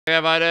I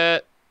can't find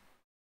it.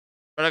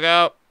 Where'd it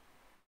go?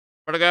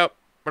 Where'd it go?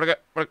 Where'd it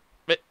go? Where'd it go?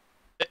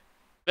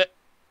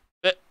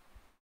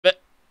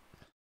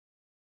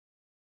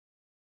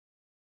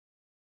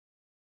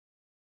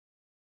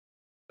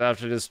 I have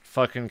to just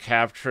fucking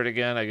capture it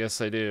again? I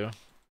guess I do.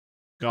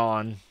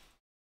 Gone.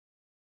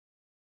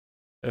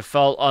 It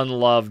felt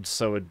unloved,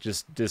 so it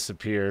just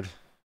disappeared.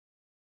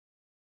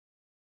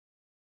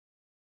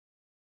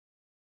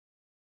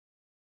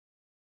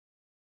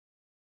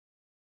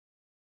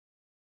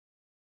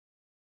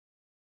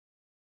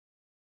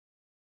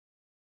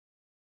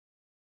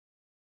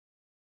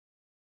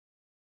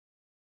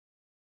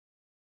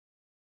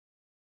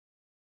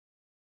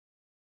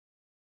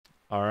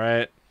 All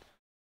right.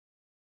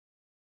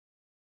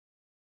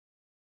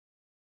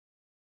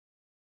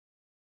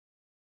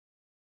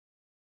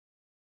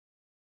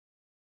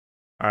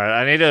 All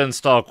right, I need to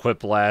install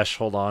Quiplash.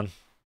 Hold on.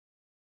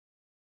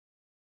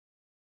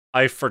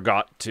 I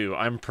forgot to.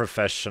 I'm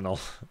professional.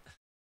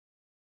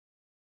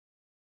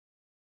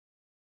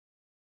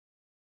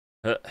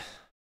 It's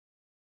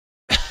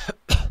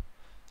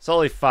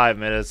only 5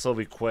 minutes. It'll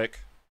be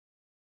quick.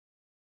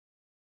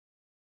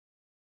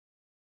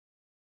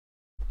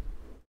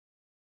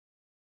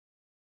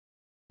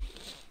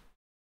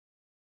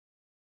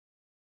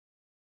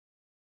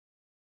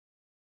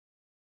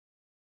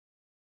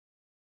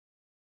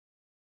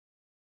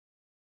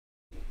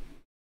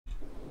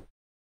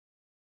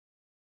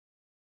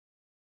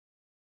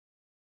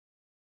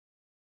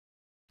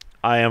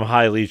 I am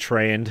highly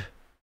trained.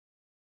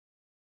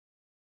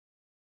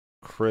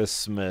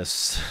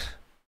 Christmas.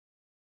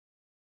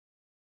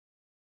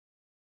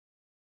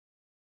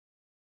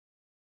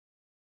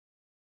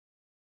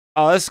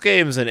 Oh, this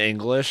game's in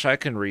English. I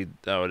can read.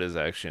 Oh, it is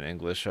actually in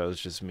English. I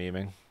was just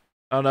memeing.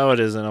 Oh, no, it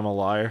isn't. I'm a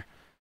liar.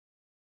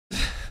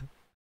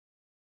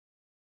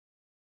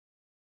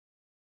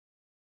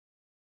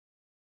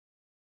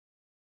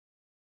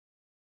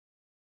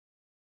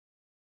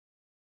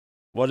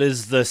 What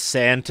is the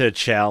Santa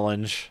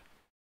challenge?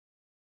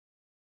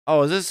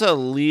 Oh, is this a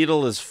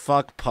lethal as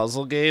fuck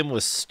puzzle game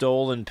with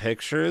stolen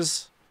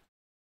pictures?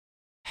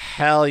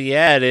 Hell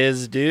yeah, it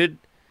is, dude.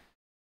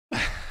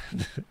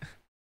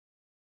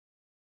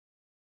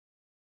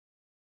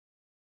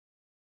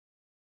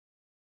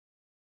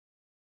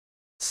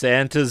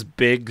 Santa's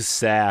big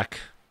sack.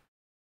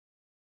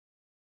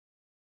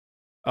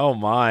 Oh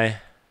my.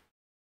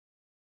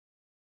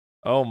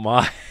 Oh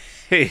my.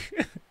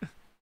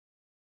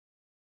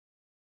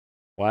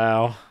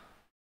 Wow.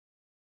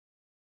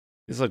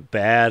 These look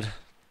bad.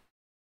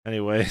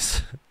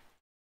 Anyways.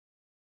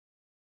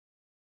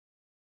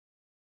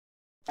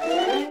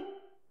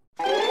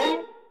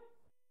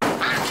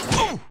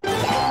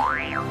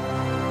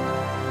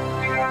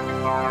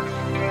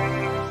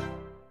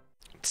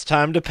 It's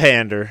time to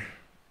pander.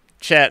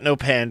 Chat, no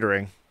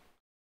pandering.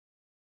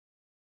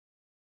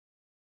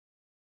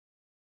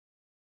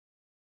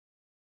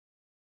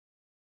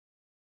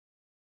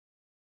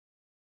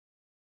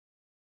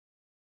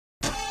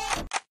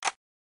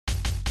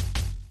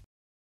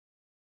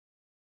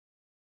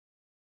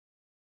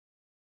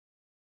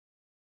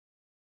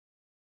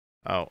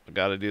 Oh, I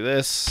gotta do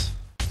this.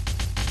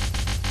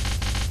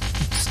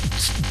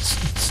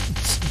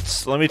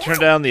 Let me turn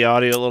down the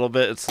audio a little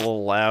bit. It's a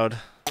little loud.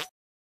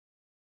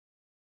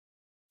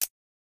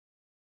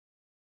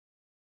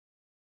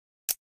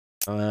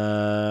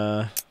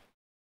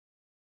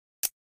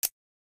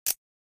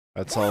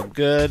 That's all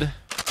good.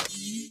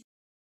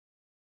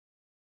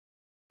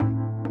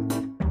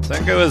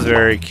 Senko is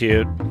very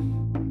cute.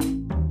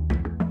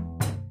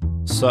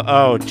 So,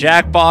 oh,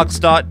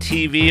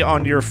 Jackbox.tv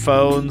on your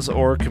phones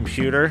or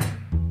computer.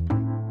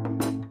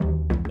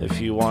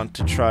 If you want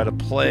to try to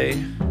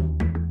play.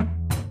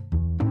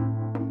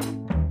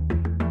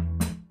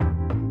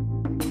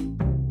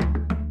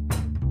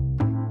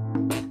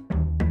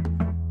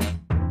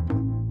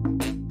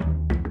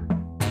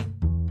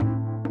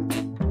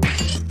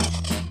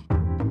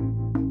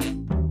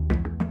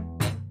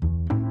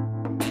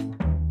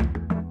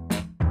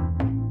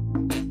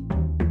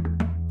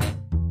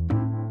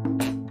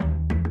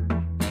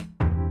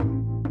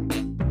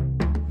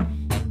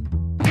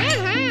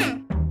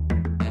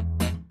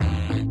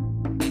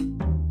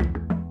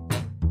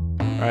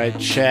 Alright,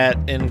 chat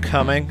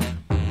incoming.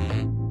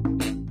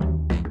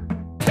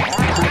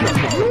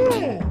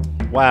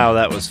 Wow,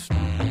 that was a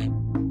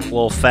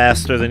little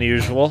faster than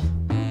usual.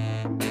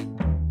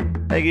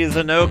 Thank you,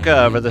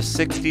 Zanoka, for the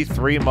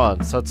 63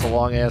 months. That's a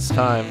long-ass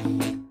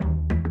time.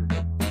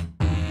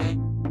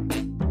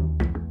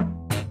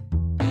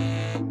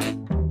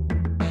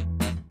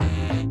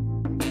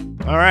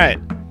 Alright,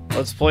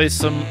 let's play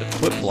some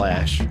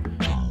Quiplash.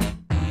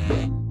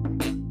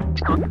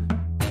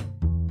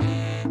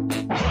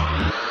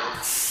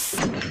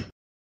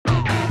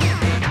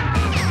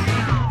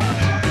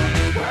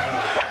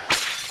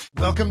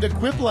 Welcome to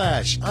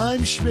Quiplash.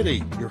 I'm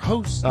Schmitty, your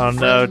host, oh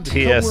no,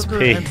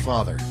 TSP, and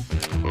father.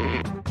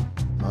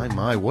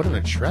 My, what an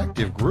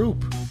attractive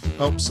group.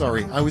 Oh,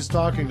 sorry. I was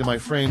talking to my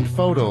framed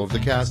photo of the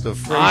cast of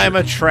Frasier. I'm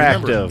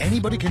attractive. Remember,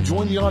 anybody can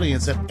join the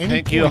audience at any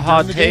Thank point you, during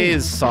Hot the game.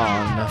 Haze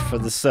song, for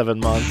the 7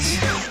 months.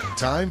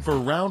 Time for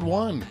round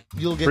one.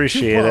 You'll get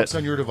Appreciate 2 prompts it.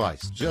 on your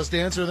device. Just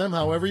answer them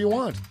however you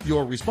want.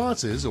 Your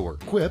responses, or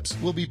quips,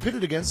 will be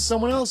pitted against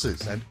someone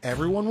else's, and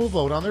everyone will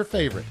vote on their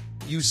favorite.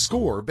 You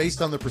score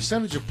based on the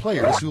percentage of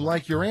players who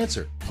like your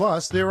answer.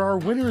 Plus, there are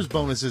winners'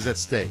 bonuses at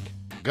stake.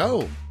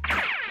 Go!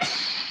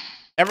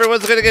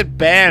 Everyone's gonna get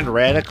banned,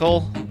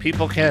 Radical.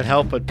 People can't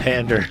help but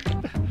pander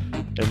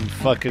and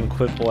fucking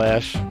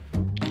quiplash.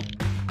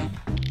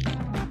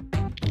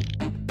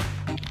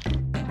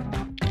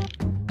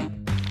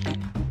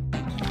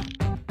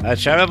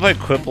 Actually, I haven't played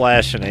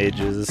quiplash in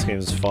ages. This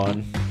game's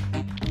fun.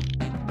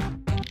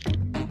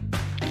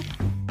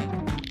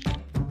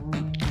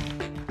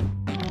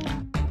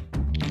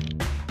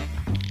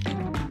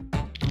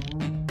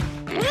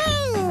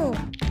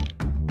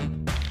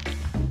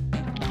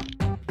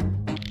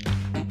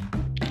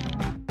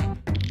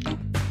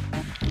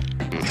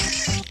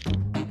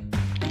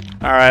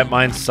 Alright,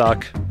 mine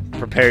suck.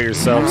 Prepare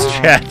yourselves,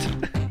 chat.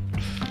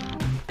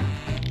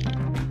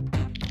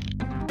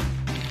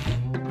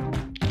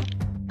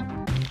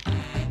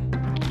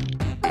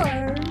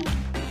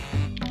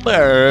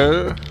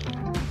 Hello.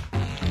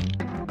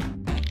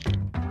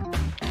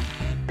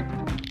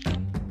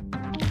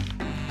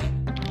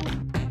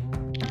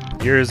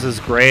 Yours is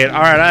great.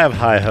 Alright, I have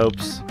high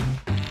hopes.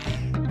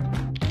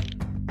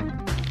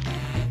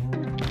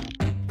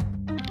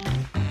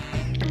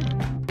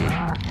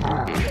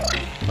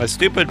 My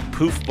stupid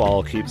poof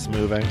ball keeps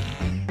moving.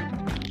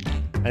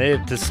 I need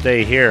it to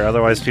stay here,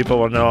 otherwise people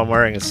will know I'm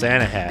wearing a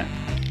Santa hat.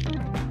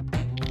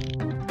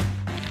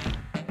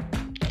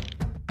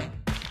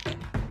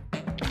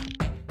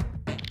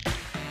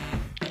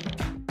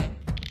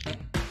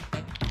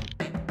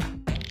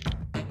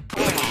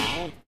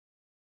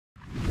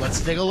 Let's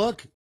take a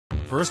look.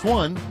 First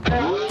one.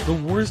 The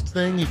worst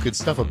thing you could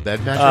stuff a bed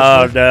mattress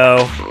Oh with.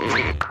 no.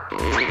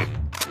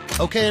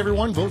 Okay,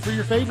 everyone, vote for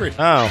your favorite.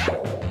 Oh.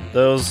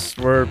 Those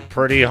were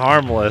pretty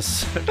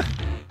harmless.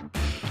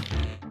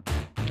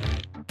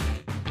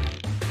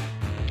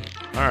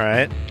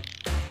 Alright.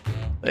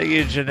 Thank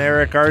you,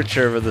 Generic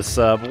Archer, for the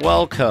sub.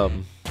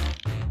 Welcome.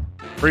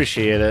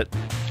 Appreciate it.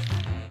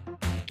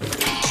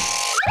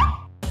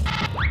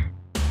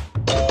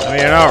 I mean,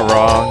 you're not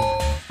wrong.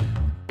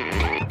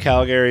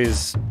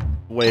 Calgary's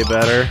way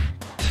better.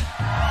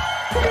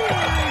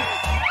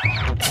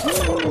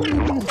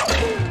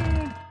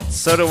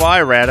 So do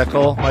I,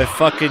 Radical. My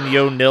fucking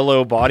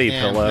Yonillo body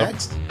And pillow.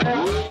 next,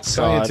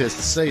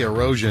 scientists say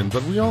erosion,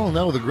 but we all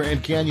know the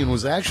Grand Canyon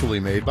was actually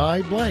made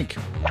by blank.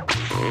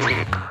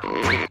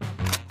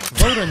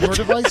 Vote on your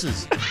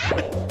devices.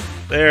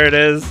 There it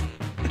is.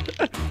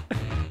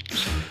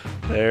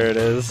 There it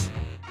is.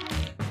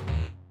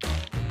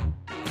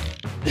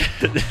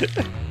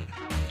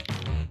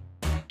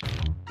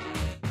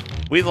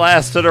 We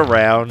lasted a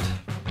round.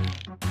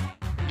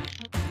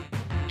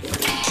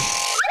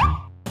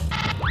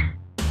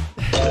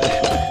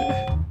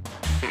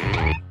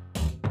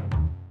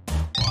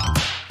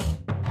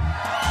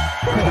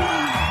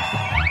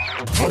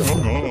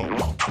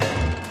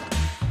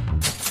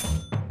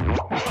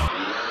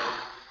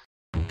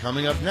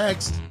 Coming up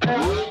next,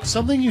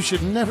 something you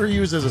should never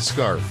use as a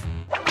scarf.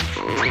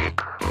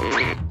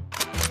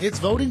 It's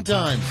voting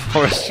time.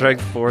 4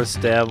 strength, 4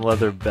 stab,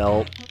 leather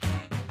belt.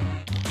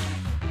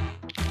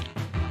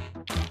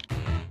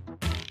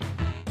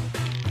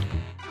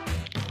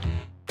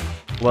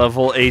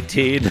 Level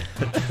 18.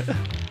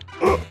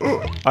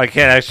 I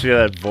can't actually do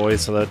that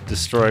voice without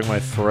destroying my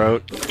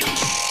throat.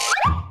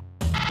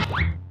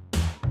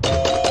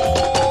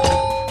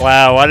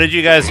 Wow, why did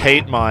you guys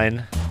hate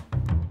mine?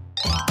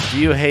 Do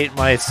you hate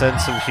my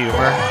sense of humor?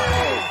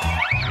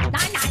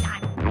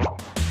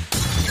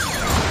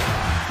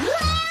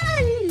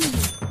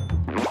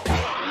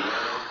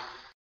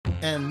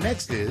 And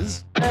next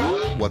is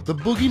what the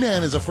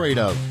boogeyman is afraid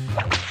of.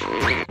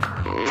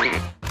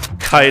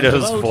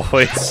 Kaido's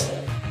voice.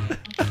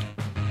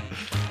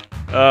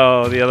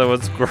 Oh, the other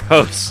one's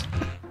gross.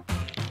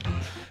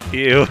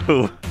 Ew.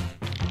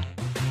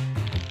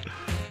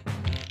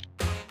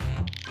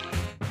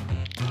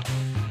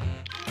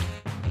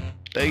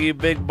 Thank you,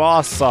 Big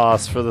Boss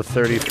Sauce, for the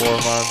 34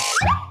 months.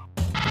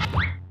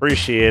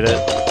 Appreciate it.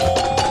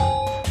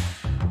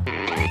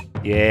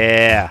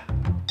 Yeah.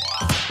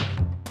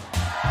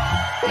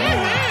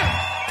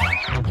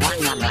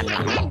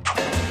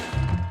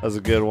 That was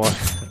a good one.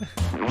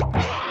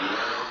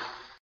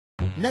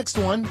 Next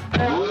one,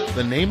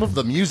 the name of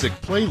the music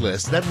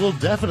playlist that will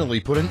definitely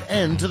put an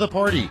end to the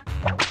party.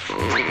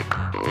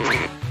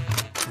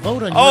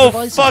 Vote on your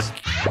devices. Fuck!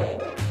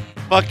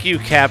 Fuck you,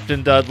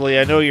 Captain Dudley.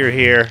 I know you're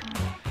here.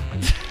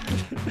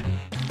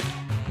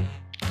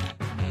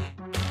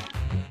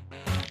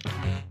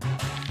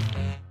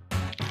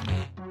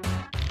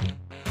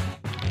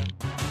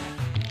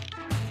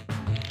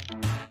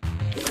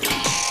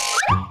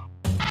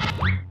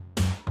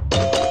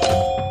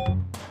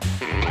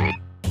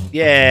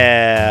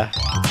 Yeah.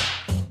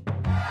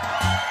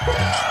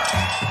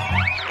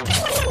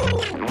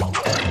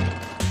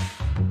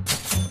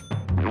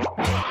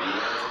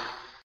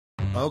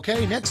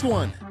 Okay, next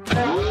one.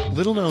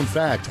 Little known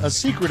fact, a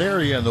secret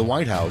area in the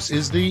White House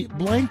is the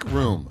blank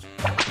room.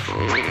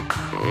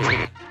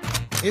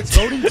 It's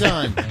voting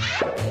time.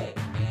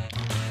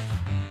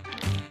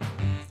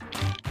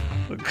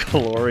 The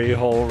glory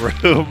hole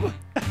room.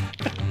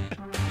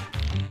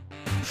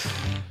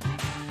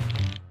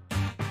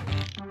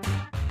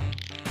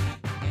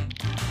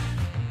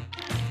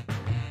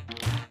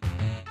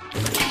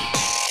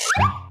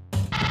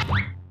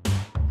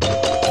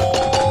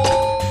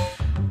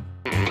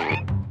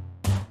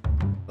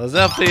 There's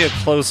definitely a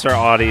closer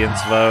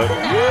audience vote.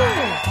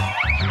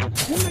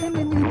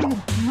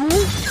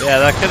 Yeah,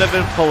 that could have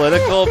been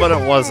political, but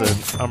it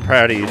wasn't. I'm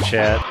proud of you,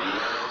 chat.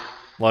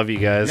 Love you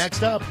guys.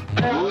 Next up,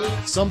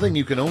 something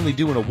you can only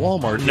do in a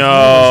Walmart.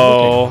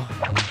 No.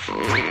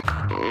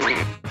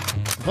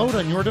 Vote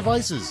on your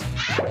devices.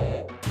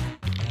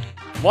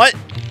 What?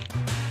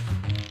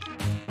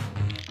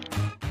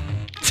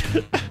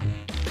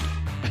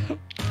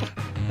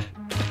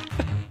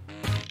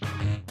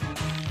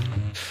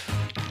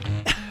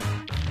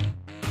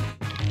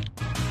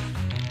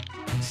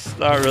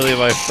 It's not really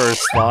my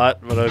first thought,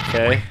 but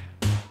okay.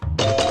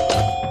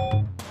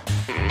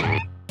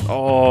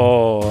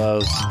 Oh, that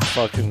was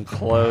fucking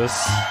close.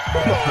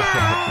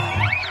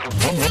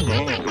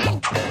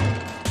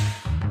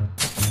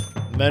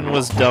 Men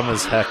was dumb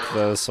as heck,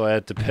 though, so I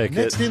had to pick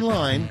Next it. in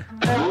line,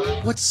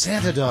 what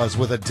Santa does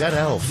with a dead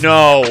elf.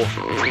 No!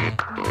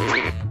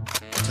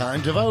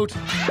 Time to vote.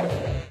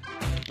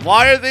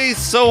 Why are they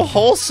so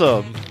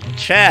wholesome?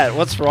 Chat,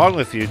 what's wrong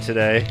with you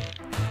today?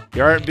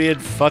 You aren't being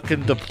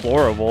fucking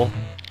deplorable.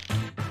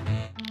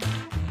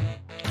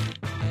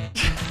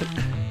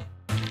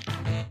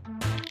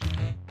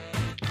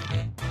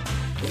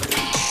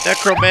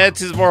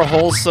 Necromancy's more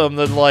wholesome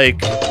than,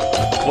 like,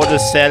 what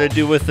does Santa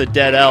do with a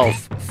dead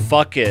elf?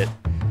 Fuck it.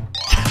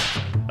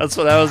 That's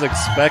what I was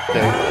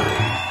expecting.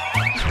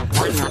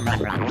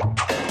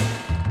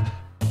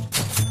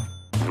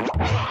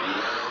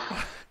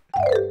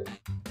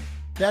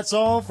 That's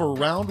all for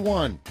round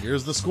one.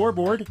 Here's the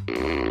scoreboard.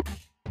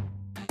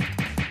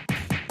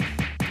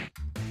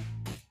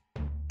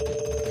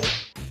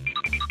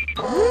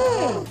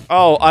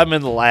 Oh, I'm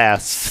in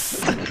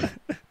last.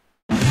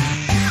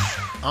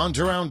 On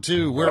to round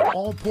two, where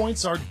all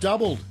points are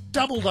doubled.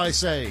 Doubled, I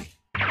say.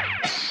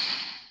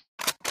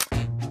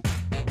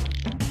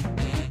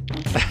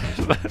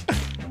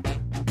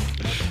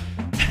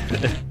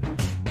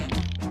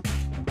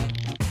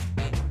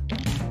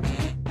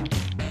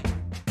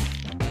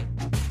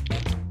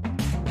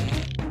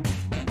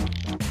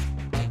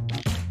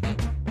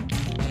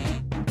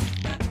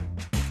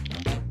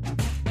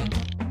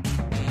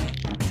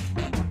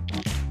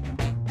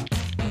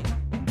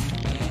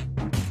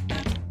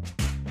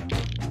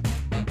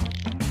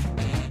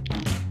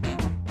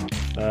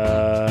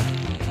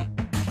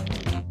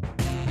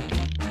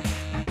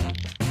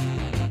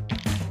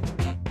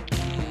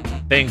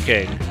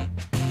 Thinking.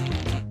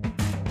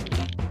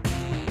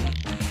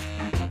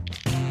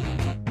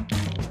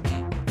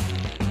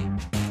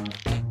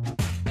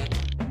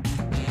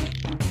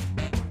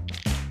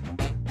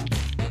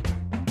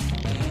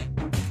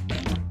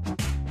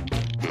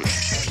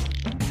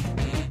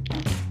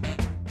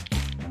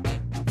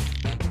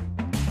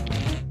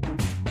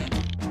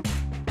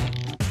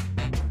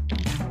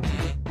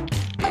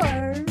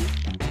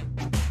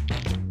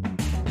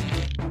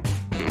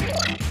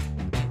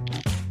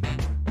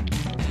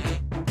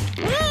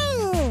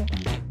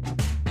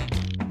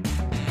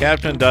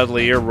 Captain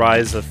Dudley, your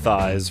rise of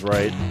thighs,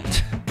 right?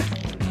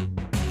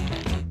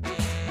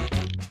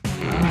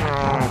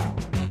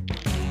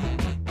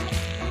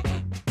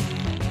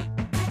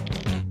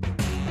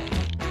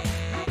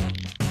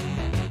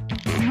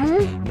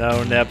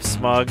 No, Nep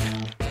Smug.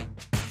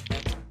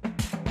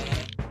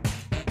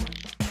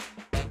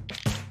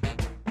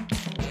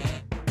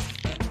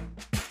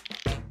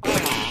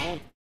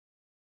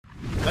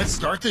 Let's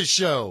start this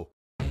show.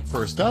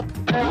 First up,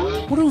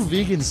 what do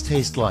vegans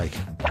taste like?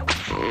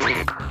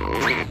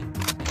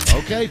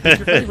 Okay, pick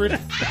your favorite.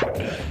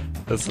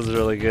 This is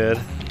really good.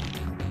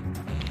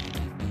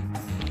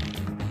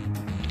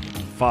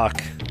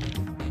 Fuck.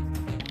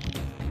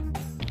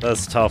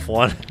 That's a tough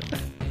one.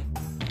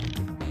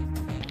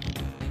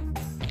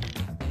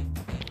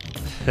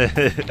 Yeah,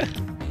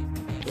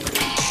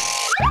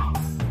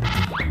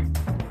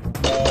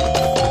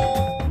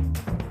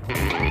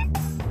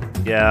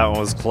 that one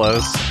was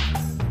close.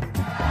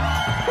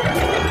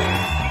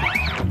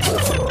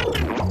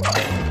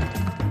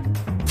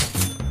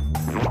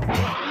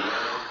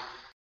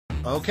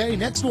 Okay,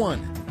 next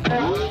one.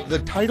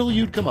 The title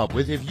you'd come up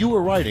with if you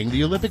were writing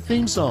the Olympic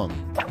theme song.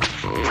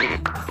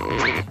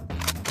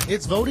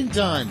 It's voting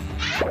time.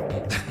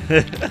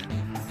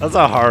 That's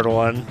a hard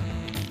one.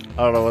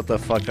 I don't know what the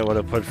fuck I would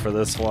have put for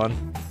this one.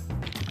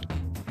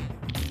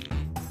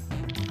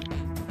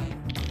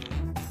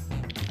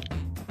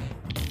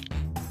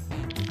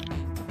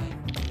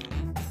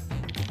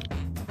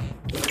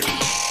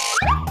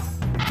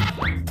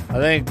 I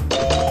think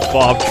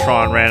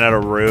Bobtron ran out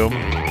of room.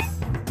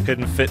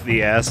 Couldn't fit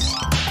the S.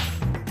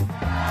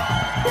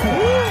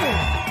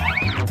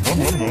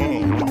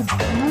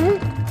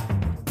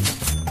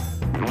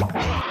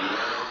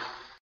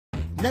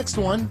 Next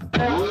one.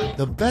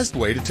 The best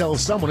way to tell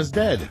if someone is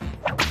dead.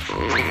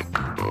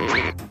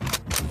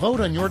 Vote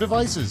on your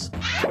devices.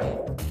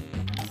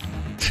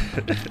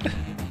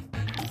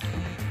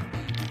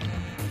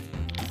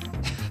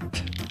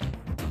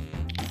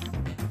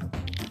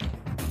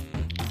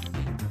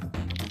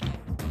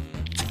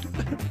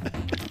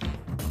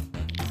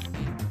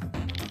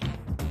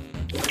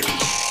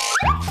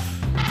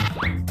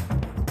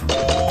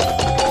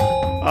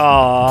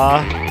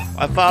 Aww,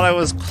 I thought I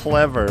was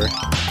clever.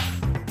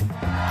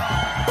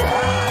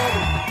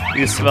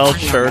 You smell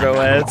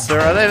Cirno ants?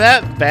 Are they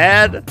that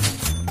bad?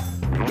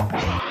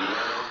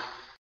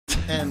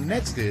 And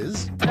next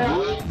is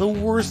the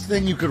worst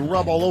thing you could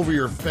rub all over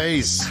your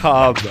face.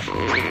 Come.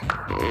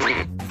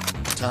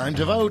 Time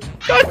to vote.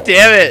 God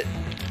damn it!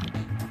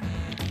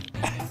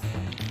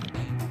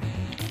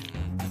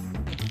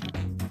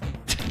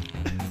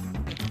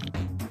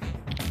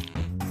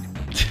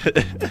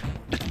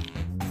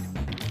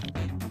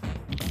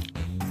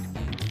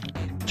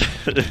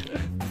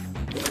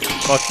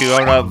 Fuck you,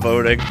 I'm not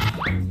voting.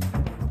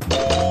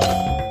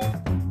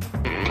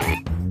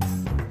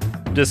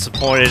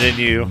 Disappointed in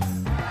you.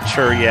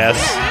 Sure, yes.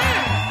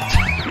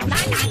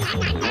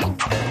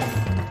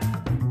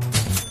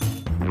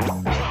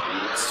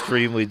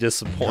 Extremely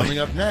disappointed. Coming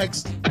up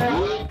next,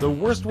 the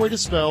worst way to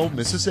spell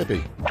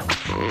Mississippi.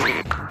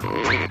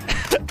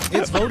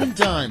 It's voting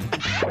time.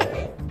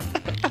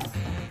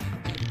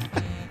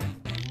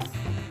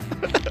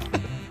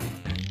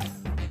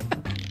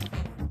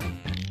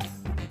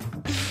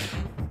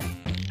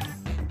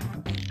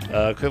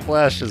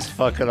 Quiplash is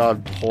fucking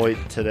on point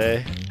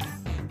today.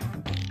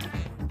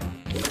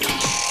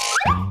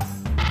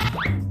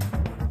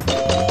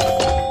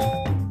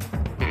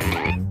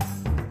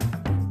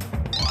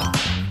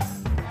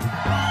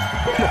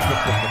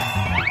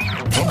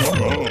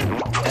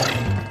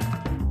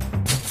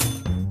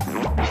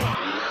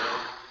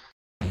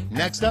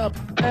 Next up,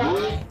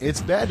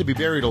 it's bad to be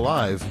buried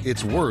alive.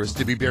 It's worse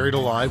to be buried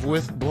alive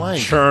with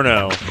blank.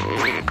 Cirno.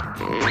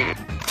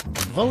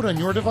 Vote on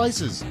your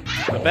devices.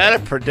 I'm bad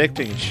at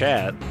predicting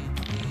chat.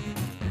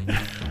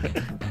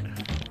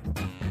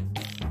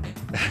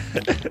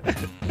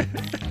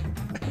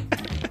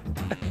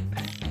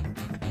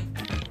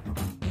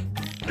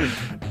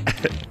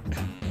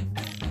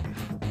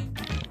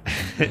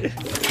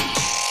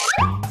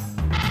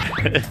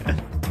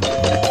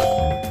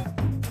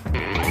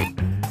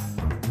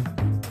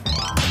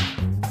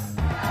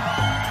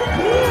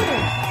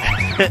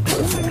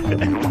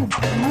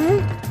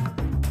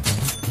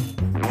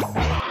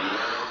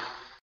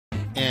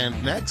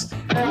 And next,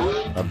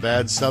 a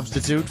bad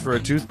substitute for a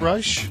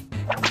toothbrush.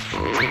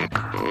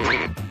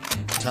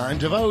 Time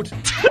to vote.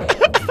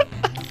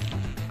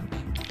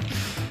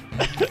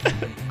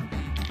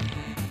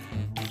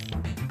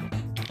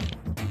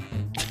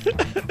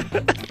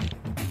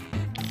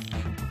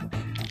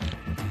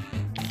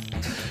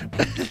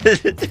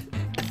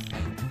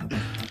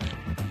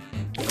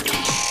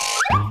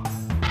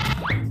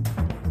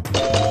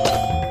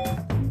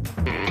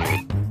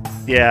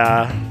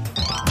 Yeah.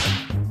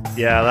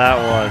 Yeah, that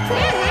one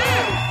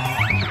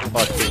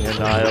fucking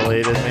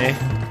annihilated me.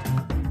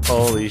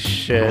 Holy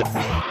shit.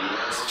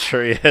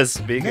 Sure, yes,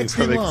 speaking Next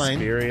from in line,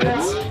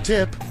 experience.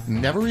 tip,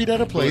 never eat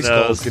at a place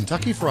knows? called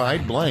Kentucky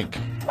Fried blank.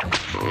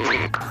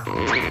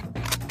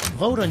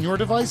 Vote on your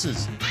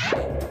devices.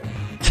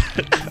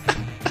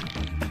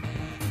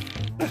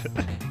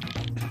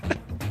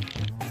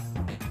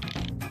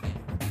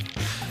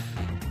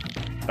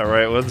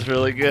 Alright, one's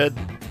really good.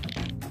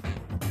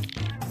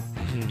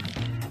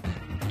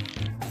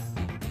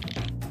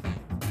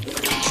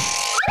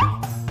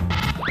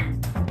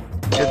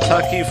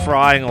 Kentucky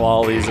frying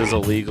lollies is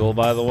illegal,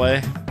 by the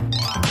way.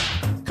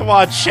 Come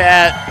on,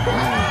 chat!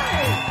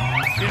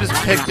 You just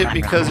picked it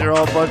because you're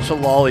all a bunch of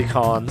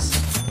lollicons.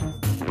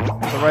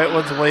 The right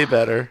one's way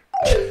better.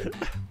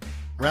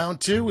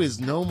 Round 2 is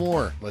no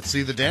more. Let's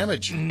see the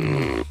damage.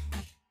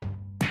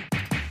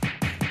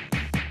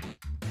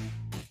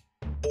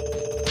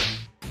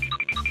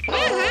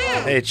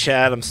 Hey,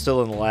 chat, I'm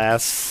still in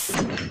last.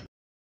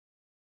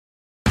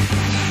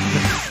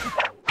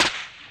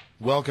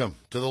 Welcome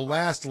to the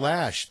last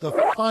lash, the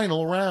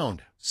final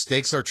round.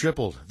 Stakes are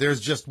tripled. There's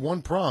just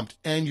one prompt,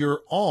 and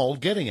you're all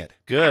getting it.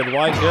 Good,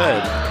 why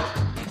good?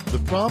 The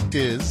prompt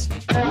is,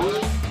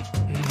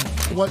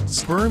 what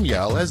sperm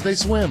yell as they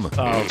swim?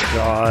 Oh,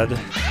 God.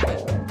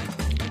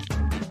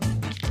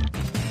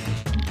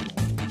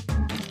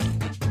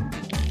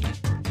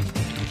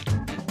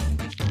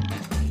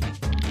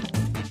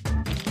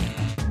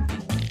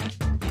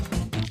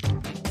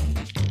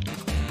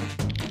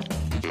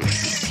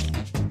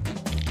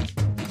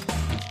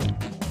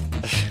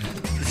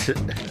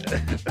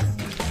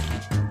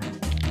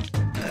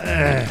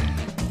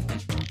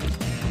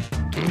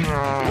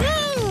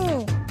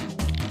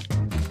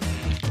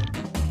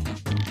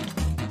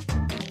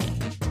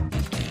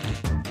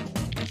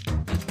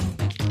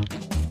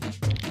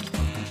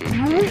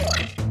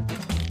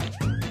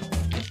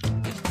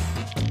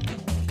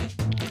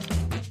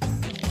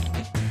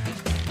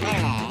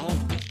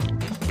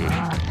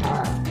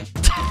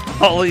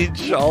 Holly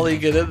jolly,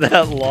 get in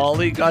that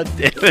lolly, god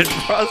damn it,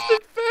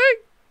 Frosted Fig!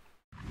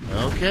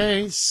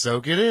 Okay,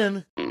 soak it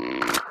in.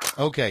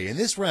 Okay, in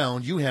this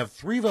round, you have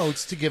 3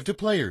 votes to give to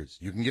players.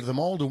 You can give them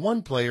all to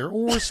one player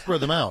or spread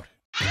them out.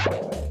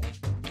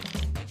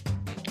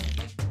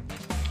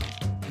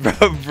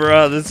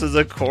 Bruh, this is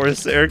a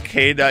Corsair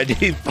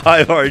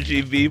K95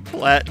 RGB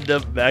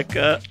Platinum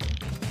Mecha.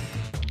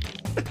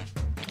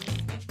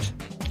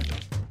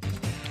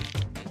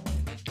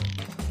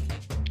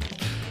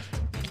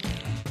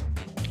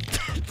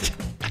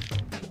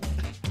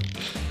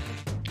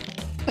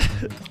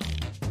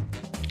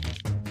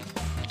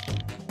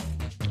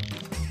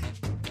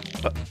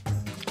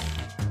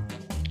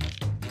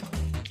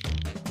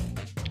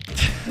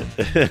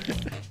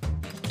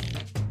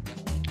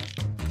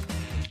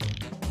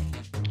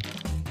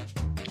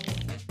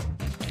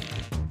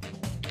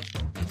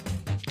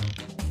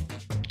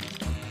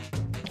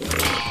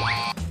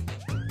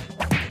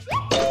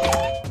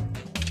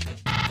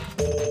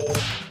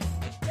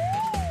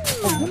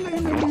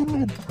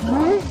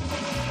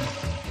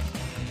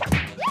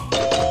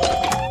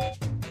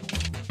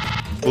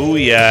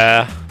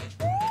 Booyah.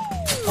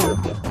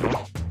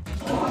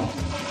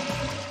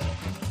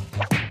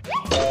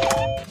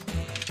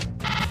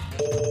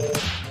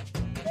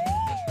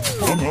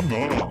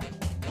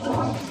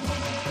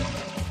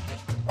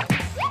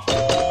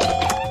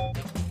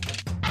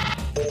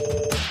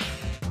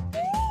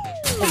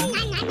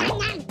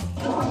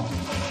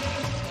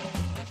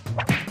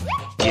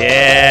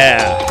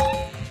 Yeah.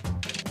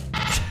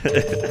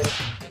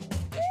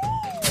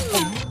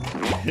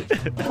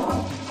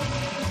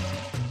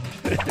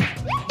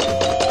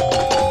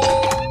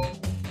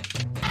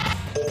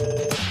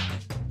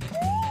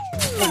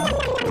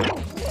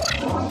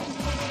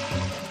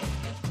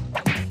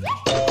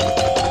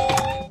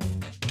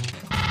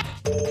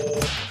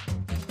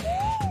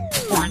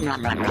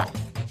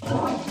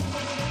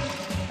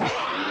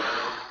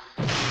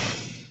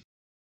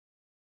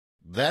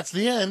 That's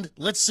the end.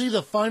 Let's see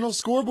the final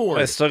scoreboard.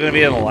 Am I still gonna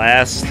be in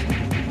last?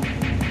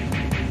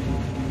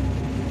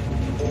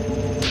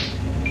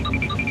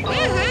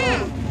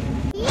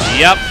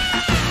 Yep.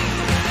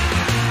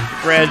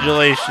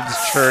 Congratulations,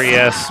 Chur.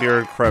 Yes, you're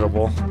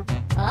incredible.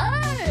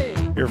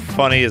 You're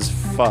funny as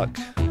fuck.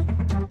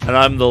 And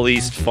I'm the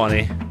least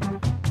funny.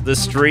 The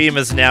stream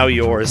is now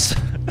yours.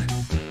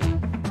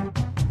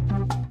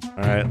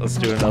 Alright, let's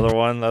do another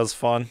one. That was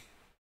fun.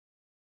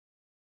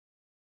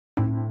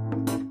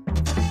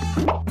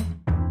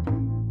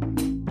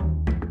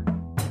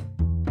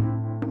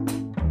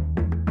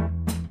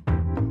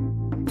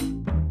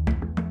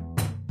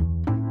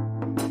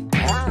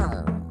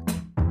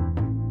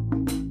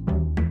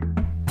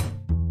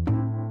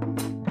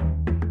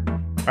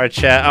 Alright,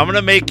 chat, I'm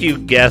gonna make you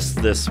guess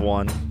this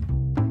one.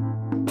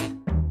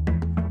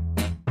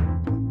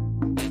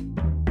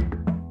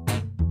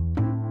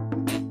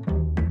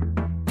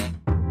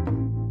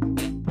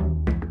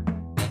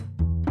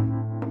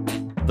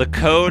 The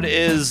code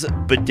is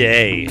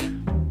bidet,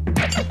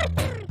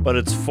 but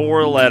it's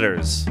 4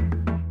 letters.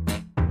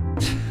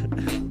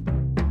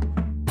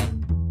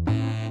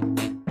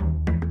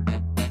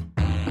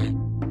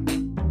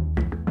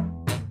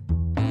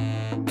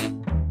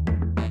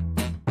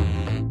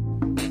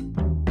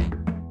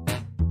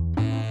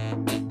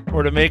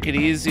 Or to make it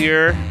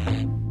easier.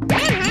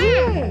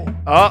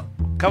 Oh, a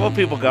couple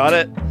people got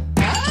it.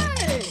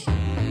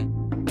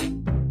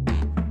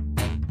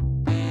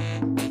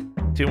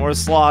 2 more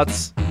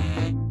slots.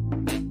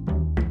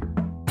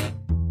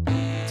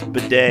 It's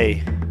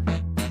bidet.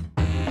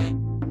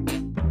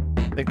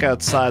 Think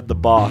outside the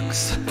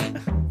box.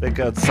 Think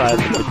outside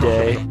the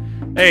bidet.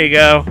 There you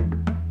go.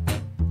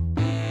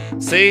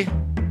 See?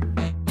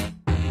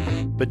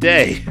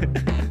 Bidet.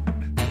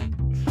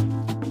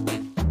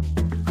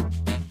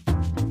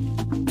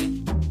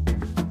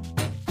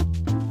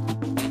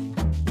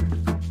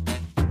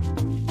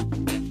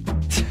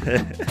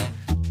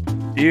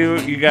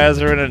 You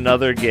guys are in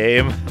another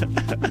game.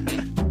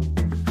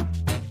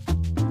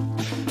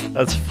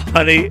 That's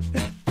funny.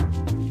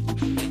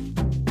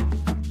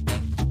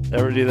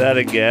 Never do that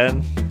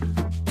again.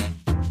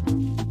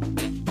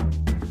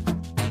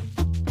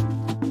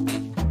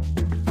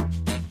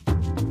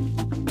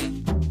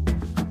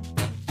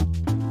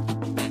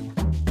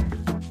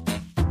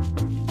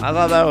 I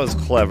thought that was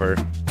clever.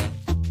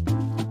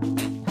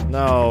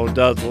 No,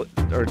 Dudley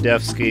or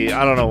Defsky.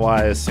 I don't know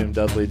why I assumed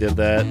Dudley did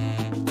that.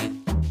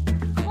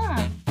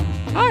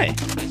 Hi.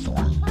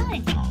 Hi.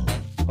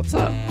 What's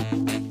up?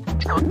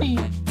 Nothing.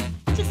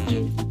 Just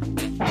you.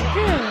 I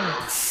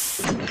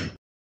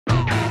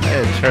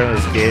had to turn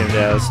this game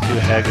down. It's too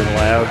heckin'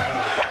 loud.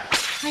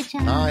 Hi,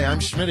 Chad. Hi, I'm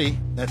Schmitty.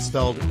 That's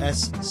spelled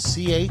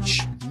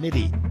S-C-H,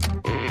 Mitty.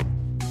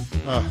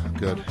 Oh,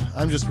 good.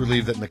 I'm just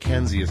relieved that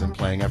Mackenzie isn't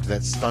playing after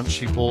that stunt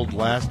she pulled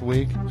last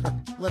week.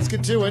 Let's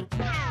get to it.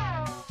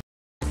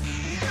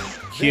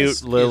 Cute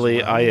This Lily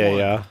is round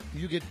Ayaya. one.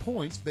 You get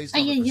points based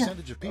on the Ayaya.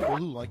 percentage of people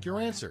who like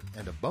your answer,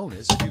 and a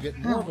bonus if you get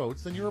more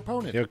votes than your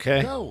opponent. You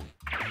okay? Go.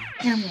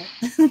 Yeah, I'm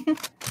good.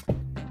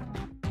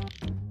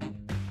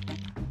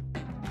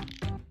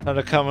 Time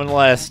to come and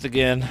last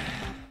again.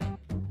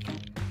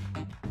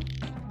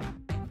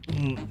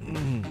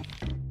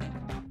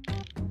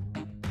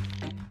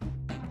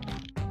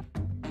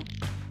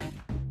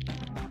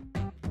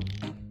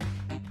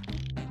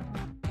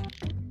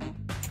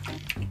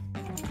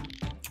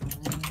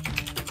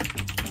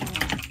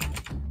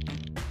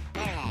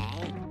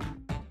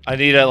 I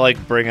need to,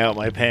 like, bring out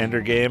my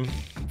Pander game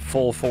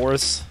full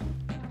force.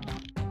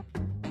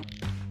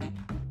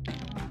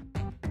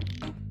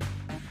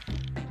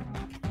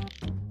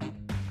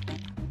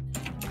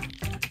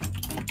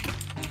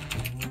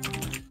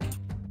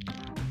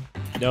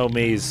 No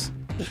me's.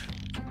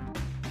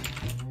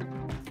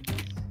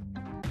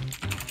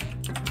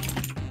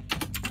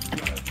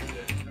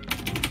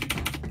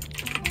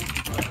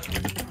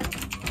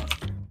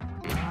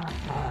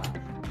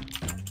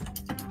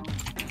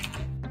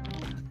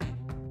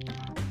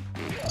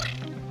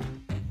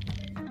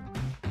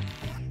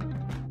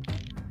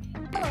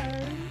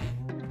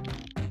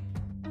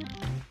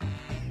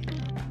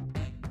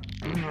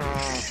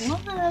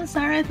 What?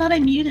 Sorry, I thought I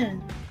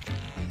muted.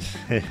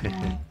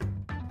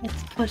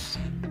 It's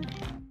pushing.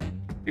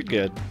 You're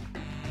good.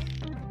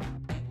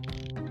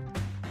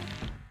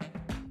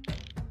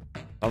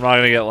 I'm not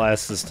gonna get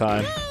last this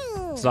time.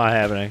 It's not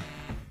happening.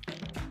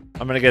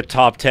 I'm gonna get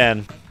top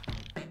 10.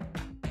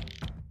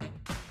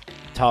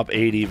 Top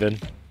 8 even.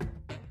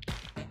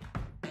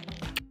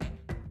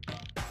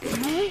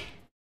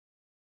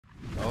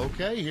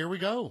 Okay, here we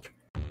go.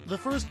 The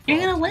first You're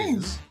gonna prompt win.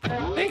 is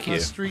Thank you. a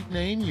street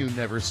name you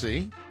never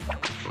see.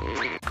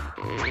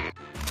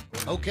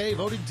 Okay,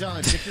 voting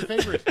time. Pick your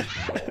favorite.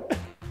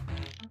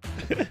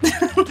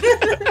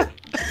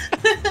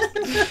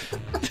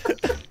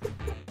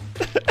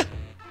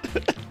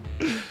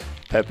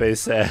 Pepe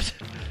sad.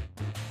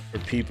 Or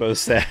Peepo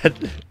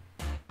sad.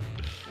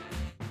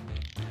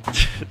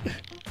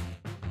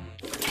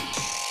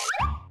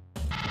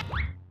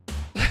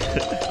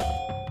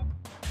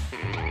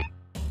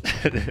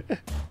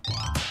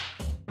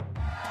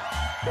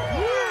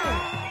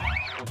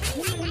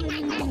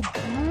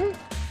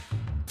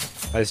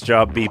 Nice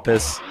job,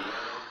 Beepus.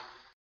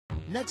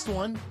 Next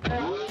one,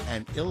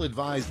 an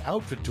ill-advised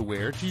outfit to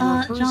wear to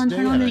your first John, day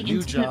turn at on a the new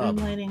internet room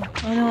job. lighting.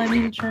 Oh no, I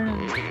mean turn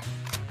on.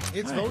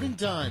 It's voting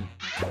time.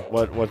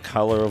 What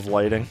color of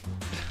lighting?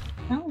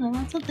 I don't know,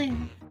 that's what they.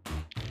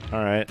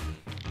 Alright.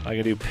 I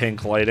can do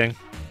pink lighting.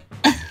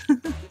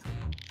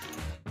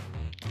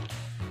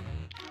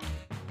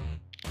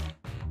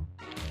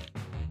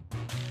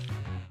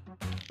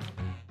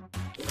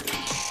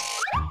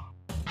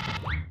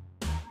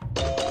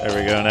 There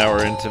we go, now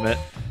we're intimate.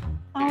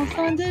 Oh,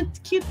 someone did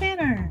cute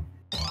banner.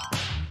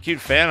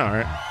 Cute fan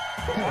art.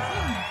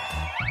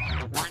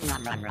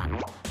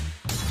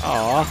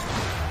 Aww.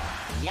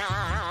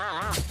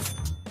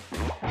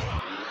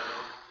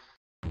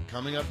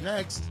 Coming up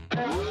next,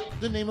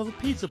 the name of a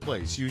pizza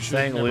place you should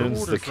Sang never Loon's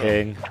order the from.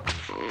 king.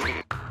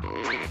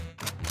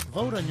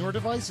 Vote on your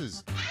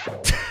devices.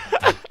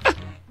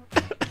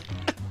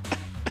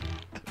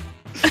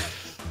 This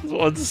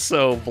one's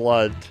so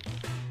blunt.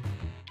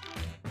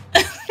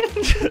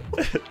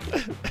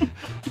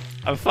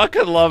 I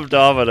fucking love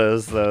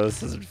Domino's though,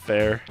 this isn't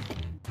fair.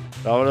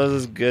 Domino's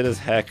is good as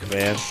heck,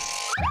 man.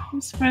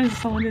 I'm surprised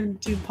someone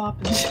didn't do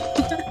Papa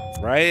John's.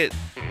 Right?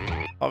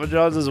 Papa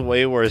John's is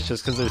way worse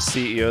just because their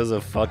CEO's a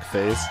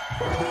fuckface.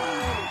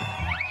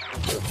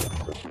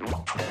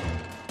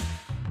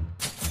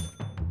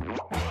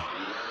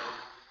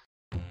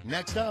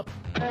 Next up,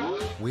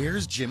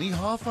 where's Jimmy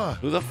Hoffa?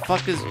 Who the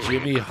fuck is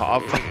Jimmy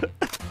Hoffa?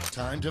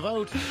 Time to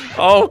vote.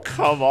 Oh,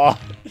 come on.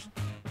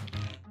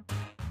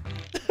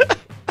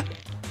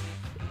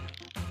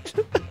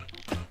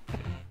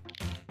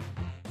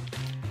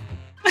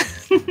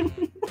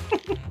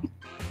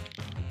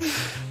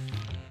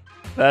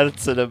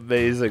 That's an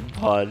amazing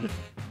pun.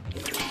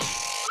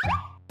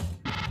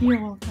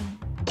 You're welcome.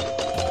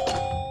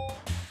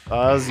 Oh,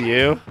 that was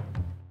you?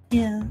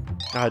 Yeah.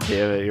 God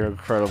damn it, you're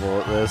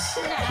incredible at this.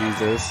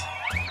 Jesus.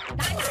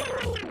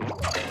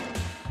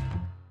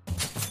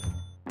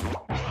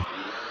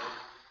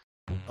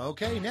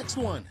 Okay, next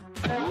one.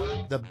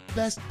 The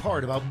best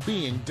part about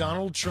being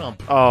Donald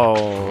Trump.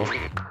 Oh.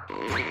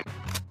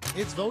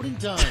 It's voting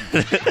time.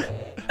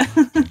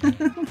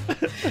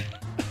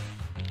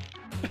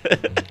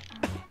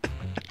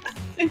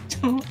 I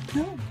don't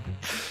know.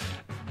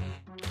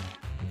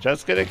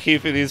 Just gonna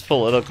keep these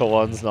political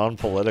ones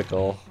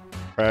non-political.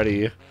 Proud of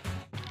you.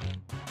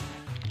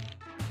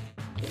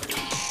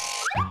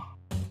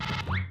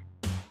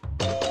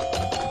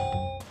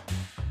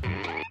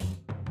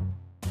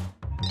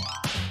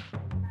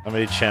 How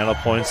many channel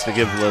points to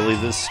give Lily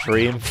this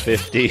stream?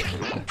 50.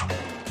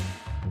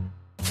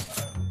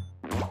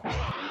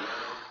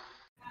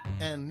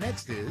 And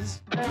next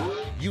is,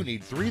 you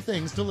need 3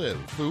 things to live.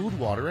 Food,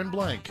 water, and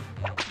blank.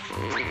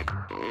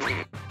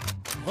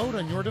 Vote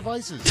on your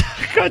devices.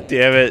 God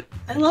damn it.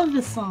 I love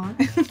this song.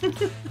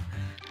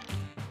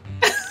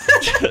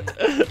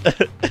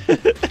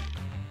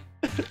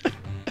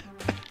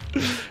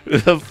 Who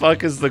the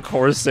fuck is the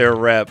Corsair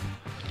rep?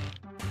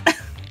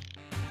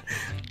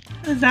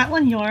 Is that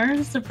one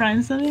yours? The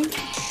prime setting?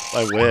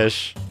 I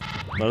wish.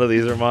 None of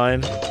these are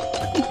mine.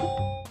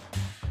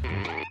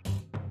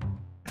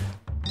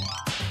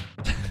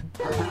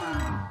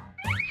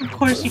 Of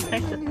course you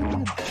picked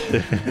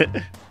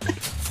it.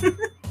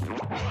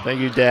 Thank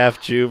you,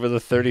 Daft Jew, for the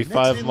 35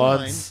 Next in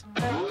months.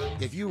 line,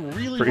 if you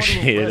really Appreciate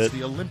want to it. impress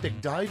the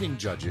Olympic diving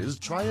judges,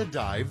 try a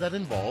dive that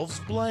involves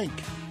blank.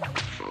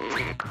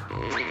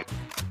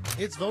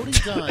 It's voting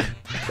time.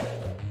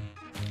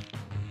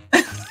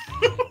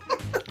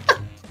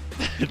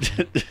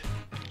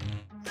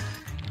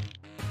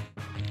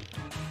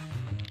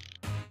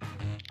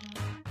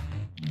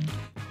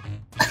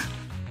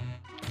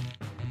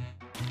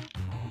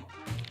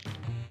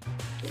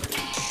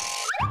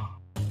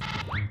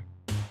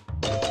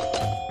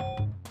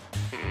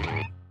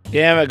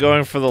 Damn it,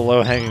 going for the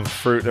low-hanging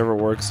fruit never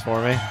works for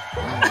me.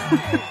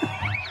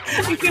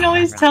 You can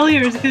always tell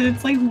yours because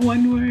it's like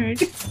one word.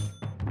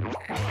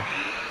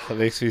 That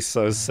makes me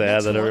so sad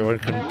Next that one, everyone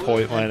can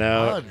point mine an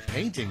out. odd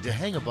painting to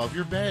hang above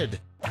your bed.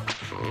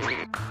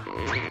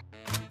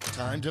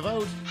 Time to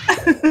vote.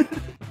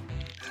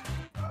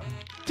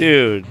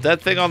 Dude,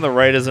 that thing on the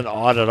right isn't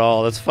odd at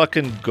all. That's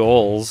fucking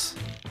goals.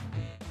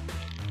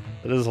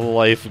 That is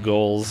life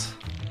goals.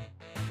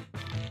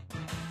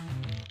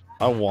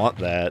 I want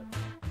that.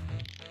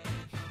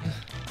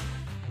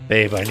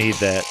 Babe, I need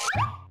that.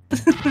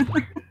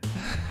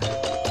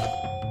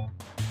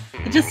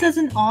 It just says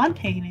an odd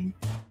painting.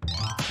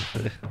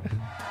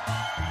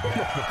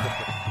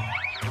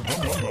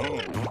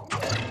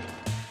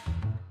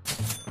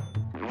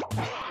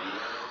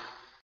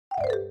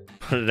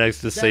 Put it next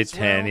to That's round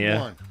Satania.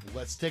 one.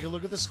 Let's take a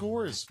look at the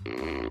scores.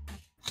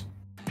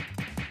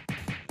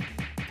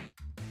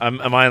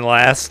 Am I in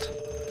last?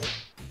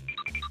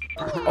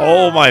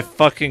 Oh my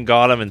fucking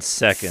god, I'm in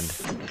second.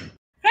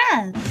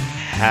 Red.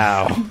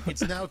 How?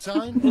 It's now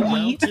time for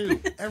round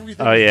two.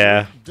 Everything Oh, is yeah.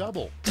 worth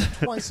double,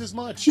 twice as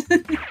much.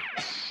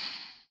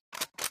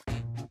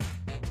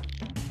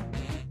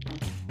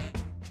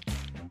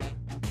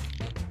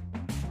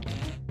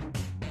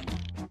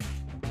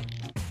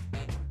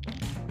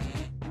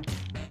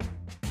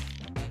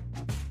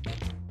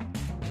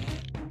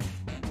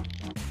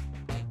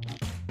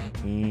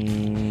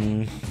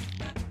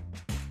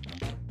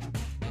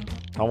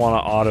 I want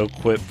to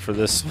auto-quip for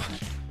this one.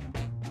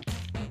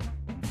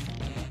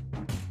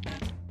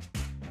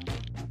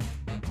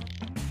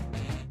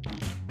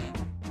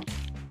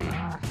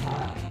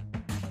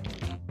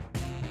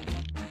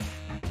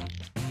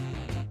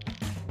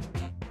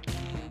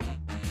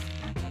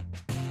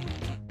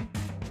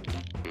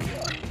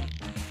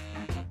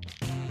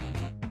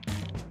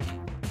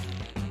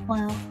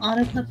 Wow,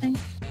 auto clipping,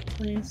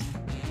 please.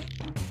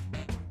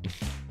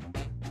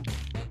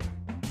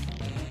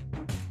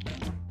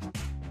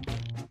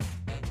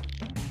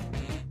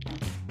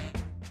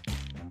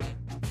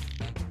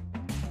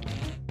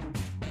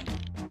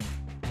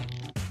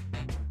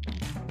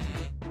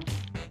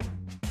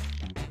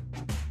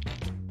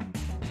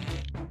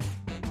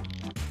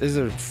 These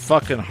are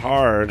fucking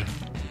hard.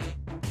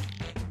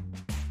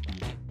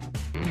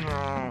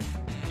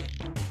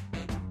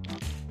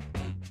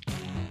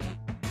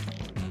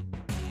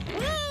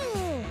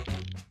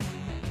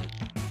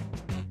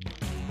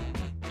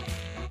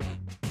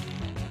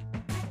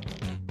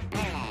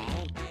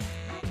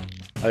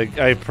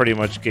 I pretty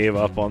much gave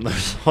up on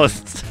those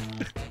ones.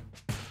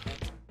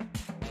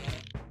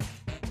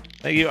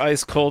 Thank you,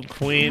 Ice Cold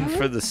Queen,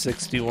 for the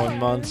 61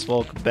 months.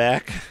 Welcome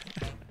back.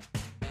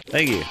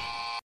 Thank you.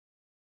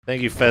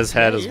 Thank you, Fez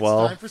Hat, as it's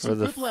well, time for for some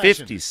the quiplash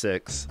action.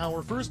 56.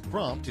 Our first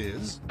prompt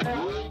is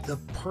the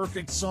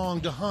perfect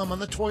song to hum on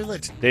the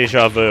toilet.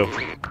 Deja vu.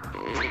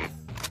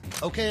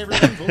 Okay,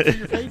 everyone, vote for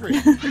your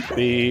favorite.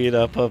 Beat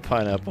up a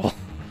pineapple.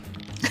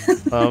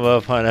 I'm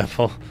a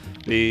pineapple.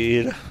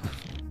 Beat up.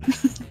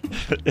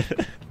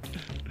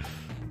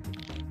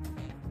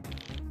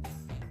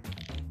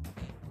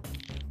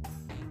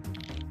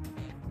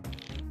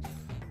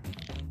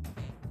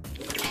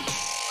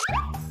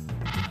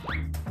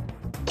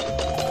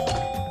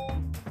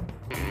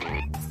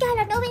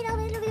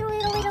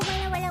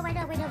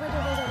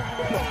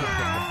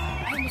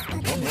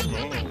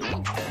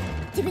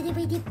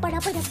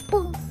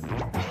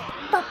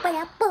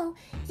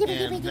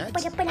 And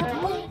next,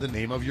 the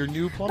name of your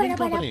new plumbing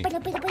company.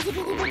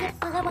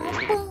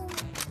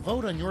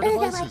 Vote on your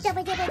devices.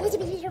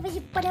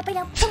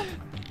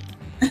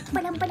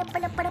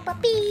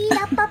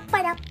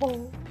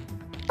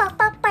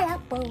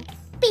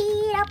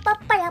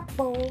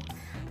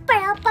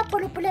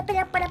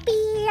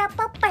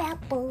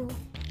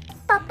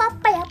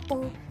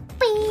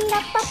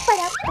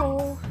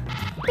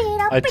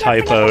 I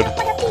typoed.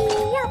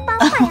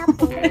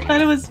 I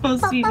thought it was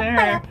supposed to be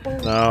there.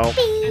 No.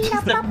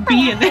 Just a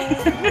B in there.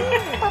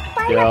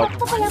 Yep.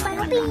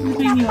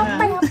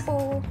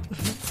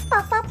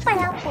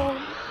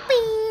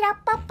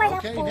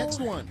 Okay, next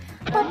one.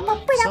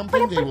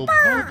 Something they will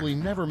probably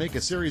never make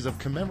a series of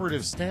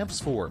commemorative stamps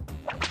for.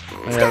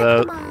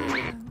 Yeah,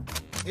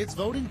 It's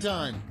voting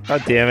time.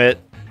 God damn it.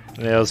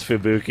 Yeah, that was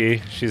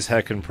Fubuki. She's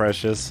heckin'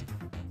 precious.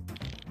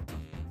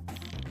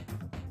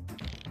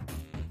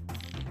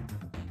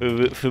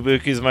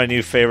 Fubuki's my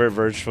new favorite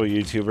virtual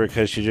YouTuber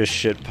because she just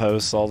shit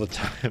posts all the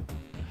time.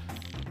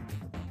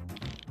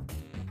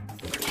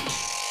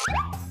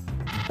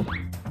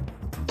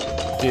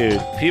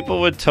 Dude, people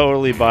would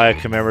totally buy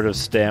commemorative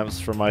stamps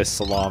for my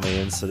salami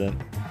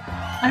incident.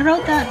 I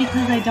wrote that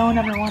because I don't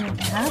ever want it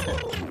to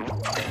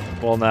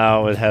happen. Well,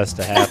 now it has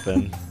to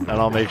happen, and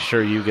I'll make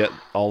sure you get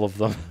all of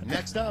them.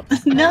 Next up,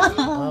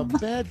 No! a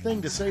bad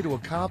thing to say to a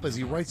cop as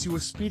he writes you a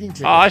speeding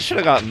ticket. Oh, I should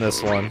have gotten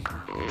this one.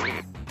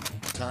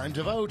 Time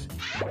to vote.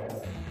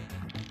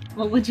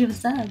 What would you have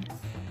said?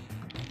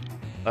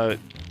 I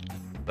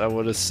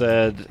would have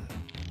said,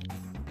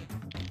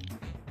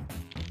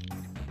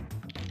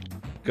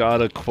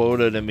 got a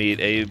quota to meet,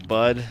 eh,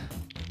 bud?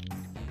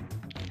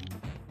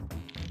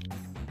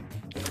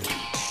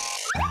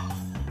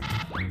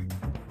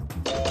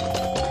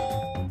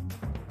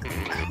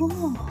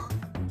 Cool.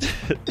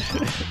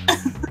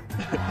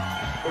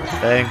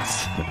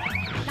 Thanks.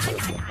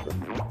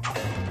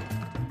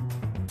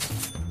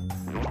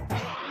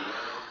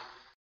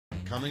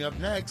 Coming up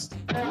next,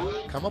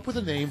 come up with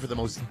a name for the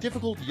most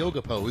difficult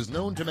yoga pose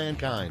known to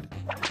mankind.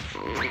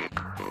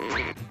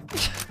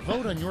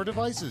 Vote on your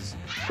devices.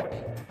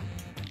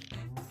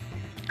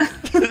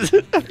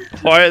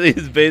 Why are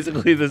these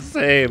basically the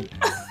same?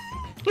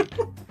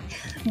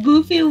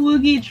 Goofy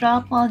Woogie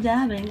drop while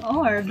dabbing,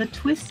 or the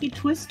Twisty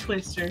Twist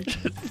Twister.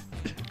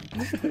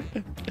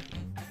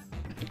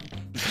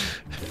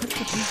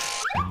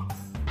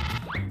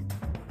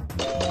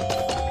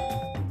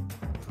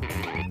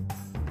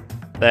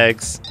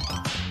 Thanks.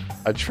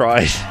 I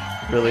tried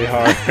really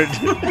hard.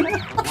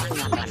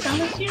 That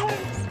was yours.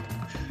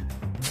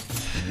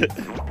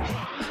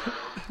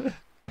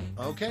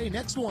 Okay,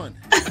 next one.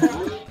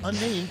 A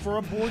name for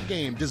a board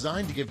game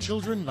designed to give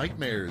children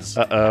nightmares.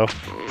 Uh-oh.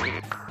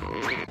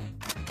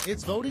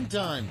 It's voting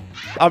time.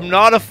 I'm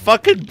not a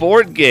fucking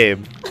board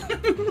game.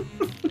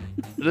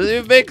 It doesn't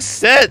even make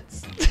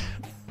sense.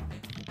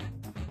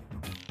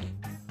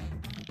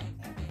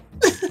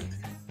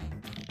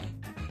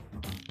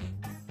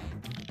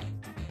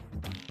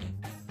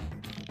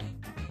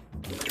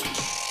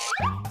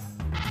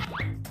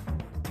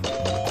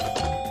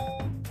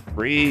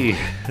 Breathe.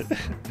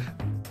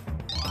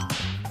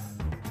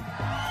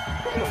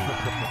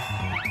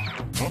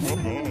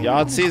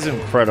 Yahtzee's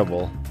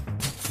incredible.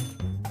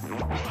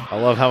 I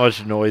love how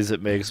much noise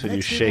it makes when you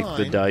Next in shake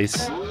the line,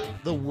 dice.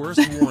 The worst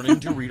warning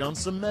to read on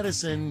some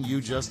medicine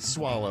you just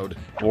swallowed.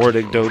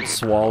 Warning, don't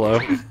swallow.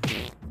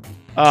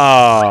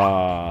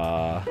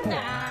 Ah.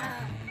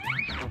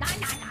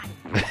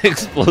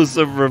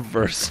 Explosive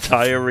reverse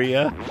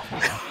diarrhea.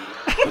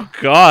 Oh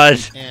God.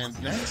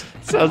 And next,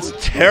 Sounds the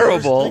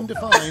terrible. worst thing to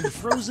find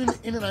frozen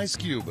in an ice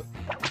cube.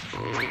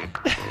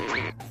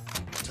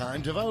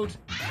 Time to vote.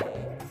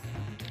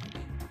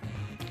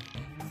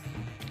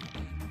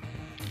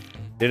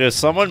 Dude, if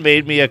someone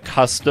made me a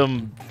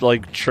custom,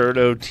 like,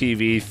 Cirno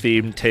TV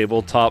themed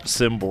tabletop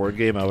sim board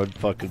game, I would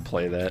fucking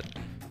play that.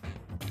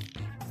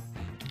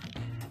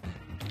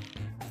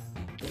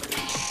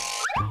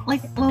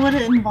 Like, what would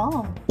it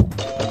involve?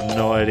 I have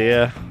no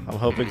idea. I'm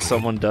hoping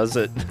someone does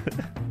it.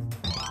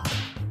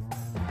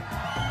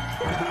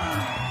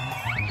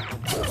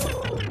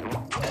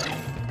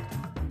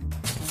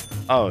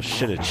 Oh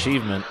shit,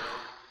 achievement.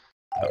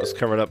 That was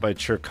covered up by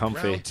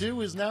Comfy. Round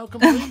 2 is now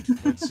complete.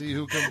 Let's see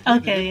who completed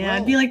Okay, it yeah, well.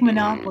 it'd be like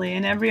Monopoly,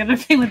 and every other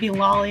thing would be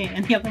Lolly,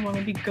 and the other one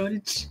would be Go to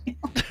Jail.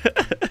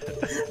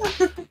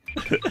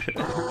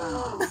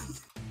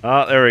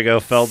 Oh, there we go.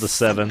 Fell to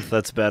 7th.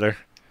 That's better.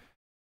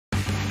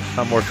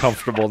 I'm more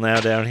comfortable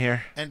now down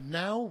here. And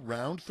now,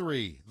 round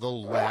 3, the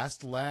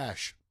last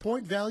lash.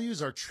 Point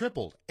values are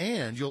tripled,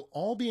 and you'll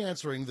all be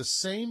answering the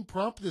same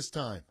prompt this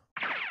time.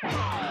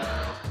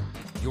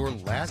 Your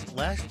last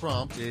lash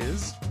prompt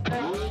is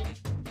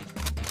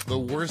the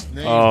worst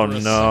name Oh, for a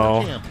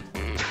no. summer camp.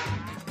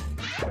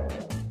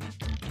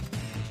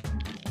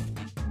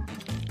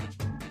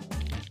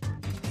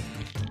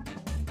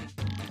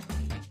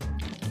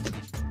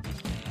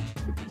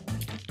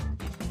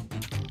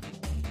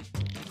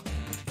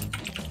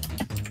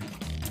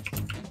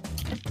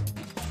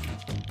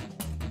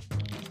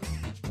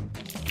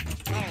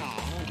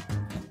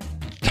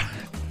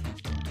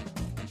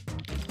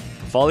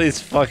 If all these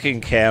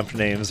fucking camp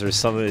names are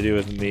something to do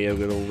with me, I'm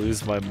gonna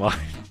lose my mind.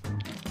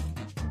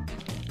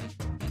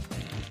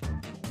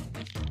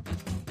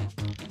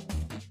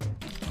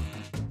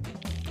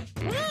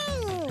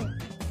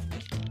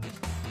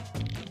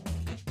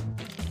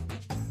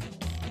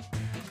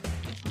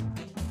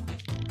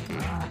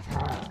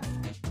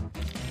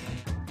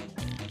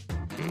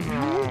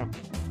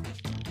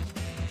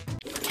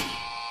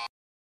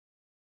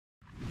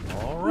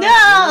 All right,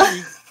 No!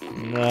 we're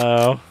ready.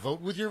 No.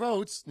 Vote with your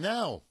votes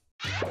now.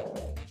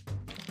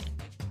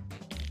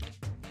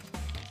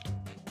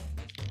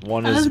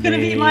 One That is was gonna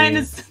me. be mine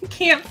as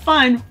Camp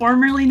Fun,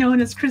 formerly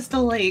known as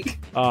Crystal Lake.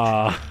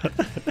 Ah.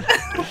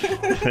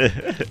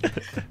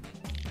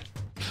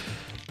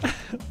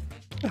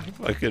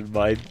 Fucking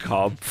Mein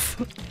Kampf.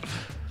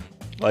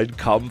 Mein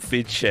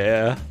Kampfy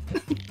chair.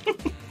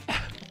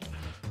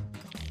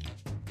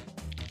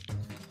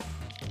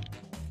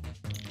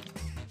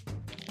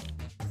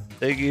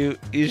 Thank you,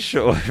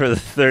 Isho, for the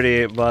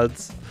 38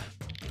 months.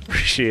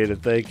 Appreciate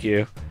it, thank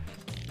you.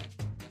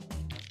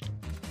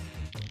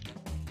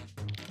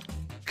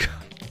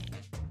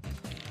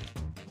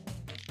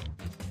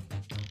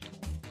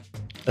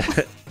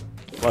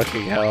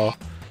 Fucking hell.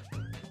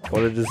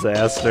 What a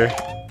disaster.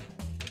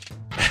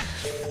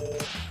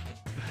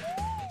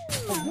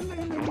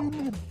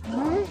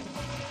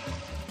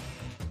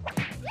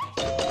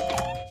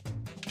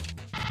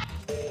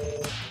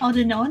 Oh,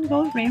 did no one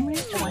go with Ram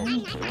Ranch?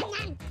 Wow.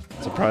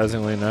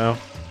 Surprisingly, no.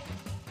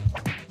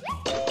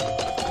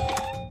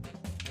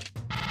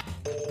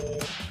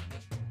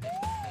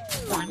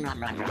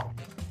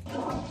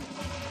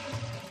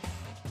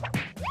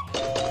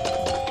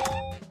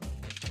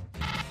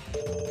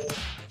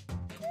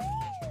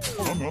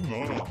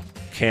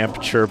 Camp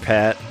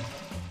Chirpat.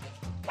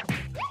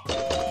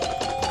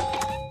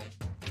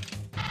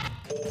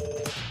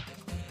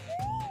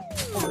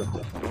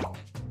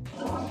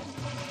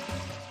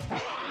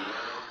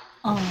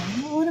 Oh,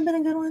 that would have been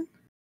a good one.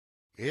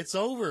 It's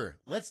over.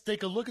 Let's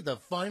take a look at the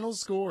final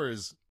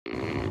scores.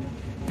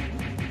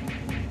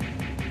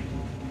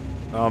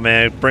 Oh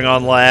man, bring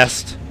on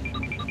last.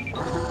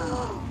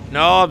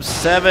 No, I'm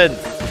 7.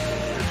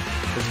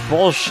 It's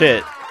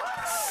bullshit.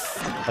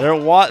 I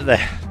don't want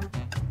that.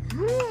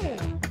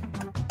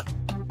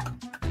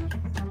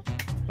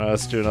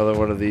 Let's do another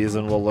one of these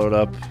and we'll load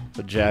up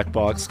the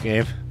Jackbox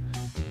game.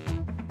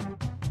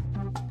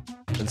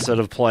 Instead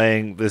of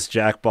playing this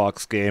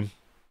Jackbox game.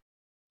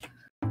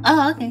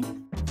 Oh, okay.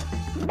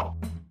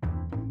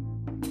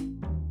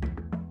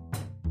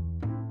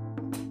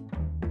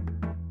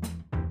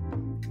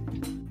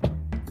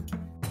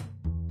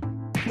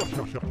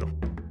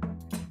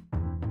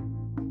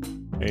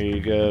 There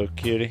you go,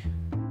 cutie.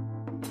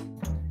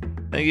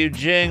 Thank you,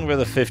 Jing, for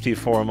the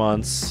 54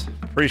 months.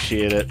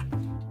 Appreciate it.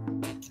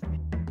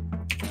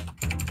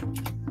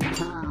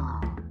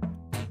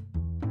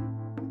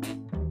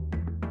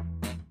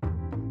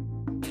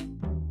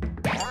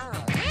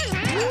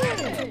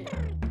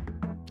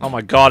 Oh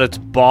my god, it's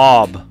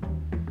Bob.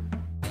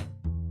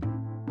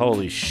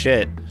 Holy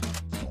shit.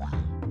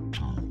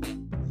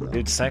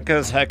 Dude,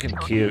 Senko's heckin'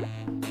 cute.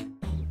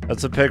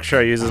 That's a picture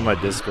I use as my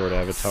Discord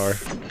avatar.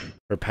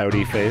 Her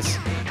pouty face.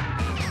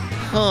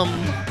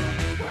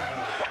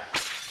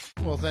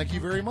 Well, thank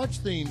you very much,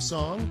 theme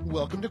song.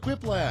 Welcome to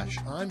Quiplash.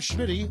 I'm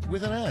Schmitty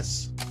with an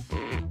S.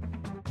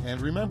 And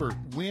remember,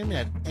 win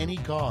at any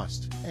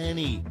cost.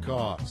 Any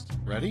cost.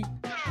 Ready?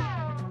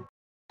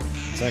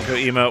 Senko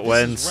emote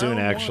when? This is Soon,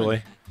 round actually.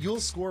 one. You'll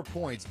score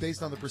points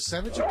based on the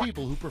percentage of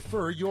people who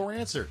prefer your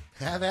answer.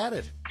 Have at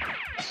it.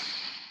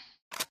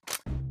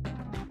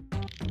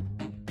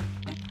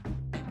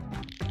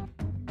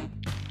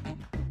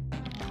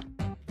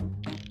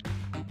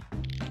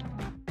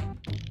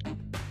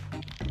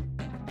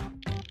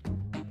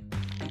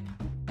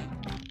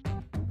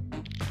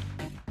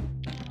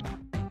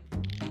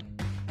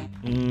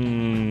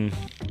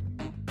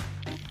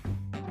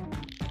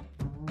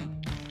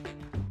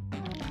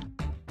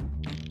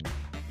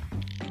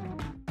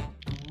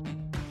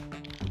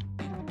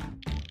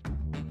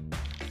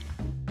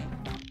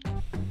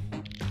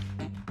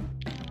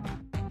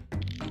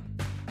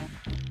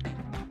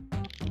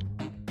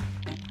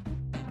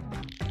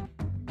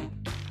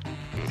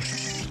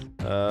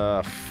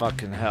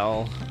 Fucking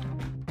hell.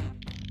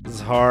 This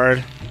is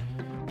hard.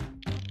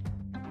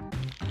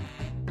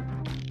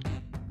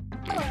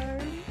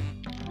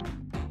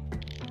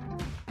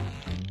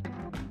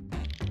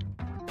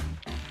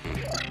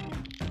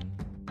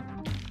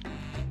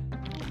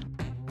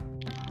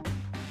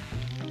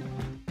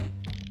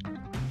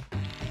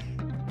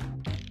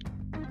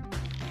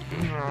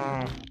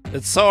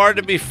 It's so hard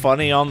to be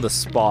funny on the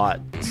spot.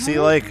 See,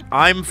 like,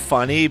 I'm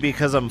funny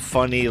because I'm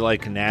funny,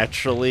 like,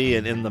 naturally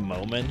and in the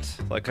moment.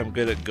 Like, I'm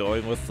good at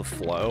going with the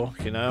flow,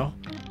 you know?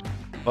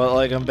 But,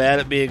 like, I'm bad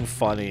at being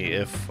funny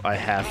if I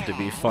have to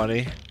be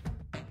funny.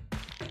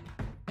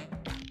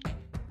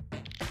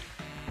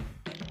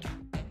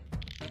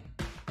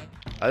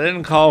 I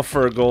didn't call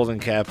for a golden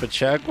kappa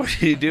check.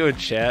 What are you doing,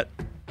 chat?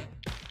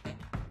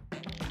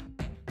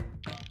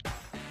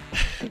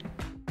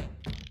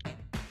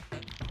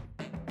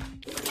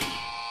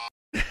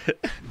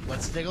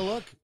 Let's take a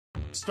look.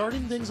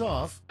 Starting things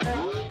off,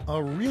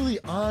 a really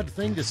odd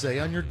thing to say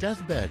on your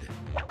deathbed.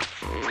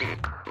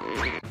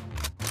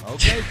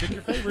 Okay, pick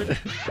your favorite.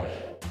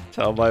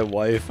 Tell my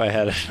wife I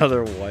had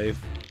another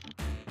wife.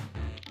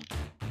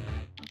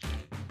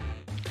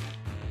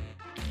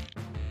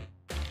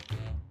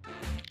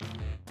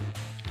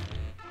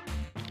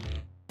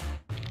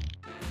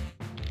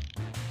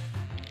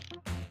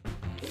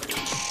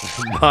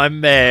 My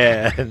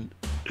man.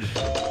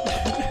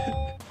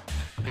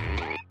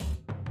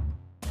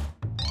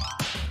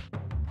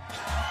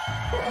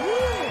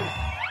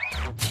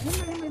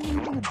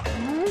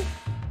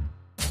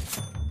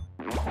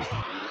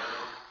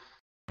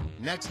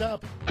 Next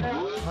up,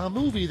 a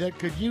movie that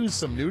could use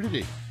some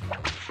nudity.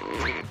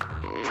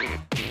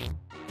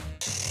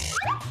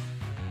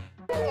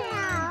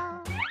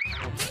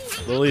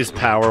 Lily's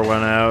power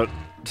went out.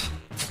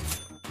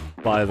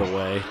 by the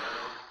way.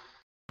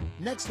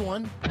 Next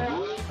one.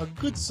 A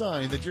good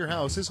sign that your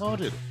house is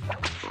haunted.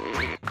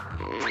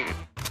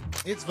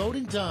 It's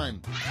voting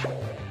time.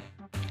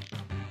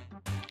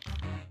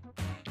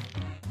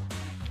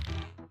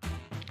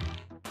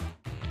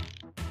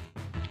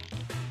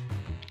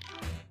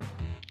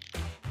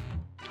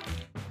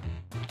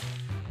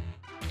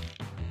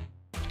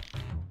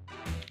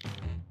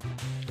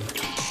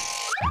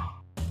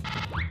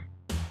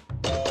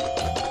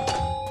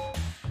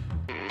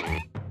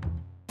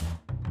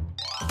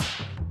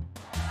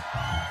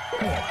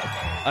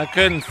 I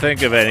couldn't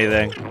think of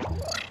anything.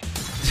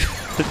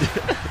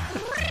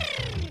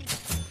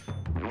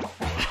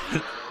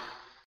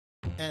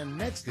 And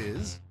next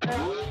is,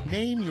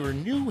 name your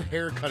new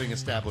hair cutting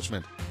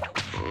establishment.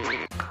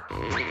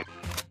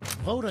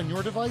 Vote on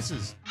your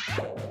devices.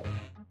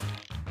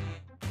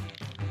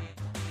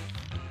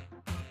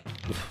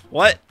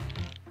 What?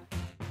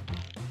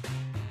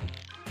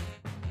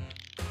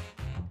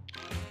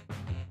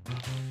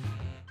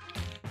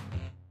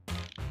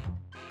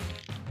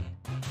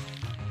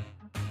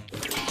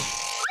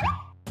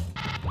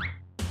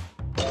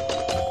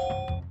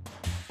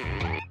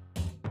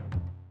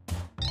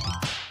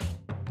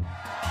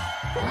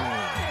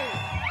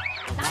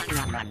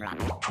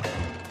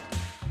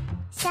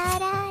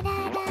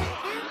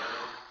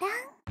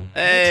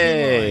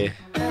 Hey!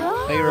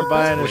 Thank you for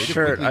buying a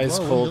shirt, Ice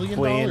Cold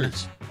Queen.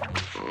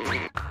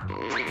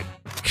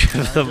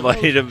 Give the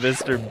money to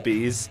Mr.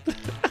 Beast.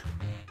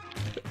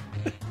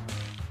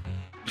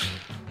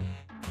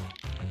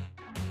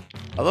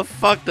 How the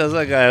fuck does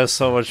that guy have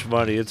so much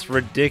money? It's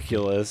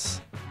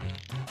ridiculous.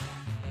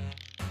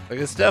 Like,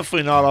 it's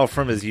definitely not all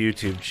from his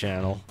YouTube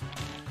channel.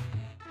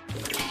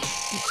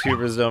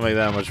 YouTubers don't make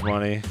that much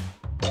money.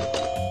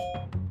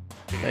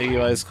 Thank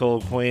you, Ice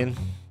Cold Queen.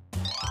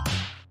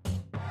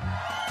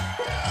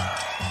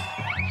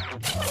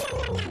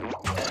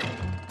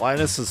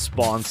 Linus is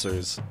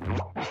sponsors.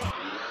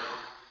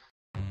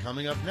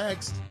 Coming up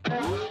next,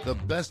 the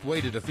best way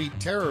to defeat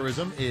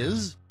terrorism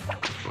is...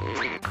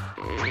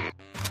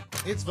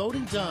 It's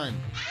voting time.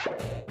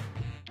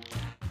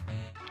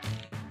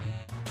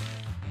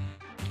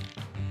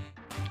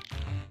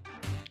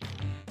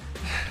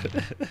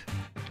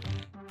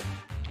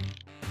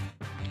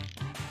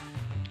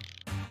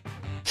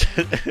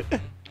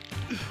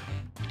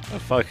 I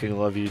fucking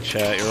love you,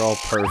 chat. You're all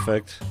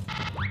perfect.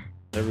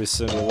 Every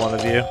single one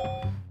of you.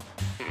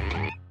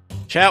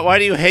 Chat, why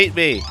do you hate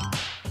me?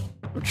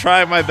 I'm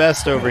trying my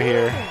best over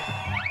here.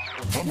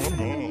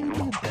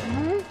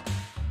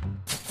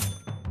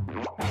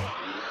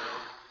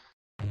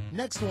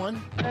 Next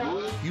one,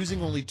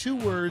 using only 2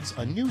 words,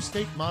 a new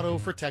state motto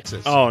for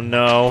Texas. Oh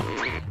no.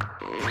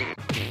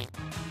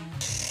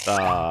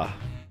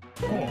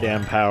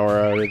 Damn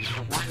power outage.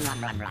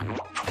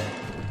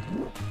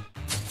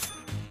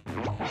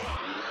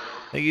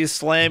 Thank you,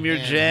 Slam Your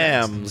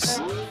Jams,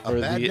 for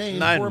a bad the name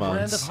 9 for a brand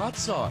months. of hot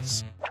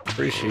sauce.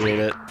 Appreciate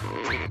it.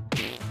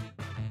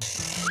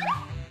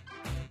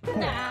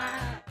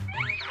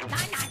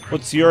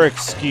 What's your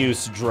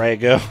excuse,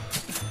 Drago?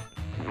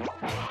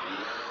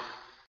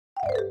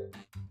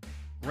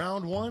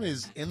 Round 1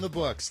 is in the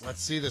books.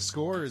 Let's see the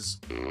scores.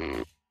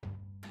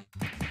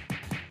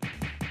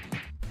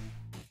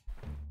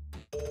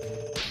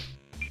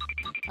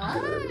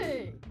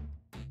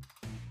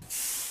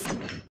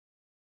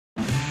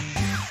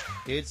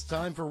 It's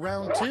time for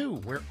round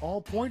 2, where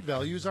all point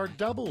values are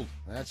doubled.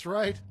 That's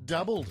right,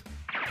 doubled.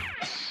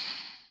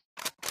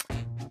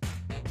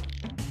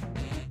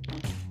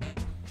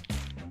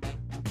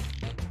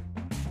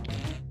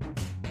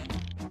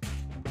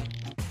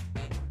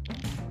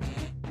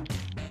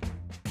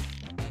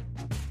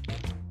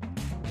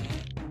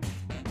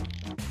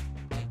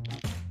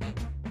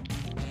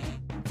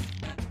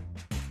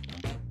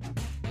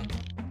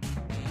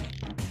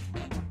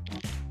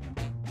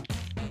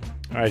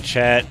 Alright,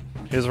 chat.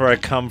 Here's where I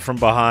come from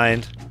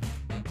behind.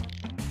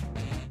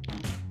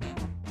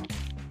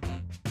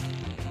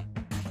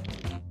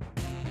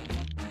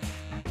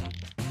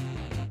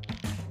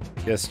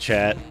 Yes,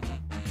 chat.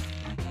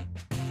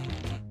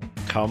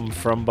 Come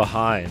from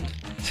behind.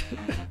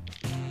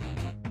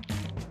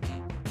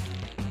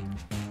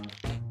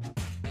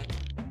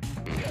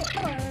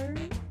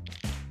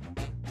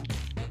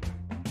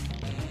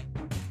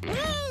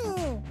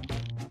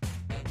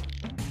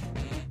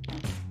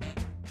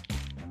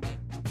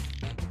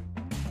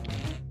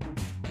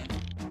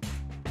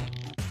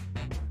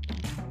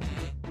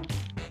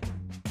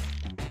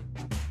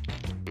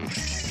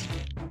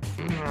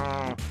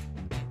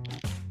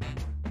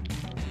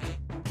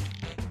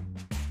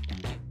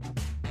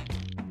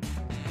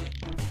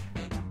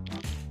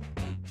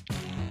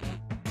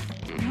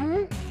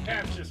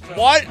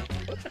 What?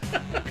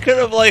 Could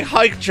have like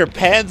hiked your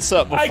pants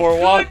up before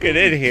walking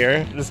in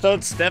here. Just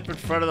don't step in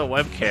front of the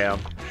webcam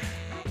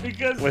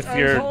Because with I was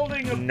your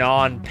holding a...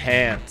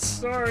 non-pants.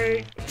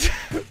 Sorry.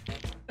 You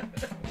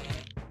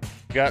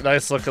got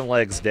nice looking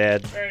legs,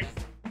 Dad. Thanks.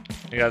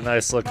 You got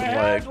nice looking My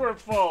legs. hands were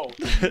full.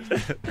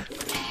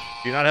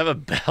 Do you not have a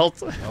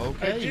belt?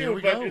 Okay, I here do,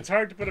 we but go. it's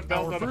hard to put a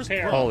belt Our on a first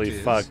pear. prompt Holy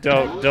is- fuck!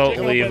 Don't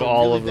leave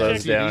all of Really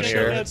those bad down TV here.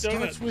 show Donut. that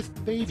starts with It's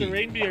a baby.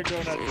 reindeer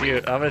donut.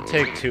 Dude, I'm gonna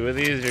take 2 of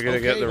these. You're gonna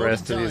get the Okay,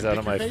 rest of voting these time. out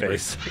of my Pick your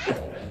face,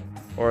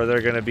 or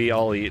they're gonna be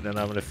all eaten, and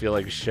I'm gonna feel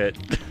like shit.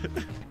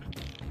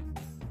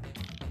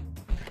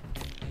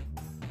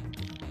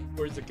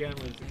 Where's the camera?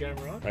 Is the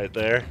camera on? Right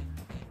there.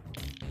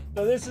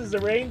 So this is the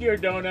reindeer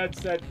donuts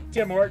that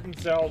Tim Horton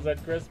sells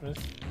at Christmas.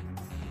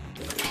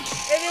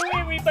 Hello,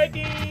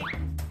 everybody!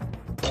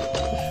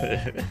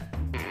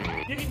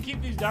 You can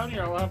keep these down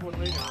here. I'll have one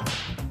later.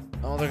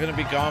 Oh, they're gonna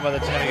be gone by the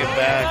time I get I'm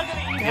back. not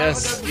gonna eat half a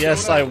Yes, dozen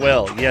yes, I donuts.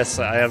 will. Yes,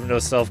 I have no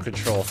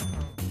self-control.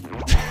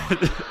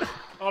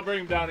 I'll bring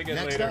them down again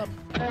Next later. up,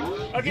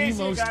 Okay, the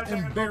so you most guys, I'm gonna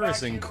go back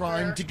embarrassing to the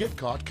crime chair. to get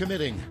caught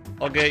committing.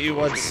 I'll get you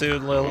one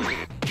soon, Lil.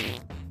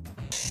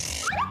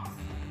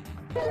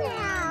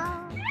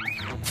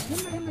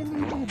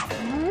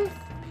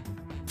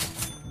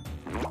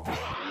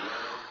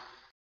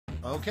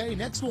 Okay,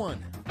 next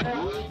one.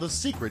 The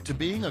secret to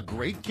being a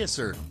great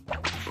kisser.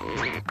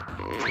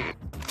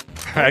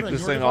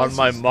 Practicing on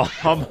my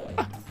mom.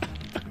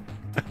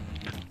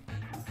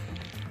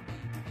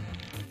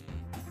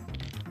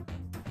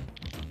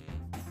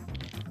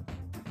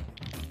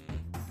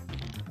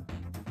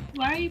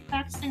 Why are you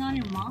practicing on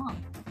your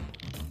mom?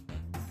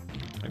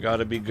 I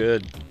gotta be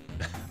good.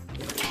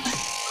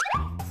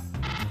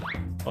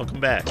 Welcome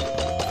back.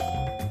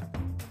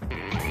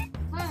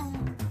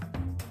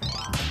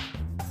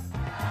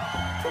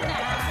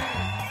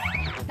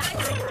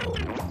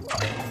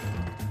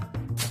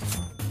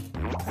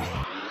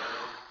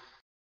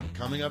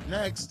 Coming up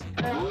next,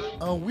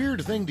 a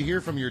weird thing to hear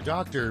from your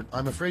doctor.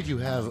 I'm afraid you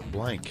have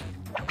blank.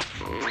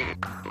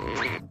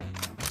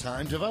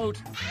 Time to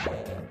vote.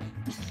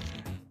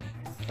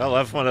 That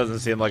left one doesn't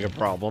seem like a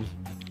problem.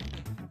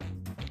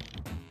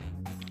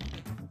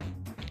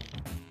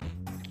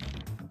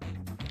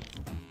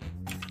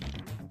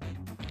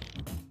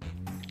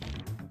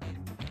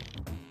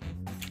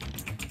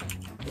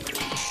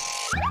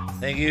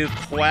 Thank you,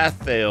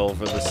 Quathale,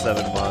 for the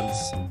 7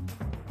 months.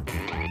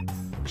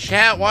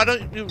 Chat, why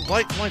don't you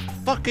like my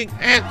fucking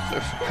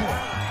answers?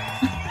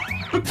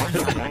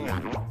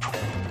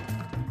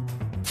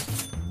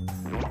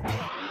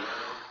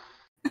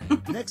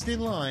 Next in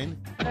line,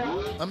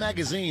 a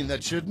magazine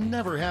that should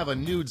never have a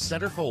nude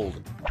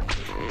centerfold.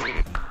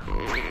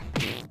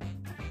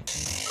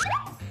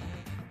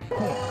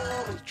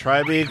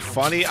 Try being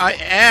funny? I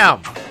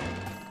am!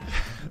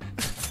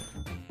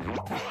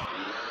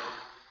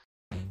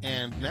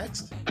 And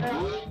next,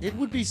 it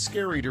would be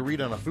scary to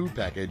read on a food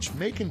package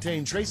may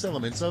contain trace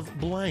elements of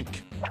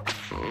blank.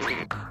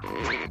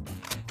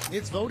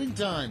 It's voting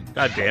time.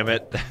 God damn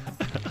it.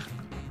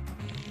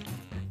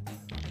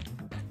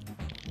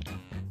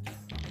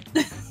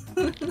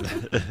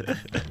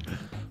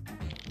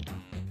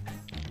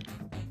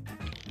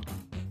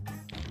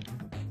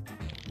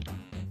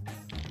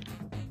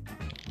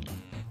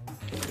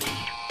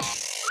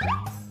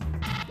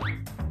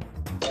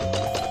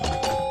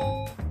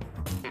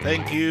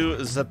 Thank you,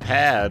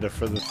 Zapad,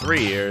 for the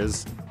 3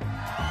 years.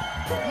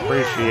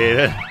 Appreciate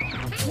it.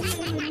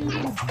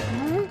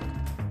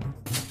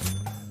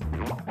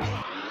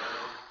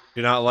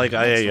 Do not like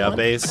Ayaya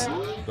Base?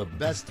 The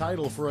best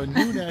title for a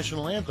new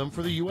national anthem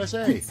for the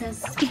USA. It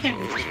says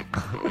scary.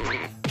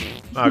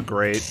 Not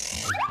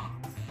great.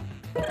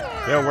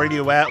 Yeah, where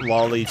you at,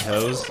 lolly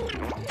toes?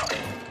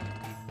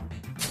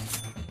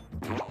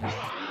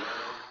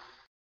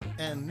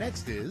 And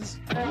next is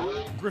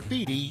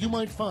graffiti you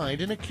might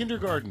find in a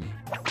kindergarten.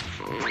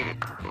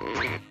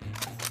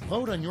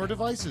 Vote on your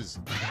devices.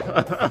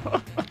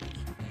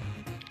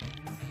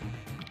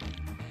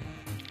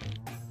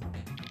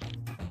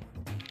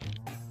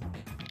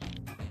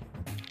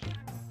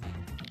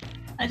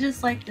 I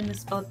just like the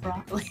misspelled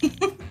broccoli.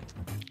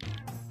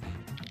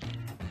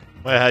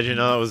 Wait, how'd you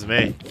know it was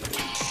me?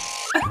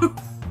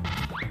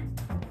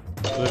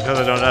 Because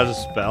I don't know how to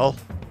spell?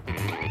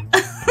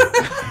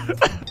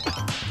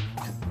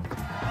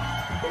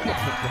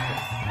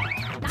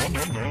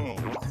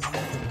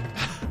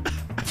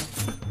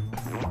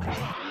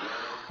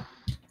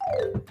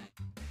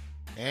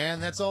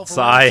 And that's all for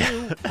Sigh.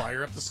 round 2.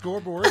 Fire up the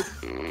scoreboard.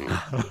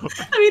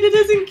 I mean, it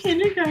is in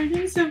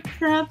kindergarten, so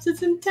perhaps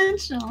it's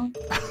intentional.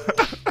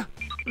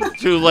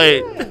 Too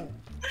late.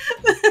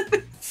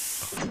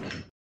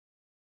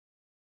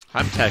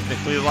 I'm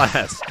technically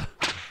last.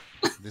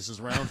 This is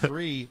round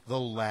 3, the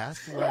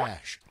last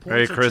lash. Merry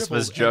Points are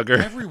Christmas, tripled, and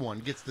Jugger. everyone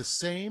gets the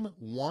same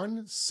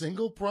one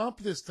single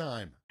prompt this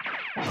time.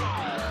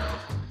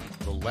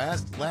 The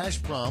last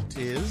lash prompt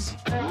is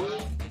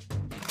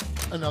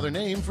another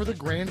name for the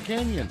Grand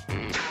Canyon.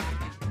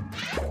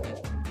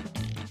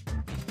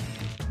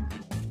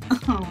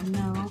 Oh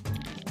no.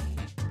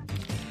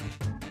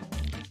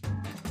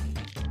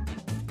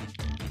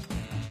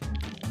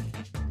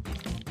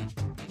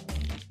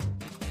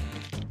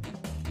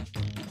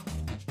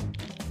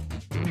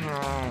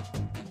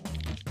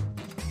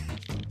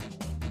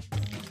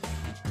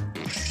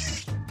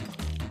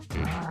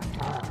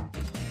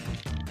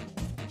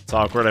 It's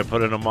awkward. I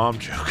put in a mom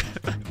joke.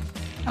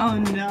 Oh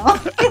no.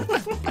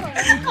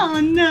 Oh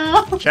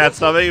no. Chat,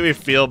 stop making me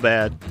feel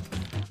bad.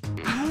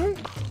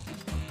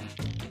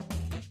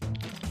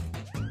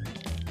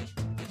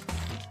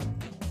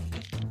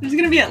 There's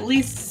gonna be at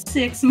least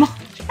 6 more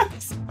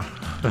jokes.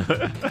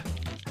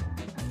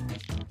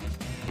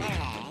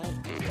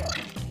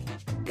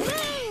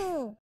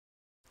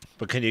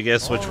 But can you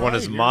guess which All one right,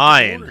 is here's the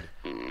mine? board.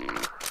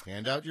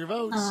 Hand out your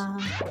votes.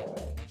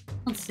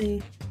 Let's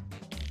see.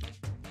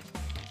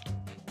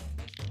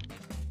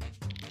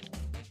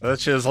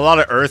 There's a lot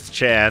of Earth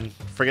Chan.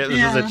 Forget this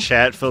is Yeah. a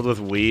chat filled with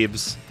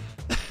weebs.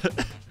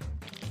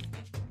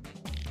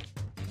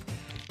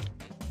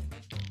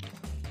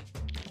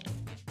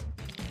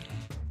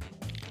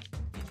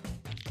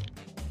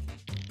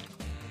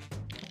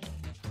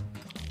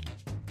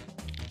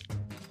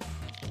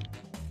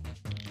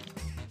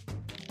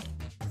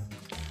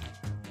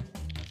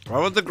 Why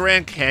would the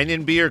Grand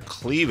Canyon be her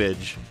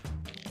cleavage?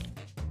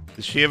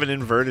 Does she have an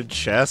inverted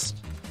chest?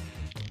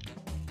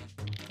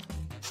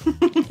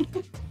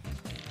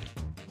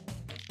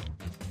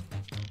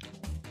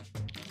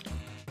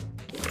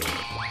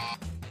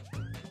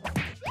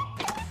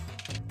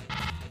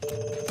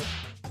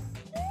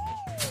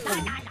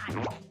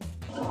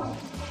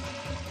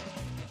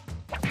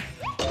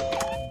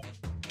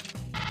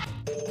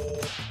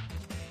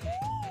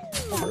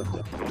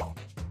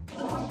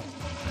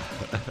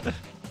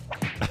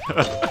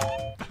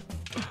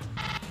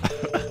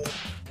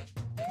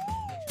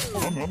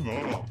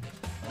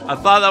 I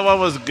thought that one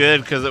was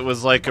good because it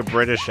was like a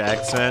British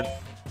accent.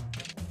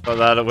 I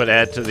thought it would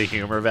add to the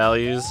humor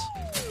values.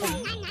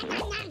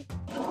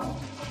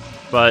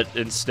 But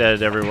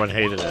instead, everyone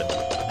hated it.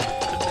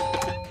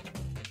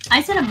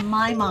 I said a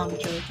my mom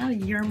joke, not a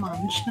your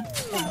mom joke.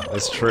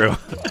 That's true.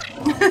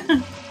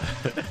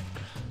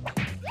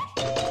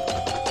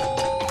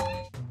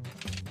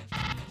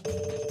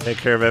 Take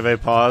care of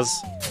Eve, pause.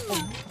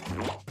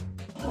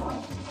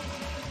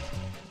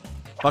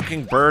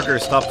 Fucking burger,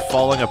 stop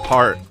falling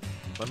apart.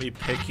 Let me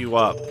pick you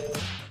up.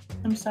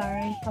 I'm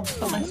sorry. I'll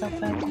put myself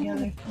back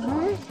together.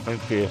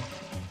 Thank you.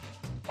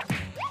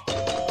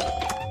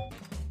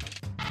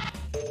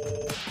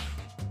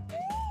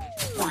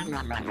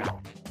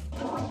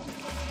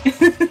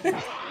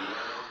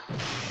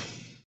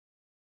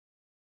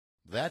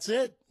 That's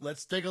it.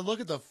 Let's take a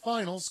look at the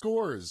final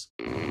scores.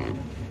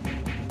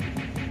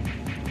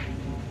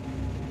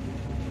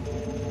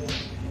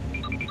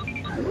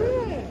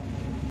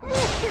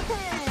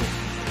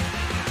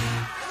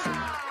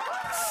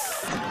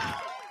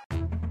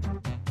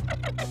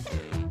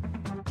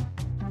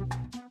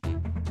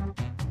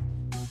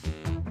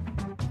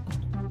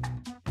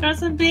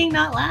 Trust in being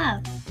not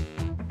laugh.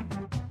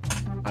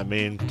 I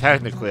mean,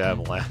 technically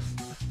I'm left.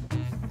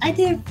 I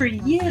did it for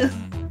you.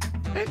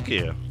 Thank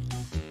you.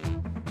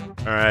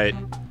 Alright.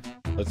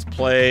 Let's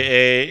play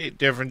a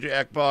different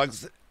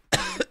Jackbox.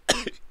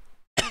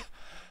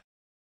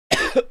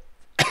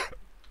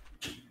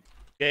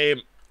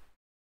 Game.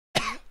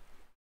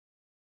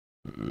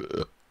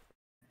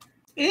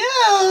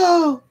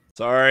 Ew!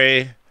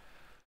 Sorry.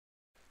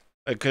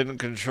 I couldn't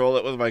control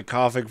it with my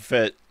coughing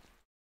fit.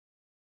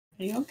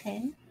 Are you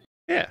okay?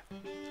 Yeah.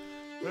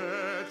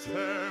 I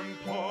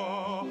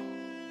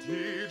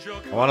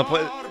want to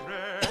play.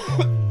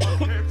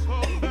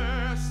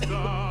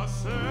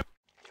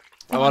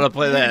 I want to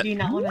play that. Do you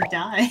not want to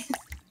die?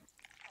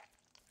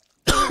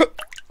 I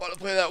want to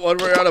play that one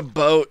where you're on a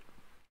boat.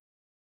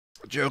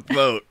 Joke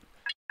boat.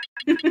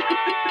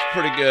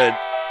 Pretty good.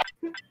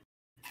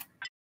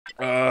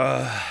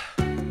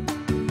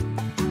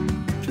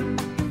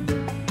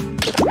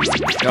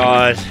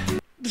 God.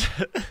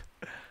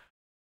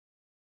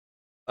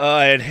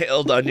 I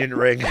inhaled onion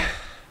ring.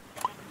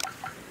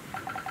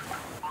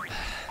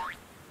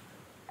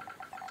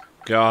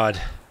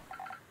 God.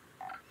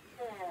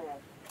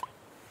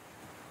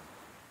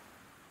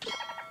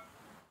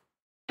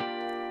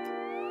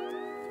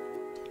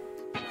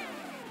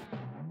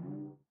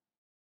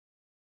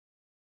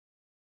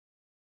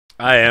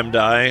 I am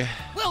dying.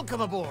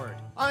 Welcome aboard.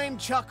 I'm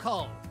Chuck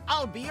Hull.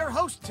 I'll be your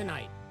host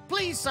tonight.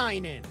 Please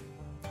sign in.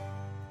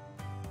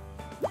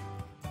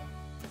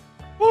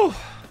 Woo.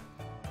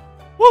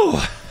 Woo.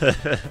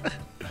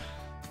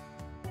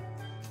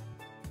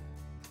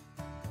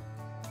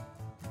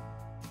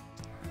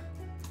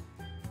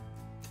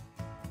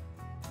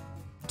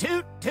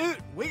 Toot, toot,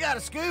 we got a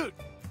scoot.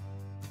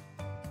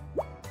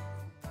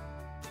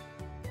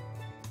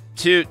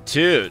 Toot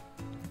toot.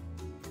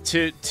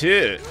 Toot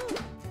toot.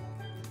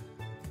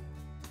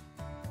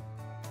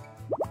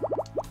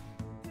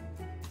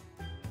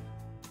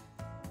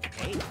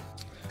 Hey,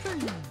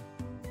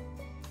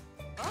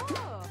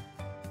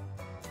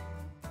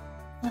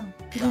 Oh,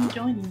 you didn't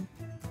join you.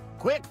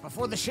 quick,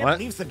 before the ship What?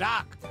 leaves the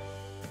dock.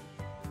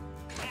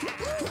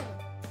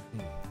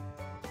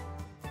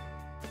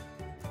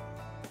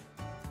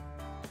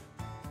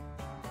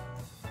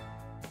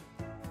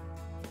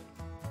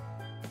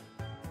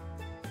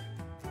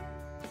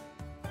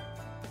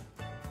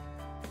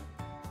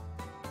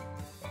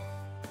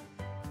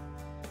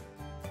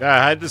 Yeah,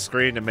 hide the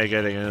screen to make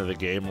getting into the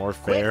game more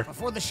fair. Quick,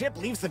 before the ship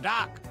leaves the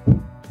dock.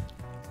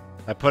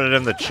 I put it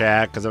in the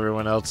chat because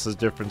everyone else has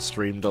different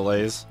stream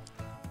delays.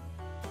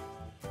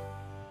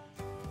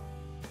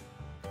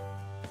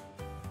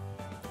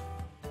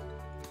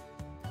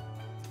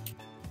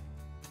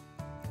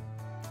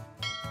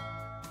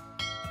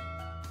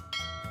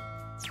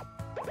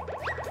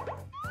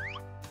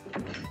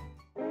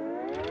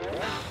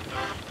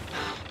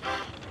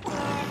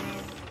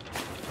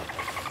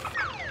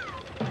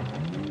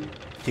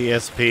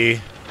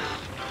 TSP,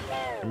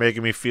 you're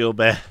making me feel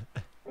bad.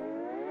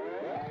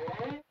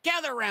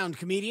 Gather round,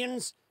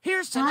 comedians.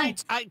 Here's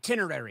tonight's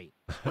itinerary.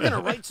 We're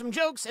gonna write some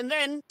jokes and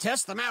then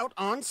test them out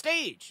on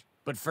stage.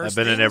 But first,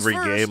 I've been in every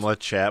first, game. Let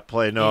chat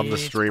play. No, I'm the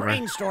it's streamer.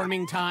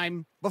 brainstorming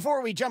time.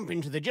 Before we jump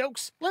into the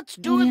jokes, let's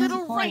do a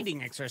little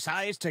writing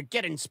exercise to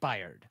get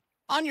inspired.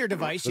 On your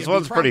device, This you'll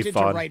one's be pretty prompted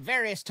to fun. write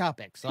various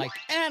topics like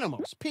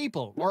animals,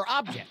 people, or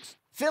objects.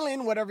 Fill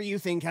in whatever you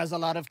think has a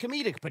lot of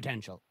comedic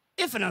potential.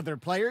 If another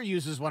player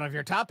uses one of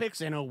your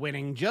topics in a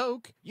winning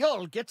joke,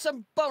 you'll get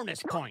some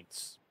bonus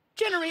points.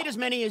 Generate as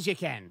many as you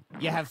can.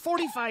 You have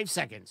 45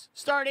 seconds,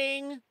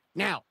 starting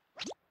now.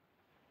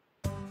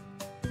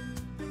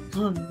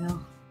 Oh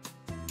no.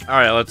 All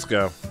right, let's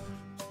go.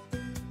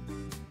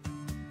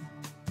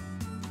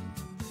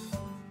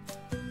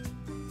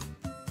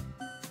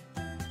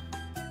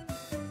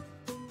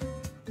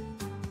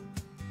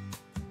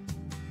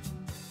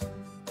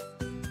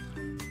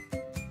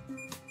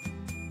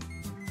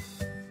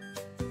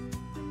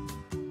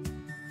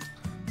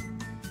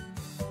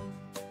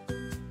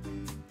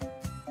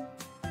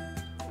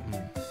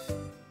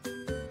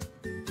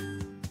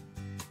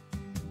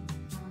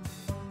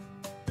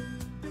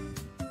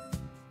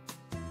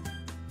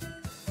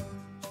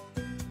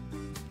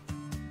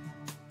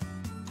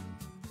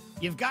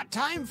 You've got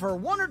time for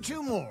one or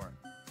two more.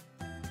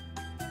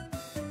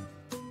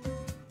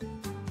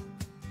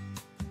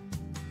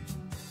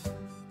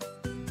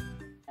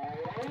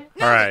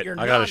 All right,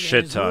 I got a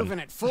shit ton. Moving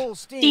at full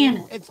steam,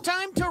 Damn it. it's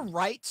time to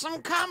write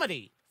some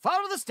comedy.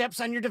 Follow the steps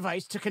on your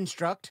device to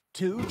construct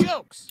 2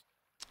 jokes.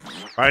 All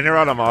right, Nier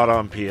Automata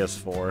on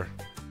PS4.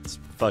 It's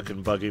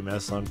fucking buggy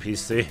mess on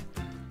PC.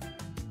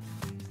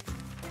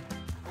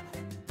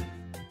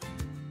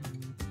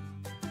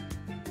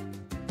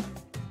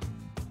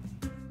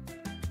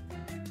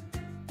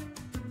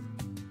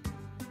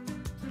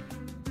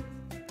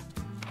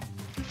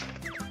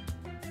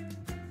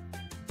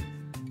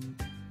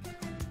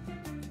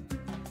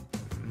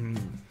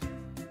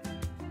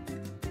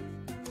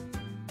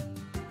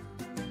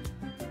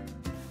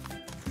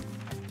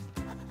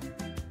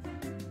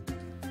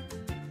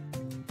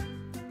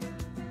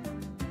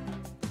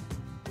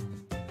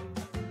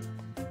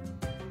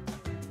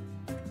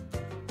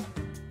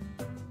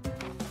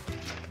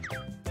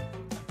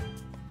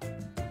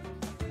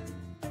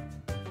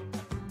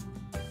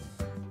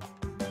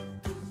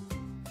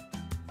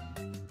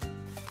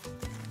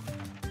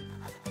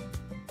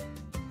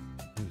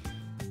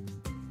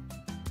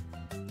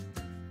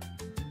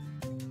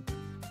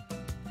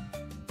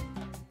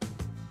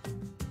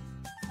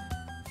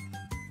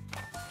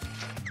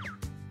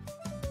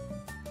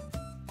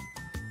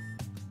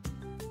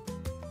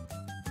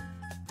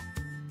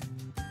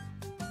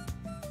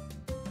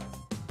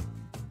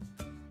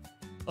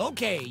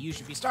 Okay, you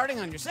should be starting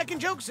on your second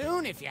joke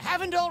soon if you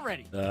haven't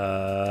already.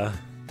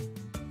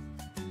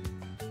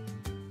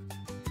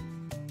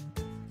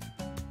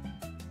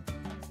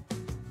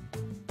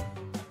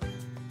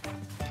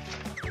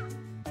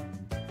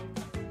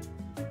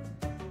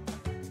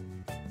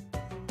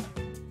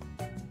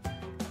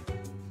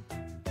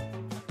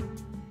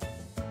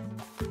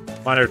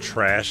 Mine are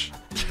trash.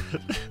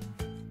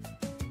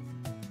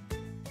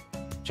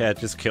 Chat,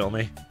 just kill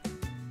me.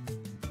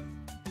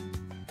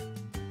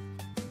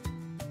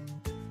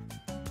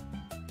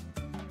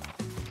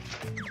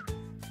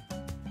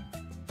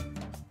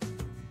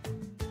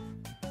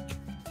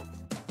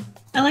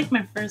 I like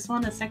my first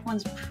one. The second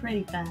one's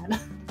pretty bad.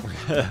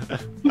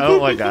 I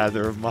don't like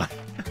either of mine.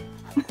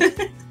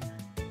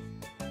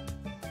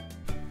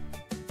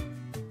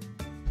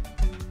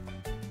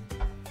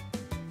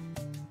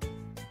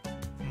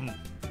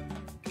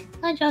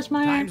 Hi, Josh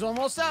Meyer. Time's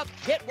almost up.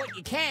 Get what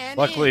you can.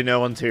 Luckily, no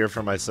one's here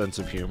for my sense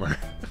of humor.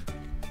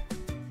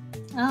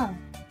 Oh.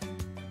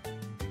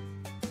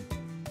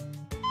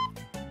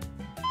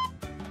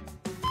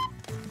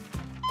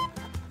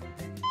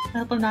 I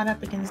hope I'm not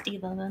up against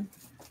Devo then.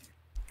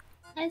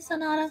 Hi,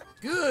 Sonata.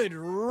 Good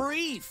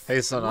grief.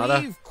 Hey, Sonata.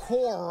 We've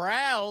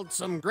corralled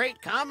some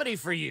great comedy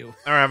for you.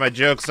 All right, my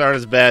jokes aren't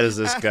as bad as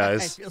this, I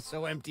guys. feel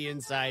so empty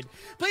inside.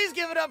 Please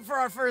give it up for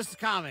our first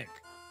comic.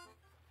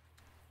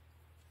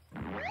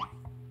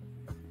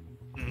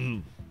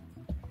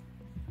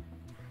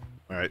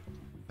 All right,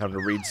 time to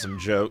read some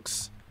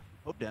jokes.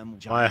 My Are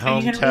you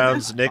gonna read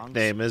hometown's them?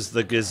 nickname is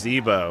the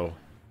Gazebo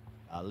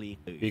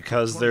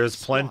because there's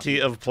plenty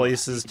of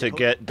places to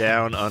get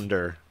down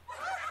under.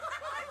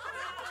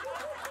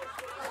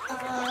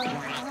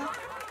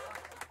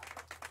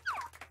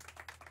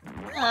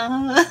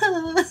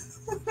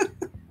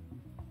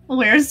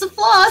 Where's the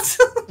floss?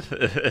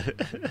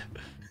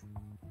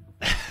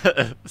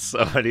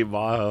 So many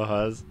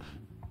Mahas.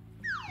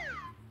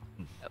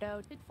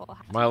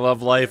 My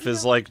love life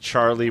is like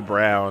Charlie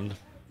Brown.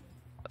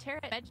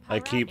 I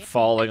keep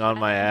falling on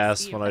my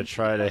ass when I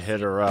try to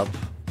hit her up.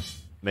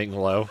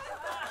 Minglo.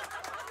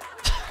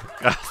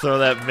 Gotta throw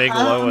that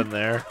Minglo in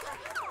there.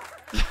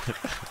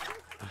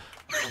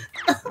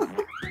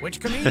 Which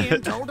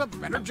comedian told a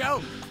better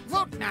joke?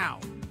 Vote now.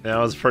 That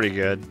was pretty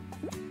good.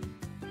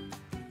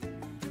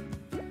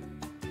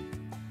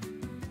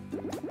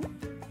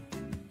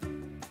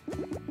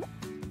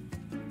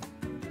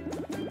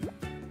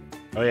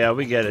 Oh yeah,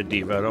 we get it,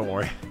 Devo, don't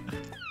worry.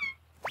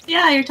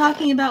 Yeah, you're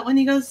talking about when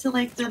he goes to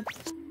like the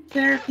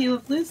therapy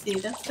with Lucy.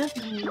 That's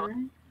definitely right.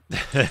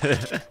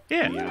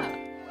 Yeah.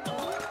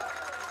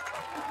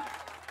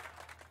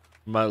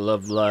 My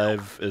love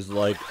life is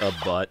like a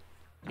butt.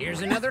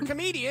 Here's another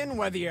comedian,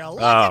 whether you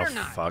like it or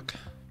not. Fuck.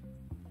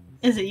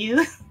 Is it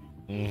you?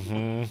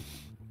 Mm-hmm.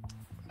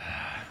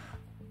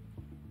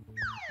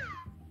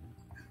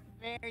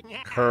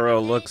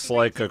 Kuro looks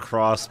like a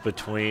cross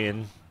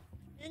between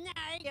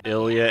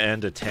Ilya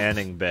and a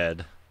tanning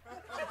bed.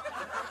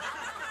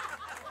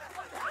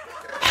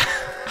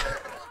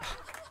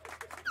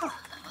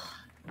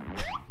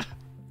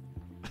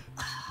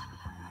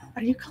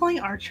 Are you calling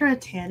Archer a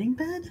tanning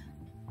bed?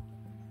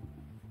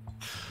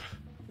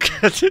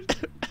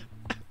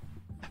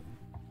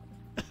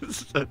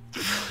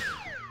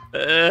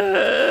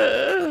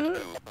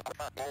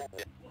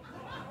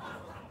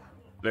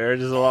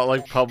 Marriage is a lot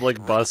like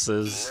public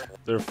buses.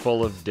 They're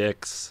full of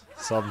dicks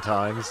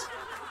sometimes.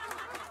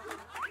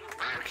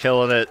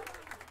 Killing it.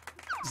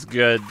 It's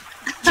good.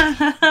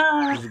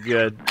 It's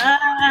good.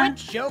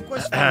 Which joke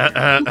was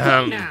funny?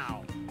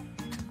 Now.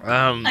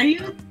 Are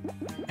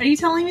you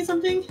telling me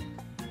something?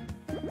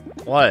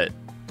 What?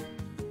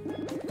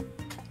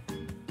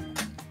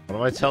 What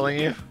am I telling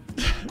you?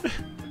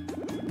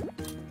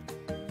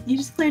 You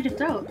just cleared your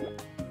throat.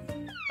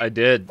 I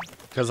did,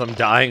 because I'm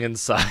dying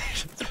inside.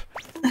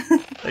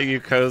 Thank you,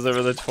 Coz,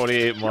 over the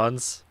 28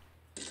 months.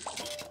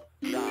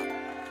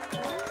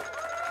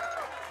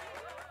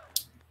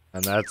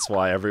 And that's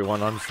why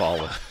everyone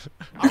unfollowed.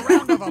 A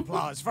round of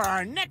applause for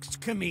our next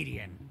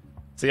comedian.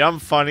 See, I'm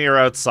funnier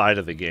outside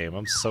of the game.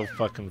 I'm so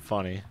fucking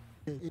funny.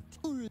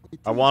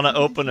 I want to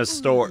open a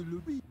store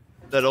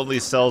that only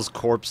sells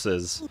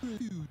corpses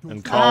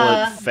and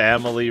call it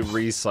Family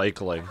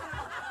Recycling.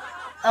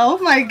 Oh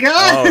my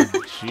god!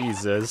 Oh,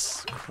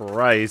 Jesus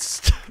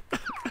Christ.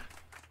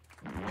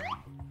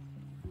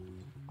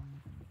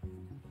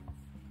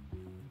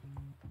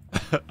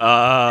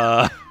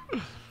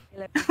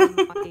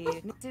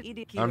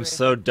 I'm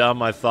so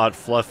dumb I thought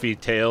fluffy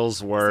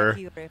tails were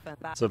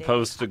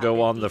supposed to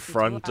go on the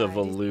front of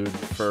a lewd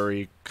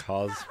furry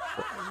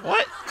cosplay.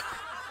 What?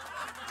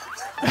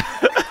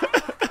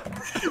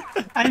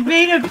 I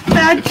made a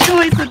bad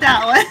choice with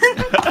that one.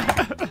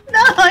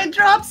 No, I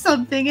dropped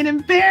something in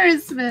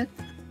embarrassment.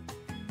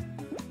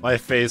 My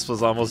face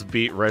was almost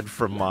beet red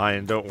from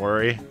mine, don't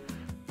worry.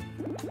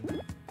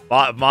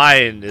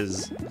 Mine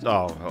is...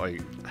 Oh,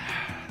 like...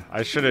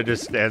 I should have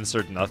just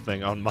answered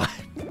nothing on mine.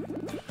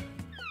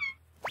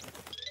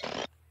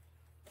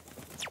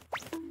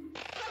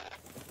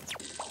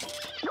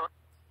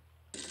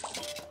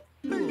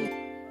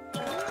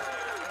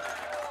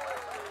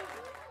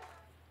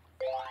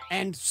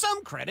 And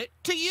some credit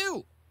to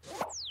you.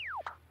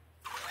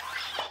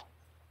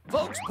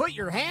 Folks, put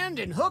your hand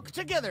and hook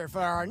together for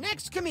our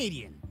next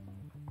comedian.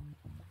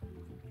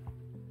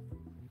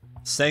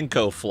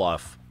 Senko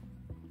Fluff.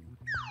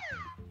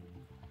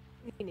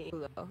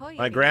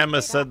 My grandma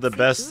said the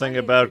best thing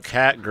about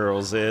cat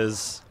girls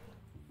is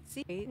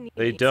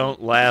they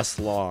don't last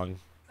long.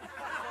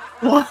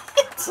 What?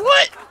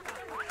 What?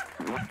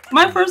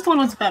 My first one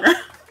was better.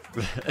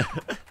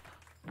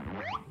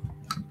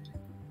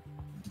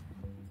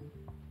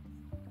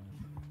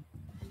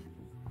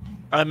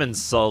 I'm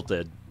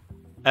insulted.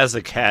 As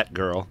a cat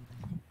girl.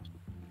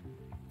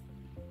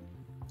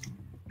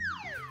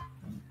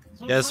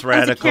 Yes,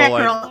 Radical. As a cat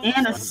girl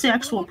and a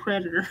sexual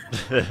predator.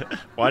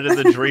 Why did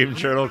the dream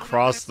turtle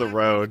cross the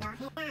road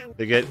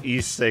to get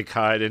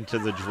isekai'd into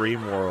the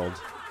dream world?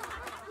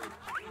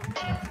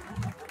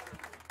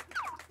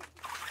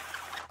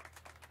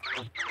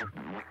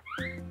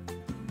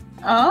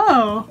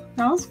 Oh,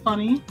 that was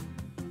funny.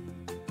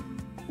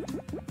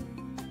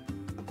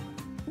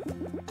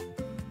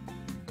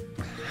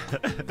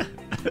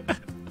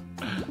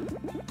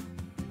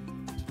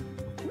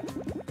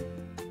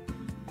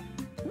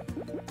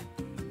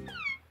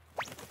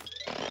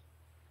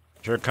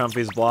 Sure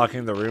Comfy's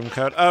blocking the room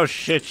code? Oh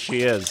shit,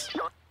 she is.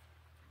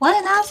 What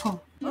an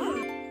asshole.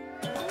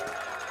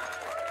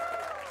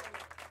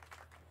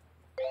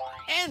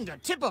 And a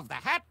tip of the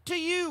hat to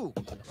you.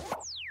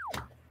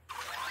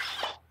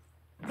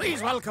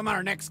 Please welcome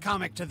our next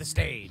comic to the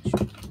stage.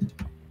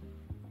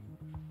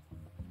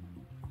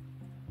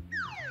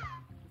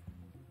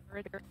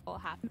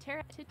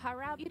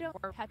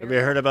 Have you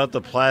heard about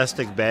the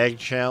plastic bag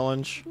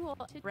challenge?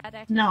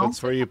 No.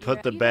 That's where you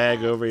put the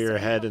bag over your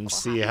head and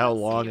see how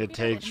long it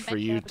takes for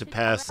you to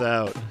pass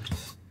out.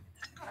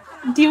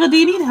 Diva, do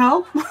you need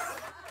help?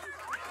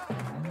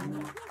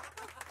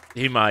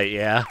 He might,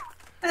 yeah.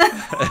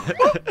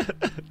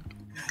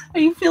 Are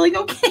you feeling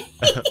okay?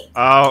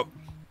 Oh.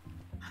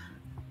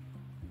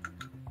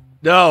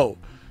 No.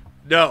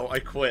 No, I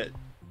quit.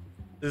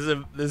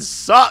 This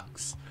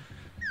sucks.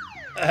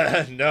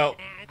 No.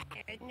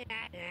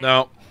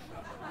 No.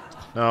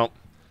 No.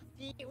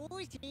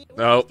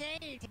 No.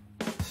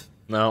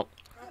 No.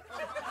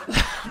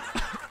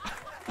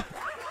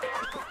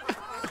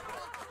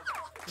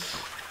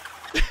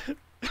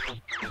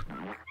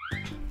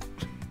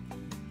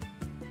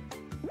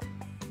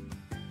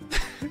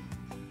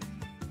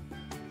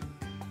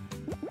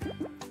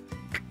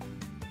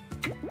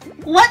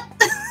 What?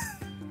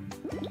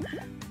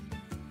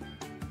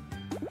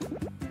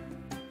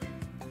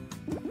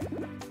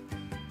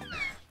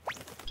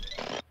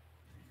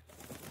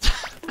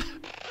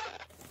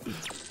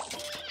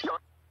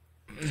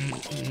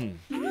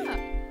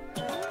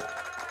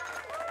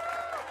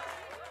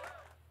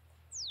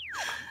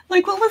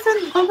 Like,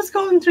 what was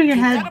going through your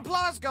Keep head? that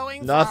applause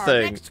going for our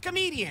Nothing. next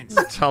comedians.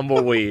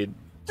 Tumbleweed.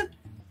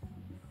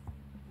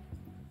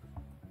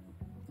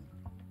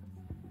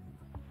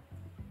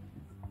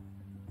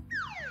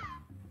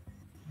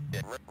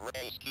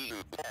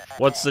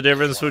 What's the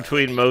difference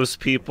between most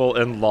people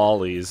and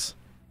lollies?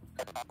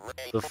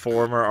 The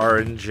former are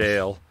in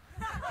jail.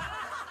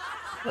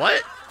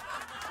 What?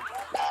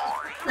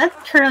 That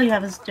curl you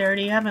have is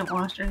dirty. You haven't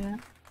washed her yet.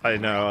 I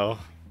know.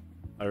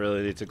 I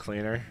really need to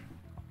clean her.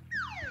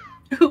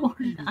 Who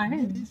ordered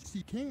iron?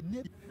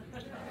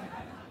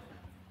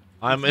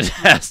 I'm a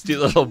nasty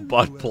little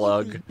butt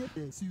plug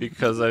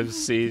because I've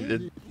seen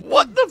it.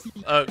 What the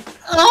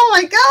Oh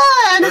my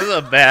god! This is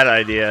a bad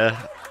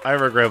idea. I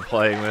regret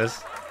playing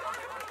this.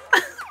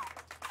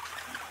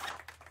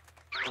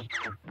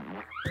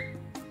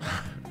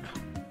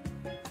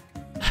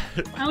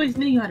 I always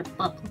knew you had a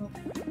butt plug.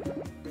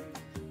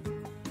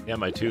 Yeah,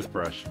 my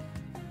toothbrush.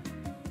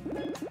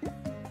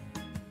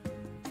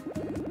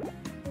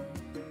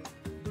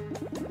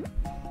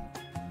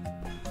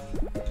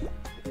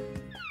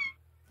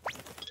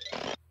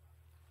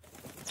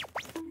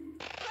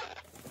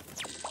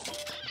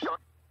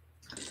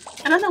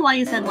 I don't know why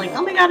you said, like,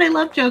 oh my god, I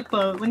love Joke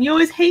Boat, when you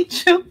always hate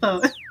Joke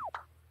Boat.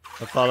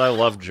 I thought I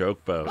loved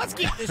Joke Boat. Let's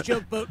keep this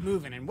joke boat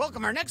moving and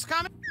welcome our next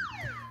comment.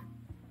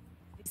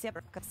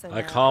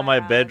 I call my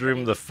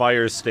bedroom the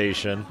fire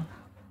station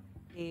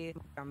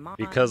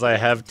because I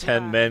have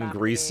 10 men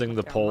greasing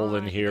the pole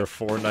in here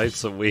 4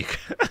 nights a week.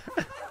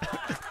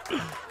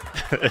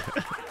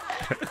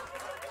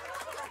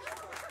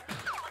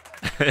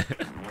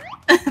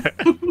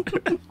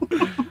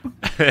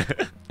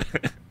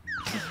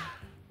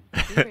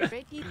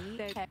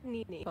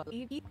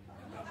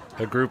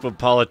 A group of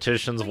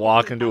politicians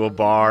walk into a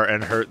bar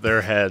and hurt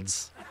their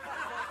heads.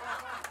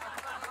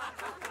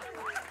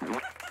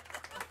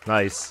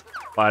 Nice.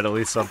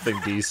 Finally something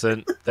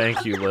decent.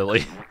 Thank you,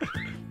 Lily.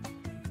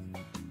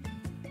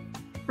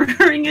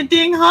 Ring a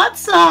ding hot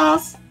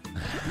sauce!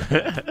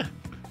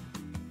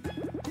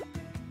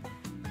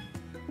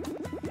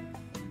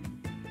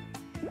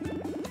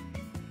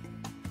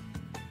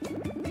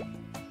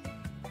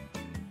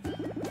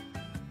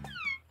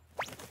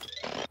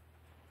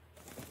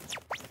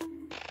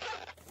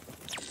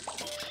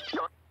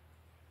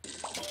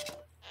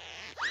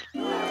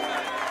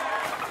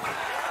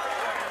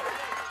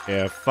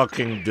 Yeah,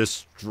 fucking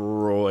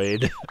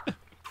destroyed.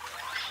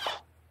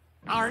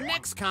 Our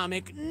next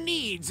comic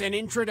needs an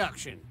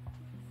introduction.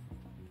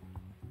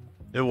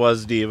 It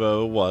was,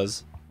 Devo, it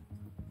was.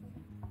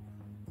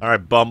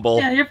 Alright, Bumble.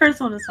 Yeah, your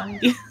first one was fine.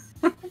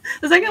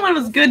 The second one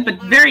was good,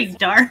 but very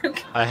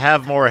dark. I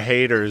have more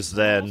haters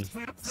than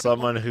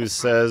someone who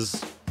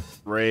says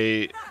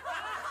Ray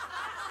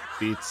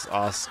beats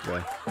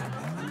Oscar.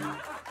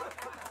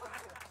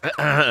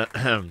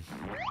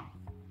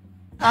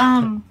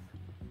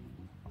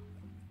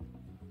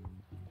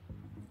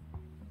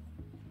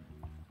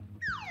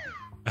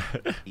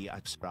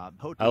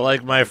 I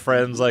like my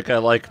friends like I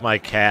like my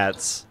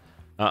cats.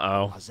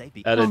 Uh-oh.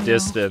 At a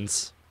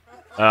distance.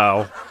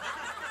 Oh.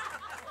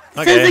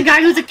 Says the Okay.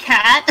 guy who's a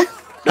cat.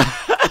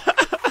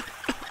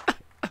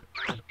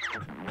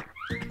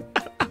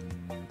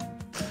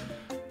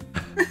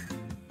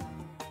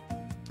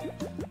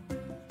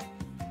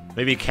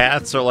 Maybe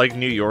cats are like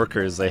New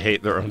Yorkers, they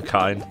hate their own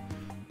kind.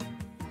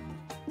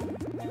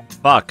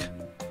 Fuck.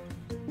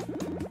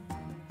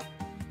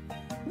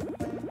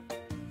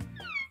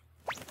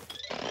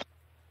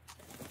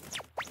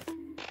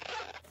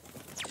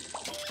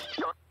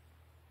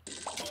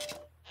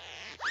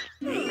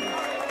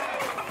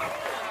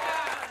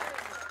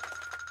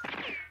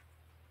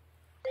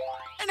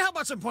 And how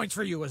about some points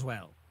for you as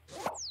well?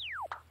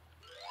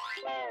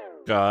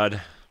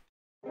 God.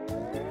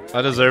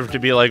 I deserve to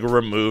be, like,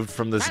 removed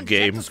from this And check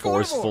game the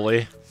scoreboard.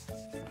 forcefully.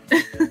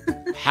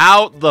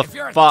 How the If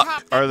you're at the fuck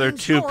top, that are there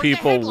means two you're the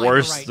people headliner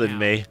worse right than now.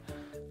 me?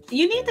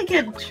 You need to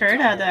get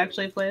Cherda to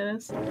actually play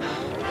this.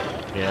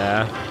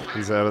 Yeah,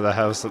 he's out of the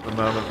house at the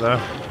moment, though.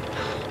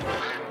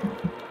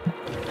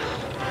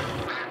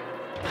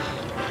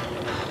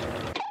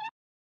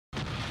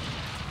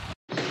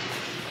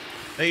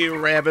 Thank you,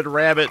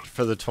 Rabbit,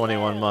 for the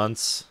 21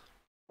 months.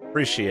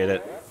 Appreciate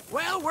it.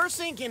 Well, we're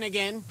sinking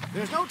again.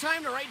 There's no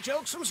time to write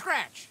jokes from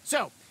scratch.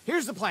 So,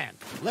 here's the plan.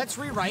 Let's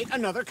rewrite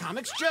another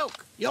comics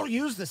joke. You'll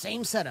use the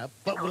same setup,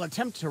 but we'll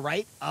attempt to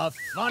write a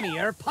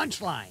funnier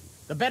punchline.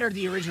 The better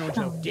the original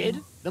joke did,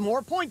 the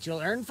more points you'll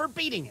earn for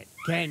beating it.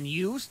 Can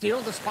you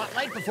steal the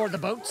spotlight before the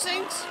boat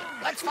sinks?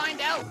 Let's find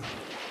out.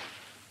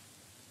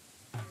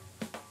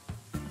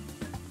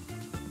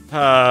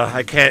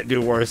 I can't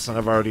do worse than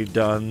I've already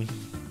done.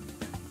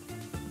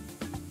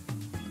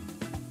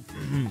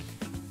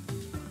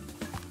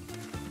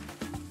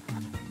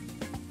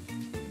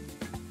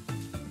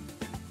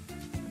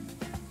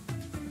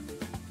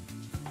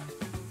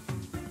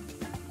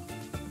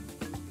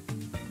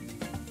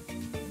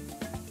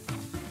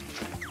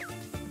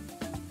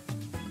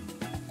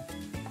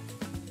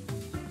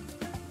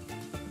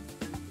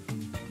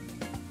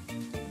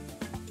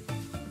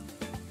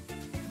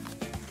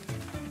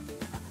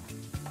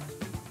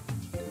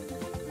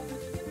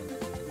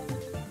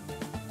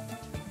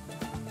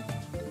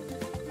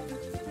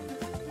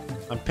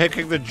 I'm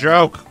picking the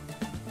joke.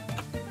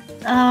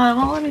 It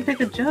won't let me pick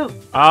a joke.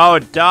 Oh,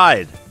 it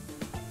died.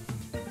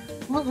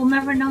 Well, we'll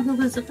never know who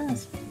was the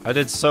best. I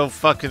did so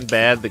fucking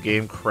bad, the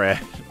game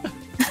crashed.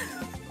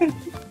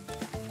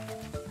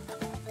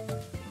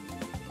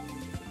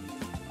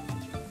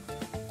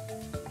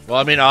 Well,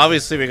 I mean,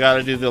 obviously we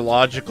gotta do the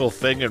logical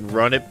thing and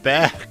run it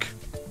back.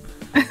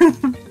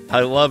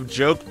 I love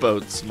joke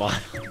boat smile.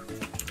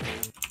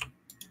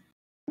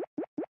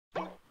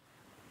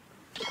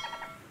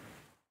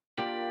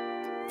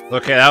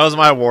 Okay, that was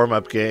my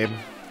warm-up game.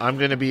 I'm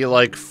gonna be,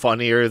 like,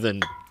 funnier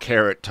than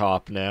Carrot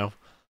Top now.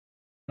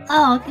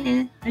 Oh,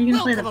 okay. Are you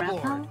gonna play the Welcome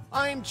rap aboard. song?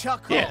 I'm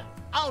Chuck Yeah. Hull.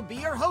 I'll be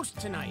your host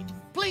tonight.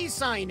 Please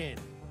sign in.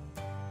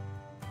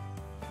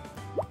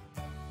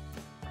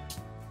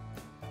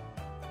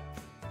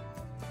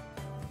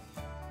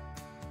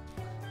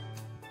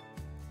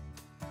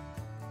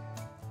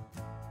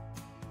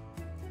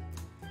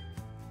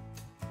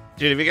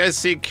 Dude, have you guys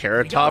seen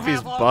Carrot We Top? don't He's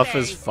have all buff day.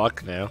 as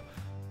fuck now.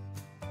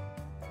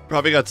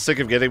 Probably got sick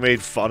of getting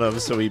made fun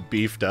of, so he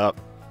beefed up.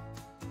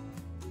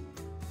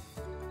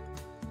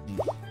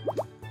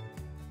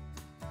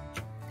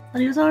 But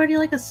he was already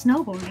like a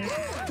snowboarder.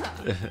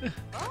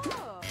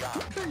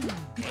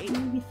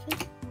 Maybe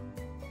fit.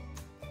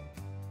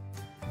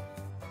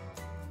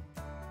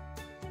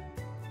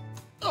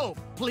 Oh,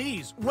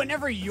 please,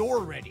 whenever you're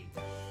ready.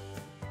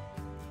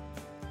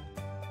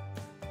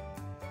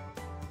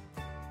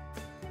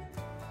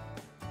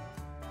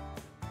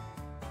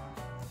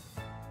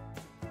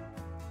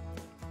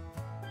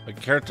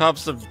 Like, Carrot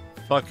Top's a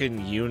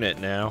fucking unit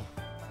now.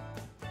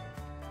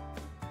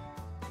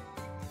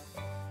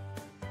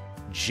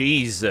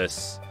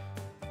 Jesus.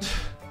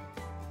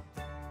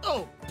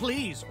 Oh,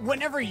 please,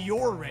 whenever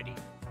you're ready.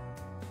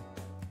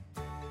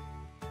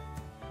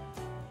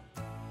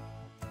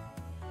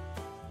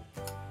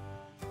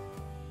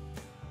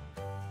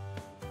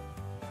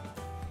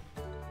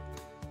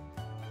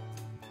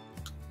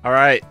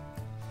 Alright.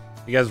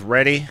 You guys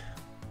ready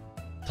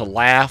to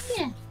laugh?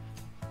 Yeah.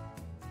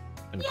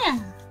 And- Yeah.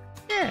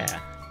 Yeah.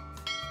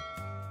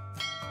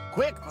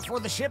 Quick, before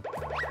the ship...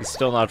 He's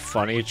still not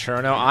funny,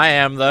 Cirno. I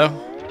am, though.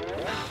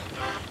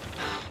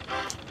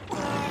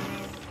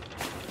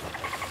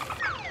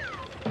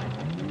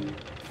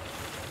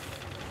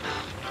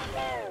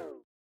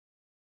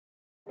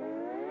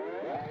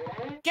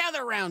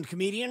 Gather round,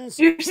 comedians.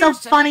 You're so Here's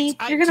funny.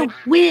 tonight's You're gonna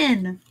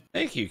win.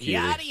 Thank you, Cutie.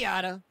 Yada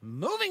yada.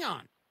 Moving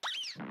on.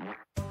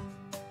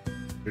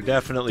 You're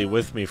definitely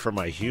with me for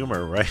my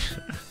humor, right?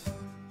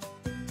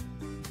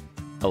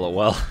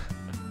 LOL.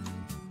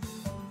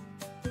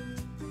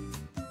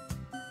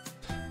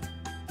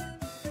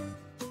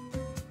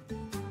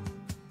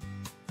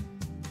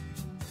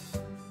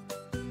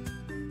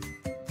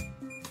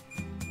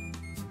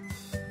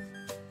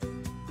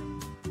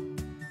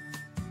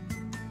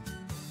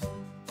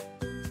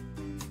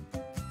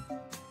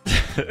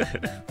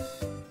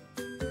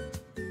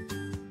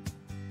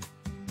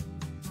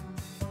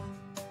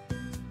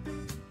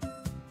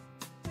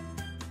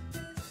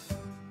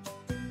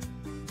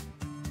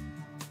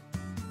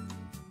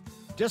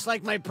 Just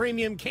like my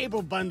premium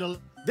cable bundle,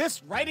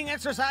 this writing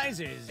exercise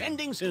is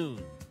ending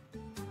soon.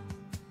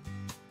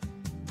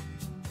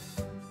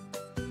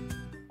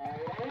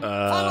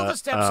 Follow the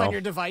steps on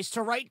your device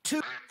to write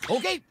two.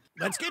 Okay,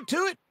 let's get to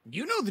it.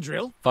 You know the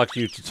drill. Fuck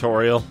you,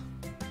 tutorial.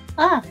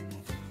 Ah.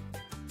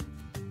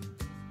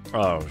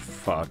 Oh,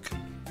 fuck.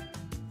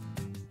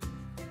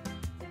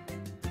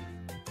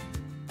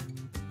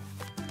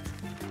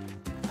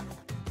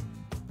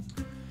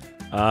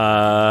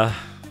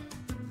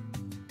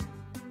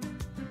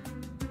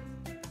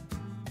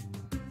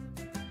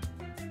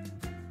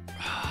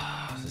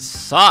 This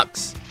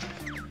sucks.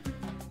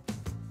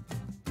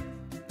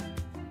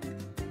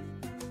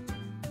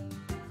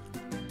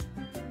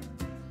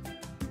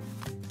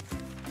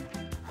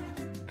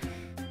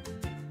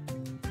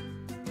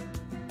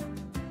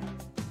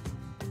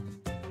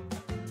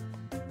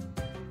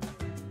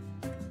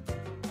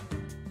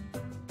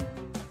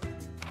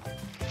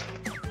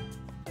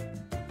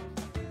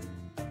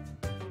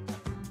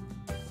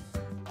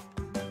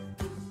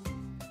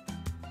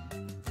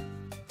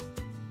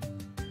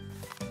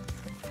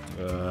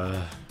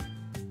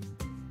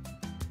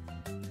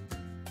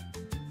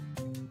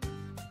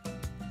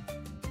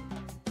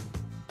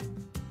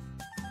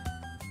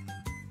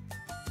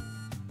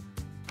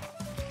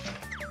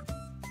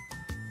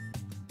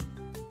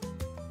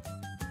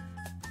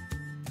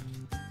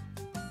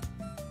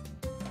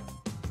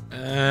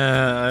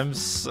 I'm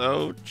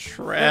so You're at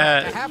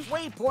trash. the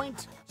halfway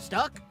point.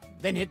 Stuck?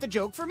 Then hit the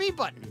joke for me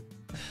button.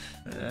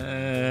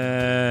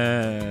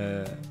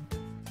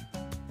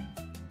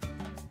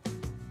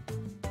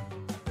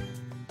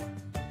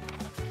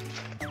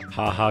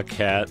 Haha,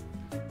 cat.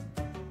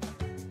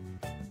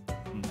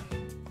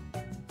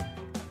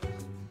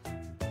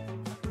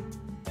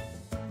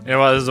 You know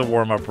what? This is a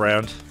warm-up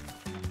round.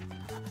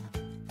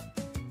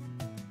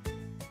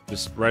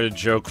 Just write a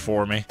joke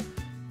for me.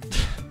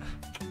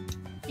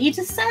 You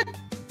just said.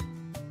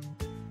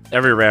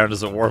 Every round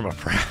is a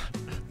warm-up round.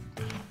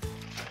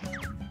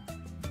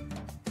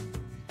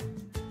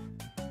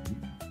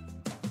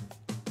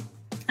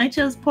 I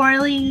chose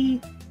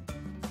poorly.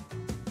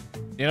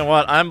 You know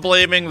what? I'm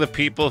blaming the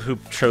people who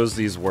chose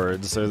these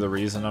words. They're the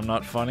reason I'm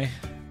not funny.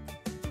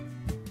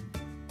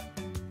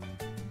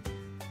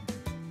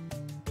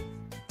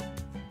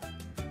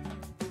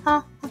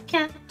 Ha, ha,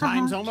 cat. Ha,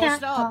 Time's ha, almost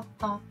cat, up.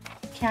 Ha, ha,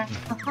 cat.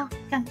 Ha, ha,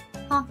 cat.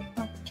 Ha,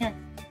 ha, cat.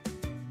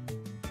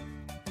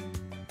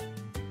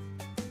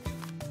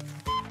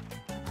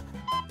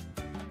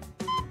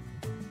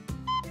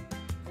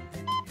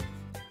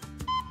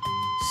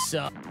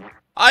 So,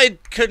 I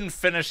couldn't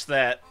finish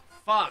that.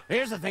 Fuck.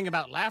 here's the thing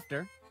about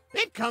laughter.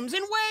 It comes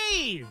in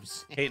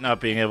waves. Hate not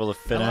being able to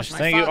finish. my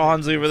Thank you,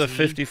 father, Onzi, for the see?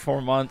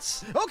 54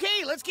 months.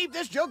 Okay, let's keep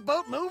this joke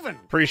boat moving.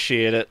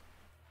 Appreciate it.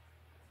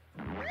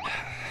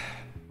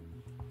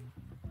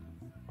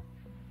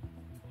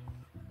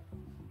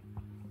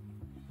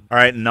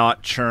 Alright,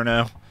 not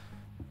Cirno.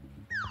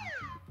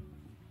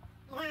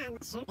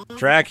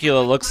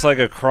 Dracula looks like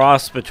a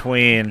cross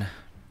between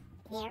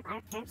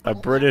a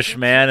British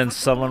man and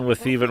someone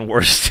with even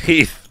worse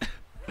teeth.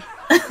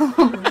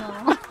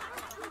 Oh,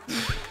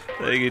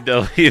 Thank you,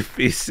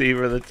 WPC,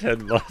 for the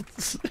 10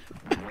 months.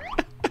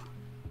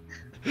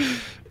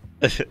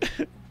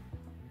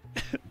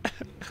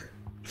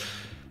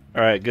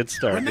 Alright, good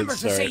start. Remember Good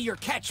to say start. your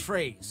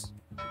catchphrase.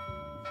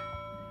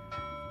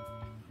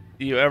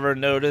 You ever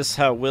notice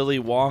how Willy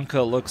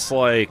Wonka looks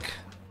like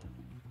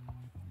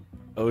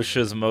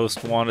OSHA's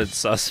most wanted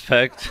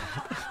suspect?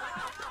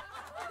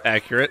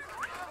 Accurate.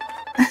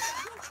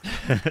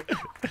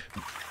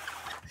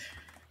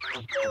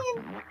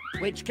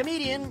 Which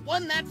comedian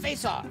won that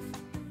face-off?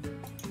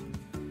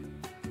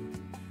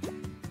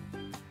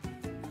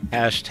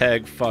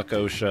 Hashtag fuck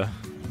OSHA.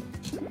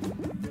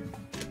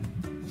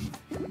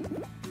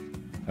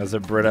 As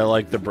a Brit, I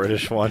like the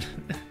British one.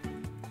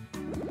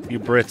 You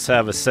Brits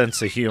have a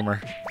sense of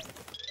humor.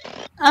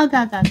 oh,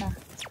 God.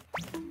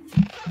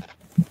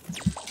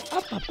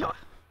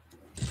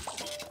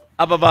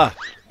 Ababa.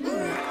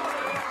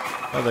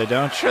 Oh, they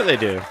don't? Sure they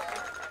do.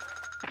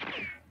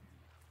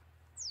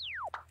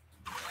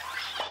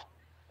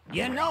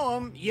 You know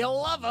him, you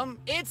love him.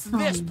 It's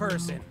this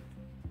person.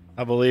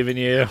 I believe in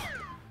you.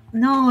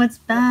 No, it's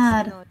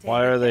bad.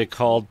 Why are they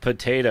called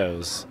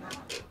potatoes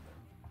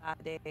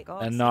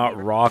and not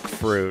rock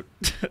fruit?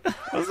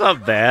 That's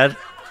not bad.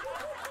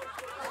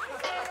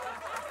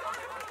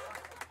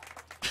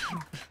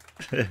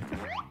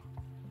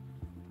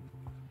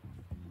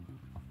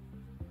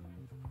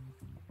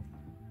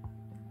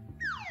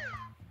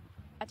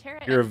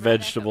 You're a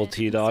vegetable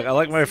T-Dog. I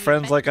like my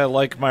friends like I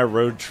like my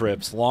road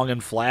trips. Long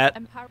and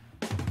flat.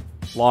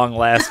 Long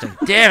lasting.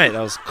 Damn it,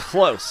 that was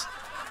close.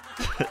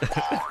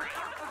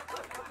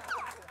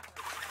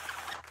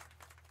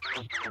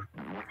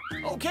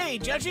 Okay,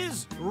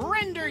 judges,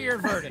 render your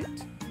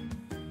verdict.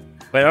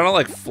 Wait, I don't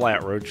like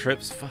flat road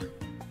trips. Fuck.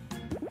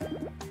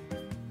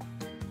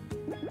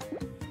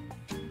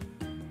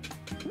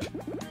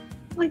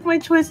 Like, my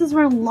choices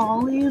were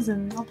lollies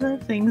and other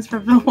things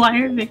from the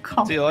wire they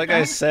call See, like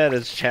I said,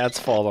 it's chat's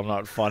fault I'm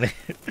not funny.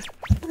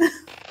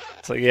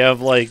 It's like you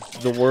have, like,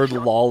 the word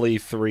lolly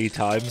 3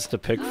 times to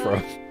pick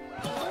from.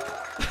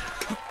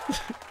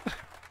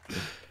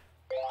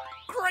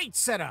 Great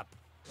setup.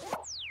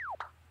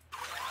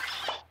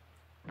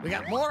 We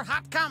got more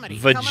hot comedy.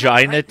 coming up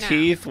Vagina right now.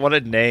 teeth? What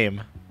a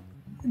name.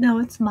 No,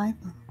 it's my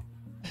fault.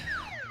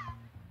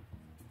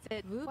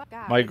 My We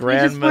just were in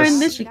grandma,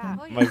 Michigan.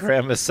 my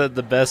grandma said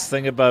the best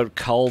thing about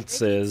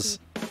cults is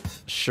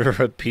sure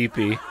a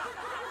peepee.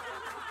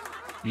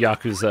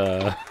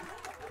 Yakuza.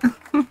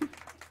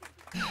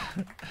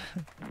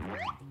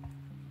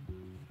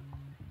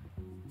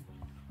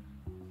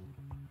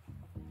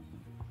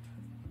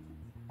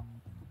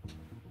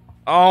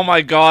 Oh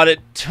my god, it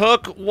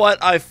took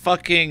what I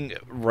fucking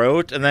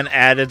wrote and then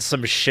added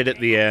some shit at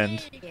the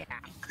end.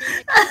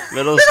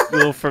 Middle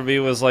school for me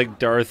was like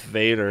Darth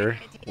Vader.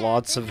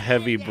 Lots of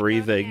heavy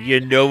breathing. You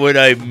know what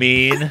I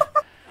mean?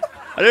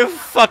 I didn't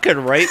fucking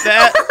write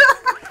that.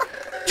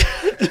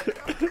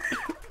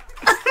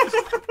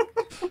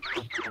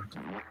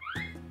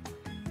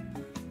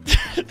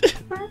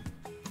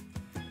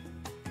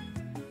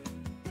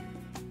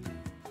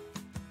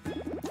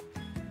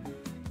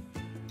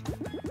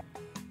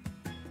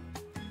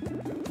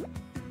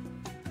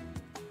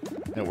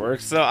 It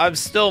works though. I'm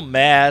still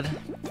mad.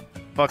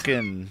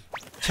 Fucking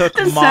took The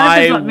setup is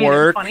my what made it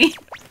work funny.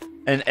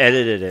 and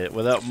edited it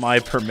without my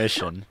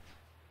permission.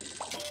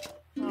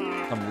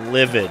 I'm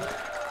livid.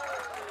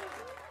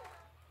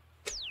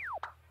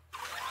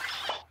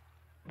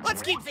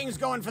 Let's keep things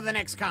going for the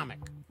next comic.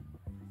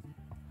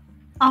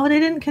 Oh, they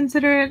didn't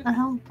consider it a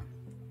help.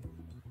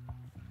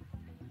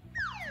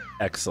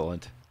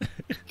 Excellent.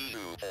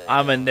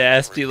 I'm a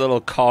nasty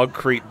little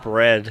concrete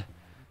bread.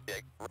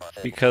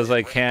 Because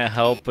I can't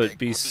help but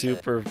be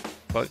super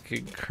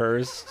fucking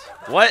cursed.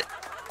 What?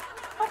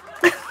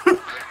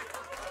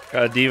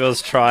 God,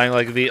 Devo's trying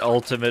like the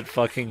ultimate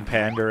fucking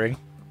pandering.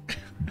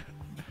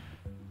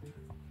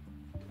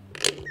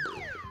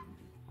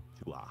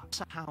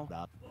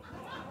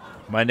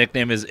 My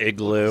nickname is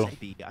Igloo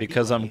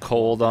because I'm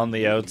cold on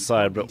the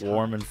outside but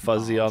warm and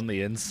fuzzy on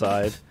the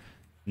inside.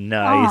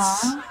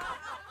 Nice. Aww.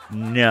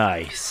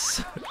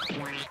 Nice.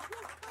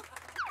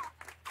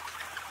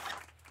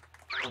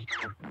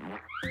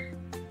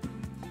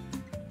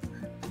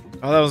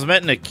 Oh, that was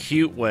meant in a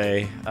cute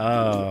way.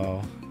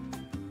 Oh.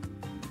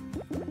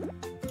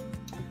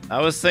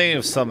 I was thinking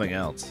of something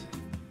else.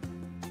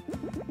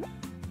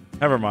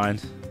 Never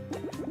mind.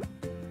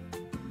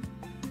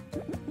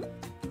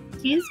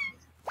 Excuse?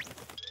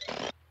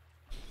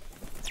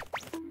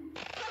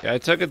 Yeah, I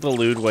took it the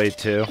lewd way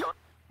too.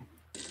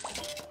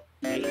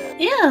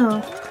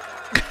 Ew.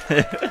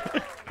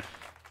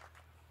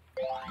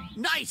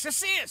 Nice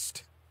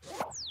assist!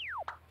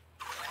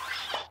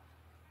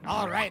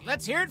 All right,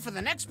 let's hear it for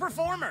the next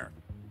performer.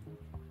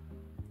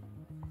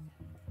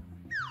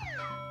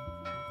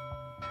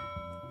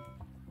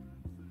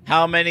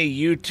 How many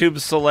YouTube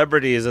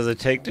celebrities does it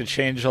take to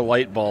change a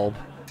light bulb?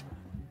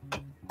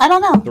 I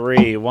don't know.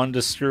 3. 1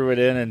 to screw it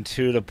in and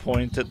 2 to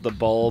point at the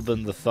bulb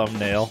and the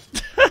thumbnail.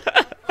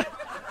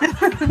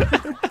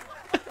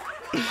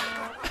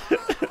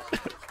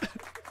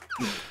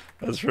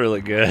 That's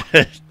really good.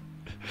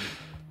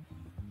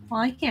 Well,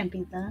 I can't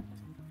beat that.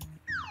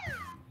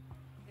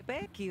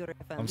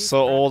 I'm so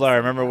old, I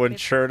remember when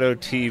Cirno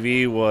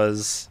TV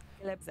was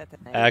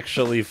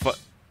actually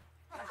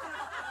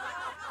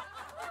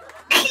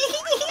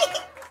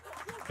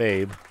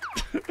Babe.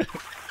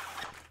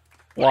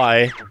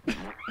 Why?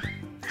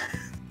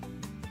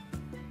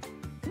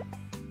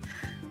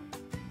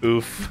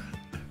 Oof.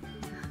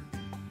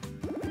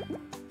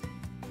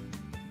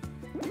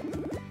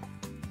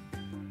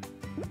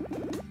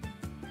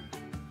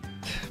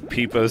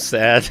 Peepo's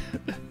sad.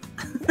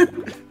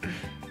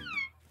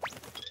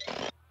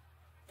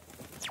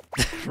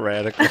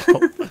 Radical.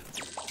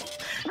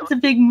 It's a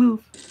big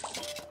move.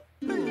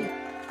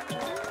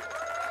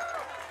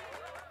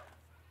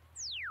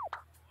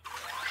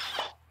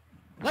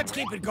 Let's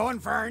keep it going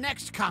for our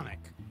next comic.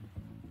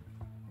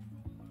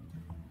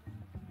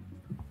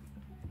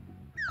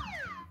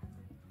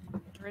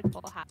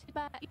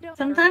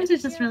 Sometimes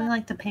it's just really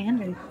like to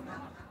pander.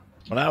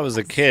 When I was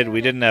a kid,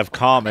 we didn't have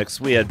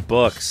comics, we had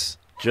books.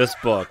 Just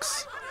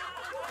books.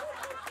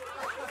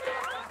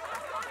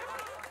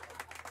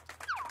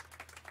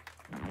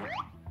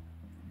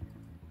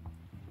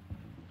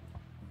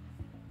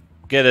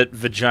 Get it,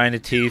 vagina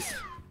teeth.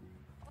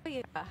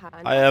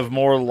 I have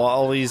more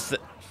lollies than...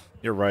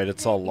 You're right,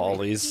 it's all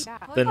lollies.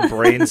 Than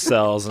brain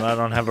cells, and I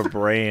don't have a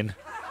brain.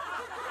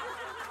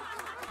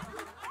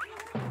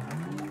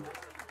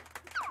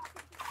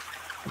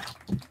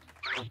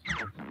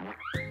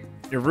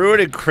 You're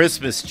ruining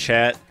Christmas,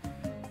 chat.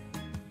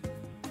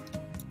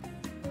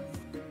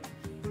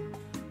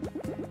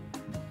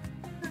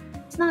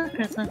 It's not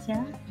Christmas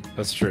yet.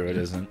 That's true, it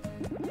isn't.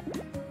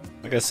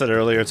 Like I said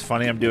earlier, it's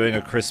funny I'm doing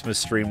a Christmas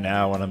stream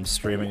now when I'm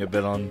streaming a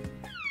bit on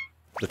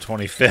the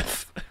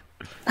 25th.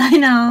 I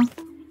know.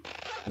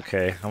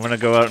 Okay, I'm gonna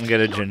go out and get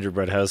a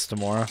gingerbread house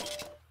tomorrow.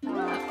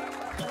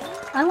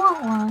 I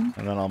want one.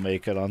 And then I'll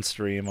make it on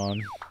stream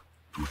on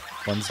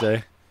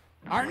Wednesday.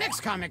 Our next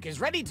comic is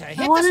ready to hit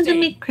I wanted the to stage.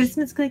 make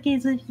Christmas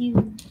cookies with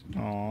you.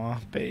 Aw,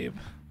 babe.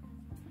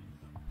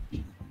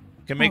 We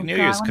can make Oh, New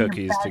God, Year's one of your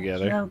cookies bad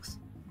together. jokes.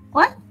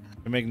 What?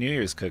 We can make New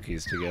Year's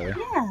cookies together.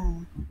 Yeah.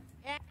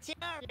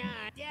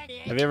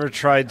 Have you ever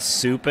tried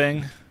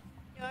souping?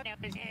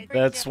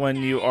 That's when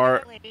you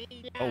are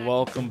a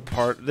welcome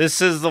part.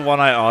 This is the one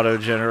I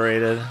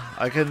auto-generated.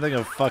 I couldn't think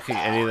of fucking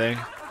anything.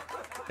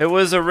 It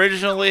was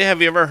originally,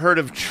 have you ever heard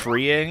of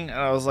treeing? And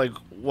I was like,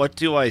 what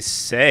do I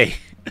say?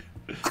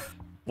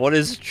 What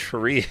is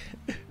tree?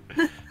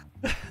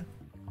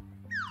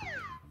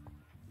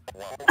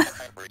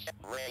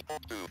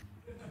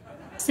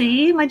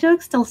 See, my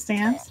joke still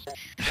stands.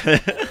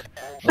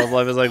 Love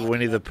life is like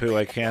Winnie the Pooh.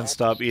 I can't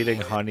stop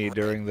eating honey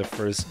during the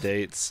first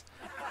dates.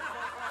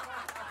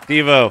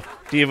 Devo,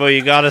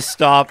 you gotta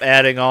stop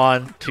adding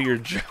on to your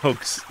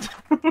jokes.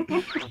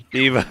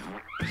 Devo,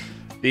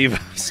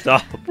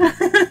 stop.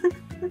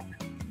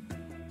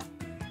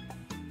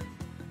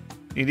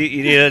 You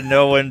need to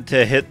know when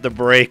to hit the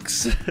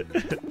brakes.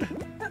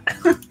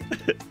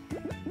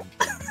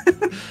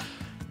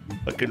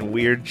 Fucking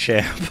weird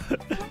champ.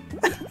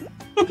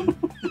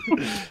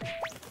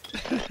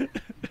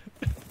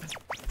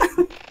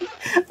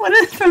 What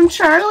is from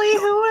Charlie?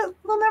 Who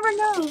will never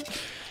know.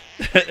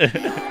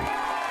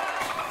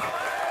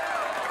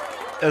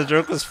 That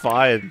joke was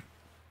fine.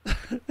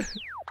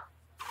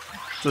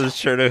 So it's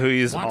Cirno who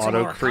used Want some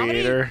auto more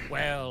creator. comedy?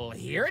 Well,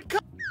 here it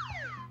comes.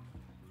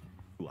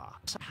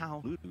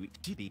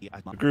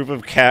 A group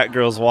of cat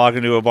girls walk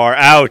into a bar.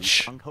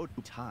 Ouch!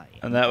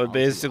 And that would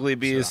basically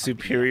be a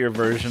superior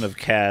version of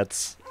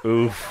cats.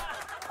 Oof.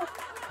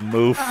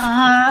 Moof.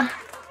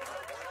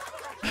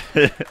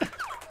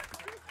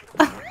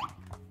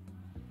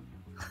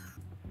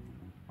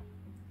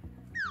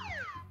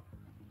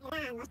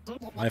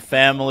 My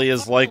family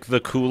is like the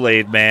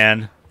Kool-Aid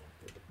Man.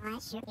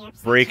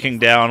 Breaking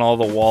down all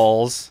the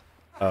walls.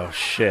 Oh,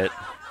 shit.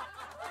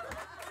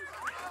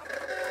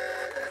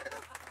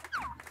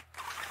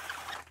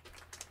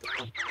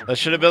 That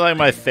should have been like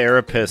my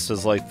therapist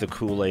is like the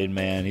Kool-Aid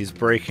Man. He's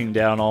breaking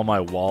down all my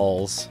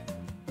walls.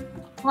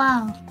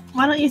 Wow.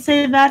 Why don't you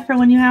save that for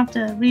when you have to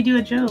redo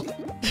a joke?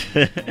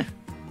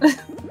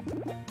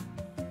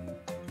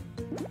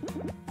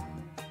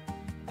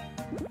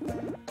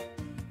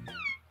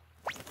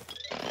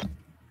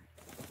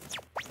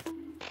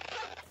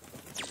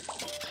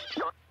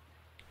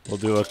 We'll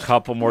do a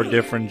couple more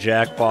different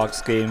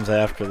Jackbox games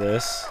after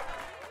this.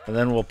 And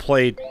then we'll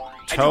play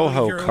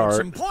Toho Kart.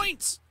 Some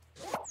points.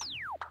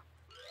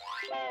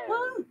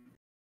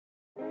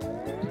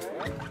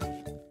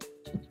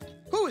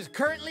 Who is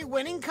currently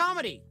winning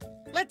comedy?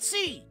 Let's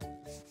see.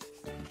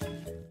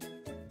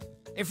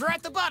 If you're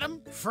at the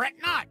bottom, fret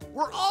not.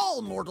 We're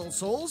all mortal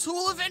souls who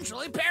will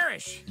eventually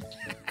perish.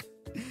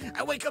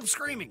 I wake up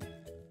screaming.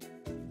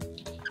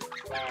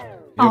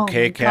 You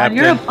okay, God, Captain?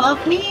 you're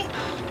above me?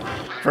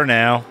 For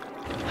now.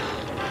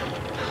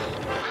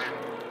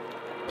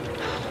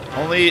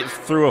 Only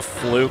through a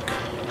fluke.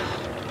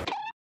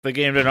 If the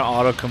game didn't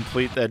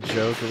auto-complete that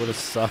joke, it would have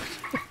sucked.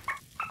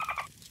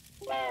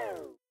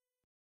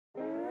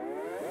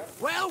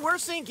 Well, we're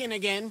sinking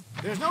again.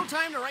 There's no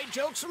time to write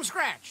jokes from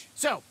scratch.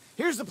 So,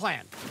 here's the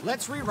plan.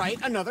 Let's rewrite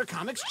another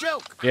comics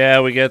joke.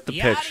 Yeah, we get the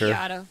Yada, picture.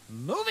 yada.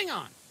 Moving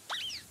on.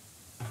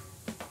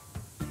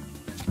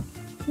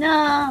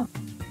 No.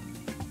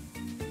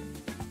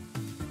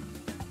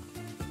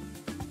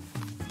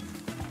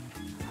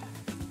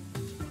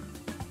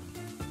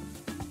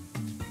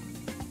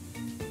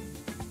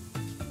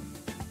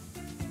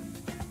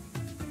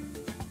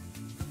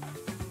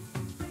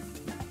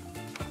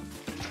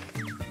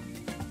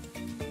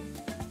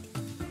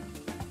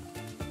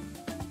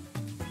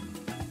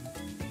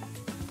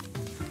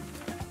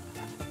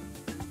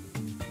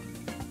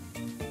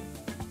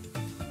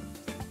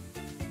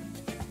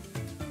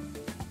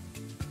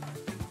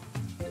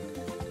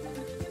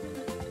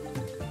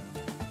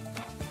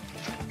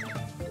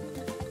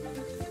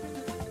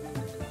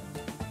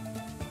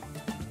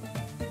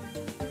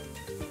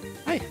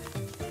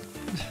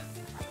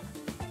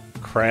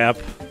 Crap.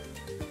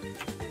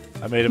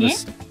 I made a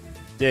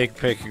mistake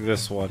picking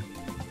this one.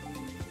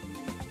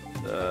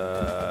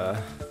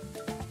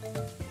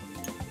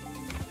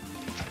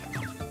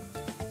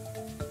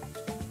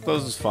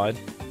 Close is fine.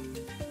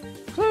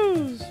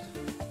 Close.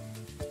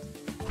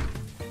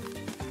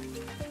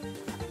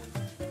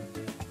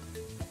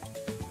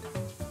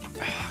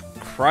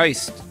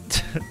 Christ.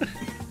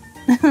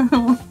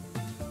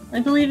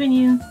 I believe in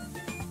you.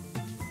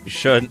 You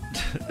shouldn't.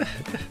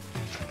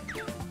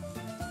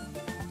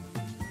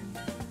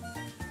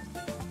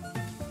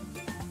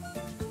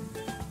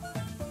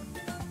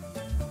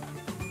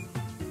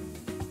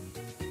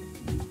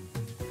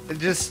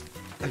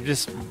 I've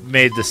just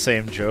made the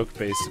same joke,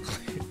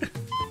 basically.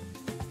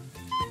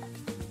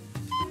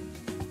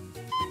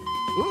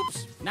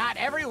 Oops, not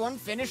everyone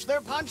finished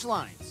their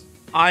punchlines.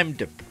 I'm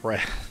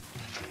depressed.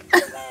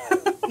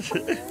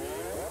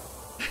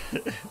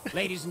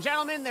 Ladies and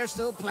gentlemen, there's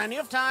still plenty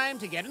of time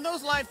to get in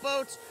those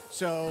lifeboats,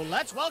 so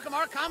let's welcome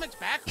our comics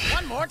back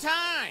one more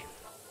time.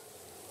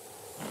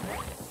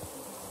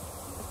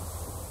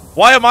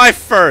 Why am I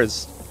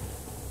first?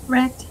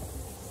 Wrecked.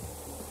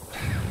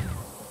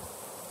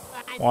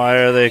 Why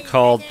are they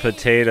called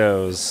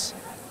potatoes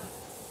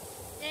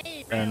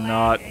and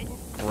not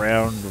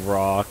round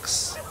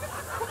rocks?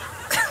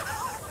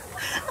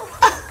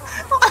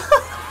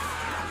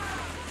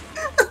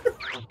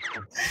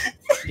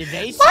 Did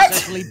they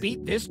successfully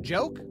beat this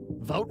joke?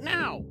 Vote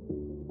now.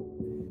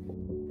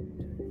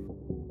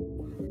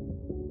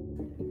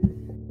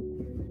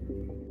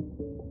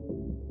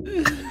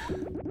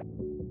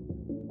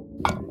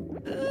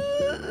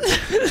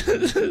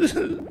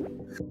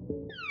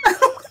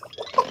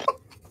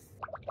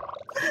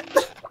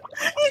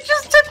 You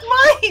just took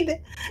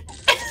mine!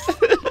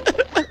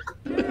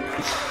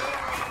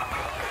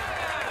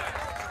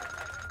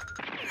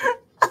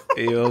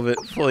 Move it,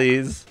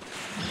 please.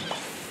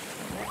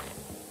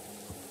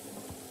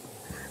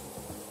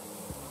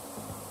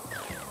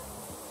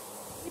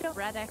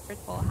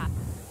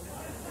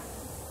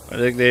 My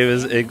nickname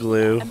is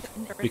Igloo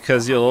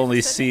because you'll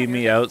only see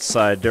me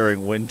outside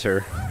during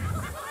winter.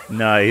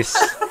 Nice.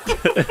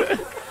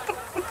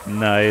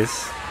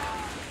 Nice.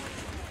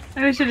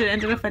 I wish it had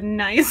ended with a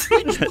nice.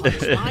 Which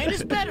punchline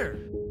is better?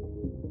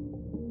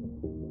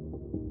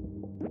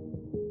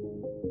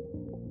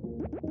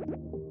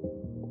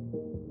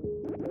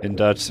 In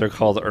Dutch, they're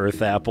called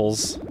earth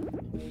apples.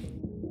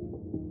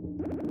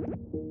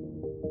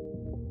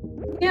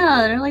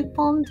 Yeah, they're like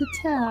bomb to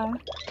tear.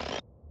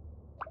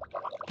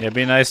 Yeah,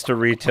 be nice to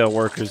retail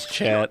workers,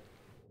 chat.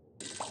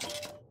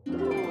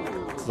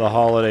 It's the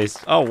holidays.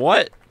 Oh,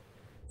 what?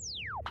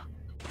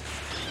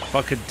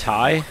 Fucking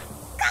tie?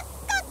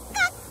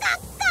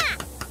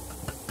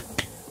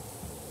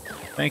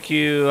 Thank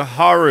you,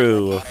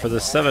 Haru, for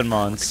the 7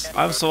 months.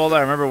 I'm so old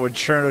I remember when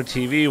Cirno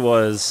TV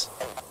was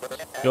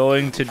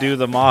going to do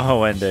the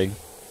Maho ending.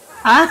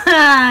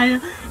 Ah,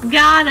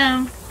 got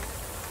him.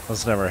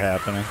 That's never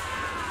happening.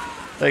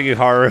 Thank you,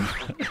 Haru.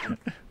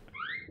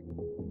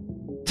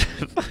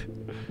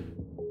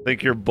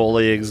 Think your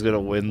bullying's gonna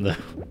win, though.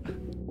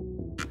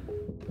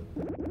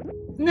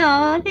 No,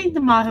 I think the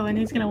Maho and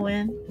he's gonna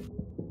win.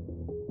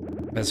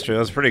 That's true.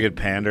 That's pretty good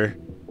pander.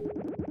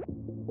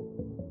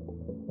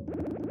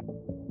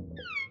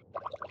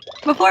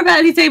 Before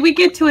that, he said we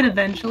get to it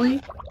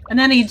eventually, and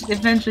then he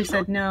eventually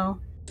said no.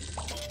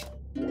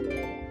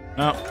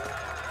 No.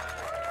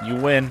 You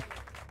win.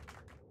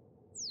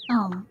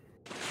 Oh.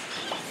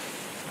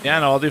 Yeah,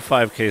 no, I'll do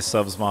 5k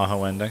subs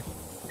Maho ending.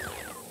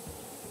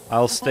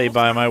 I'll stay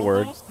by my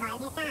word.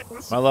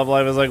 My love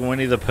life is like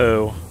Winnie the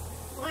Pooh.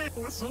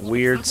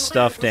 Weird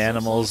stuffed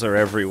animals are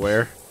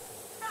everywhere.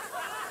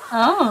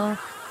 Oh.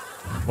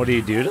 What do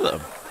you do to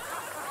them?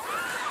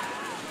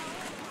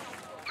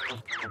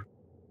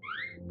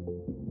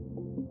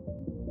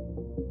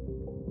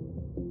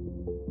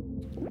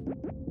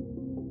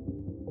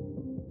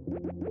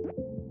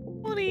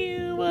 What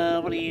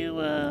do you,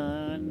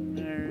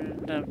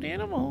 stuffed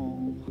animal?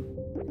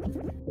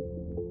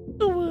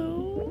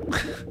 Ooh.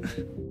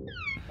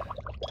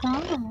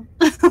 Oh.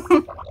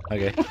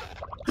 Okay.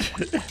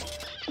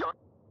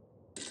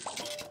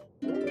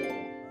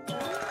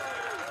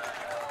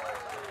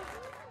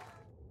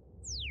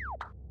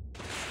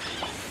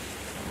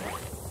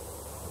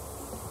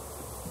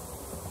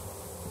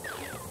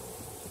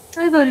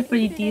 I voted for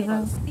you,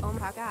 Diva.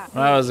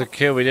 When I was a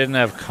kid, we didn't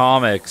have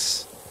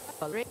comics.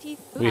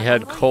 We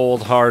had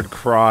cold, hard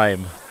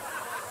crime.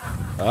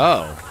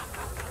 Oh.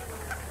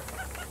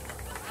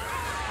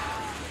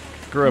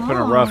 Grew up in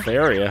a rough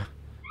area.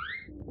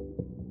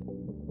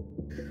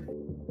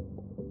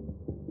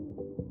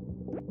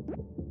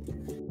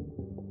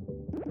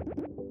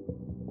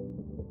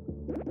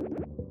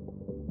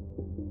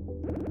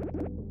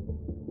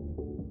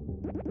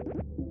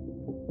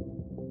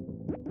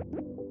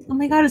 Oh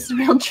my god, it's the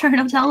real churn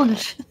of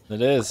television.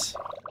 It is.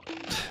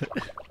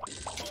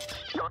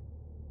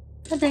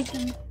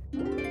 Addicting.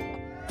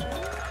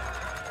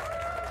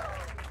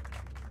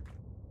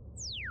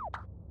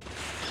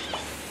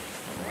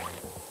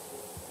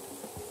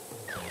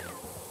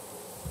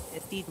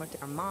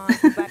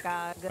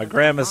 My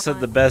grandma said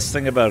the best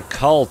thing about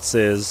cults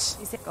is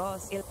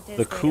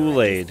the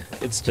Kool-Aid.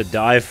 It's to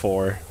die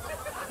for.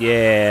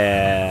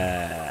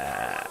 Yeah.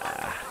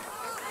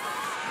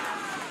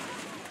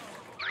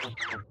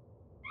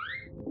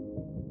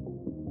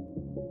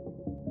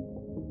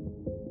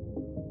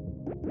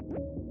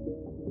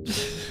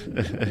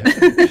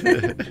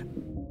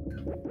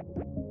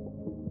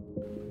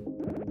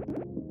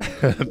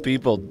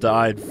 People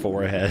died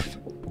forehead.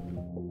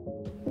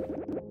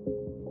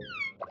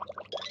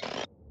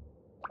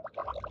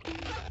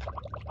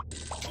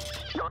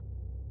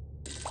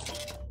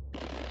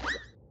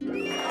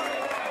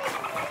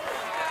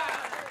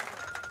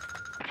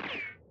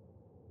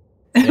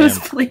 It was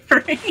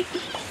flavoring.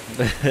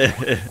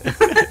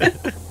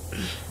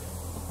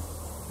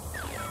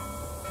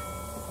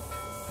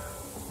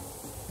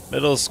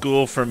 Middle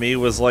school for me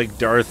was like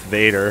Darth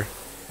Vader.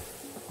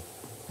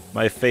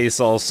 My face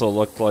also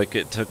looked like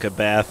it took a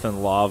bath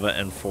in lava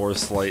and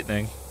force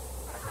lightning.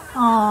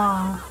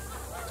 Aww.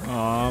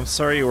 Aw, I'm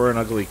sorry you were an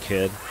ugly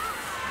kid.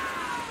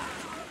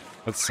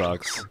 That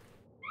sucks.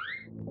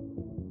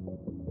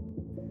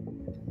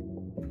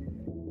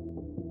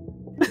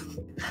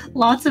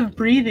 Lots of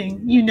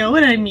breathing. You know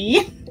what I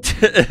mean?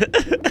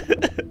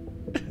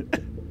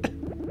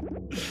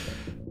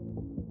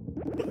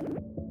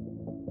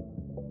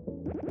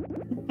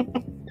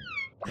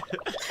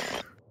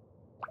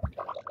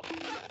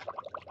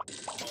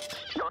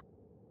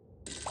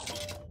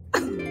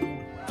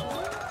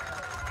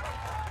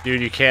 Dude,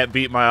 you can't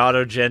beat my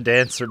auto-gen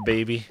dancer,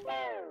 baby.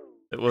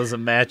 It was a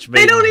match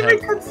made They don't in even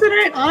heaven. consider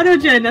it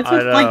autogen. That's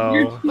what, like,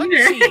 you're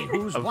a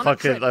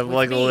cheater. I'm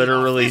like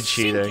literally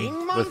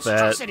cheating with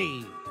that.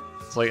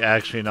 It's like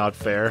actually not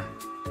fair.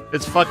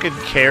 It's fucking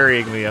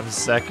carrying me. I'm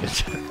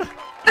second.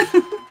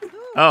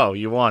 Oh,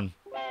 you won.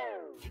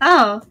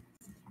 Oh.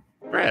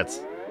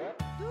 Congrats.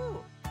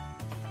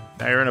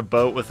 Now you're in a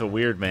boat with a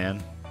weird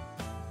man.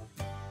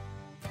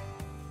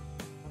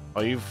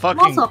 Oh, you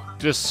fucking Also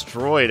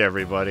destroyed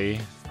everybody.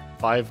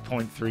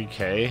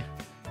 5.3k.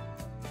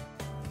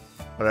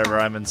 Whatever,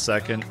 I'm in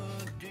second.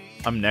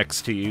 I'm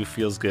next to you.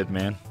 Feels good,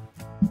 man.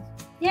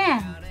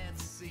 Yeah.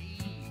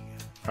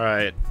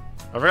 Alright.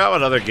 I forgot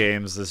what other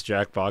games this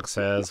Jackbox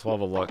has. We'll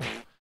have a look.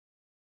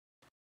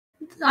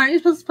 Aren't you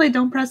supposed to play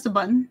Don't Press the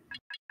Button?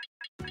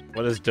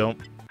 What is don't...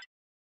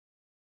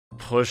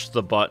 Push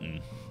the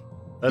button.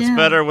 That's Yeah.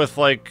 better with,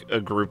 like, a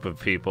group of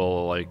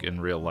people, like, in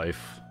real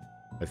life,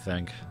 I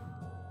think.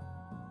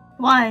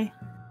 Why?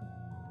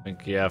 I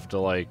think you have to,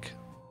 like...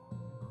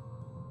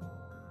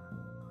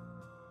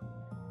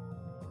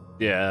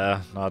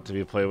 Yeah, not to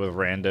be played with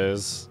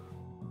randos.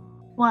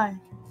 Why?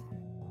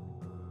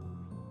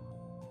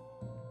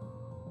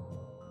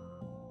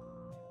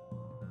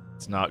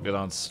 It's not good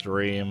on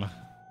stream.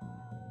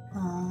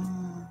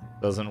 Uh,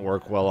 Doesn't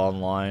work well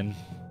online.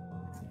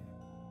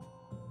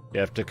 You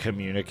have to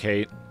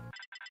communicate.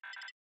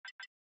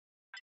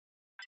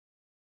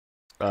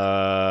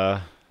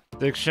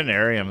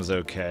 Dictionarium's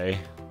okay.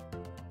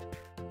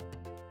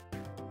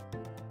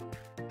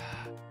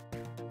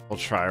 We'll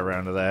try a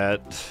round of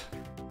that.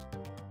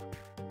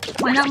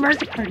 why not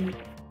Murder Party?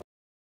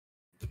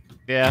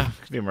 Yeah,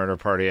 could do Murder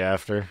Party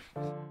after.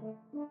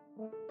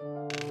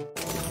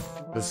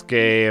 This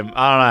game,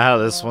 I don't know how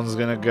this one's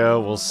gonna go,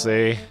 we'll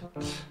see.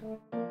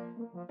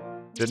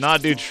 Did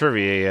not do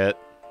trivia yet.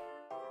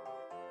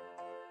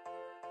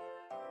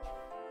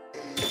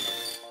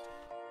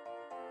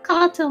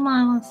 Kato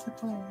Man wants to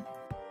play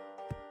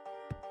it.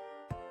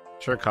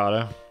 Sure,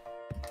 Kato.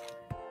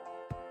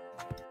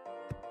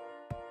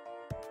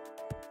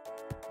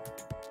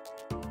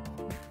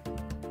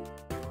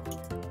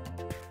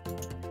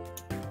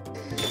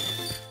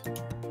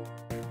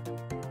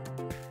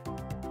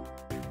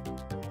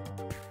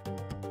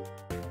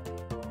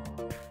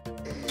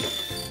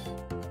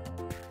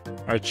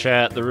 Alright,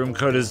 chat, the room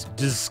code is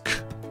DISC.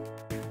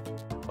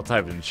 I'll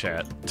type it in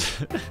chat.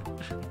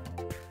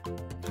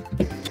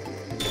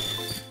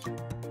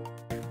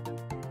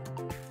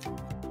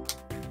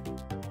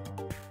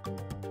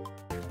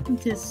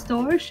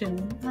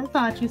 Distortion. I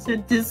thought you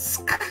said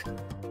disc.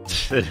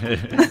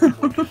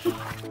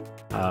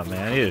 Oh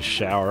man, I need a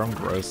shower, I'm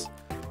gross.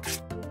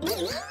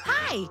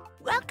 Hi!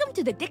 Welcome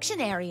to the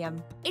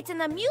Dictionarium. It's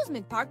an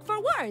amusement park for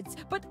words,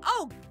 but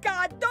oh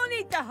god, don't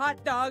eat the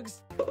hot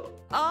dogs!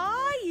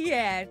 Oh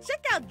yeah,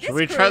 check out this Should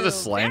we try the crew.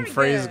 slang Very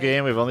phrase good.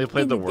 game? We've only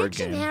played In the word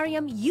game.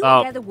 Dictionarium, you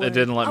Oh, get a word. it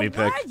didn't let me a pick.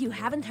 word you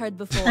haven't heard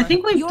before. I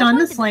think we've Your done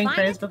turn the to slang define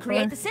phrase it, before.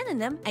 Create the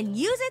synonym and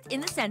use it in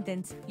the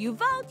sentence. You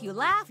vote, you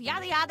laugh,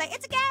 yada yada.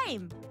 It's a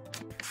game.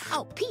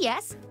 Oh,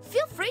 P.S.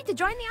 Feel free to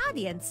join the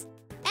audience.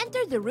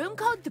 Enter the room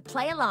code to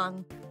play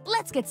along.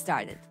 Let's get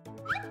started.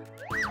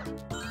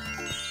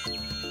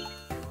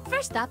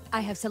 First up, I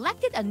have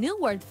selected a new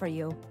word for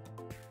you.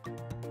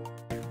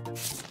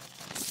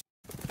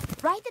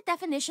 Write the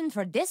definition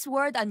for this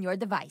word on your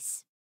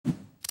device.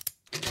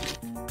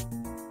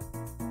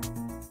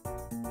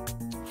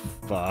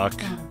 Fuck.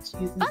 Oh,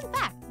 Jesus. Fun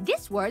fact,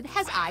 this word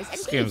has eyes and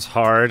This teeth. game's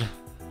hard.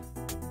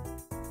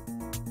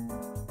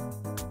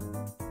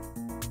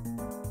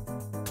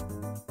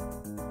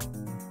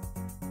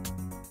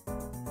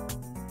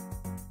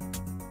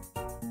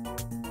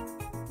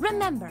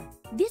 Remember,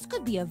 this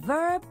could be a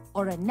verb,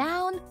 or a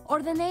noun,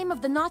 or the name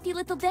of the naughty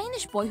little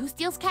Danish boy who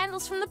steals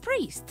candles from the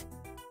priest.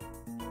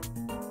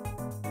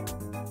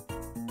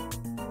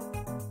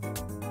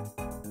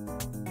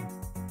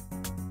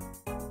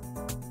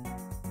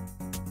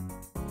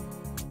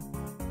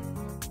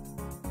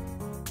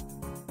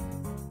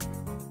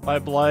 By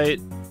Blight.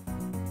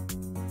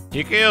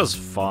 Yukio's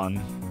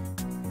fun,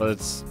 but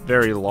it's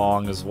very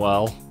long as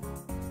well.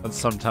 It's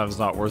sometimes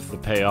not worth the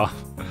payoff.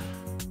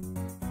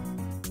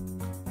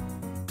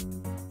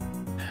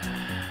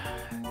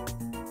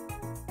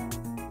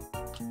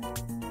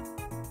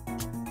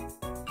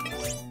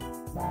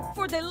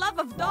 For the love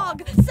of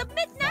dog,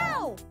 submit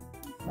now!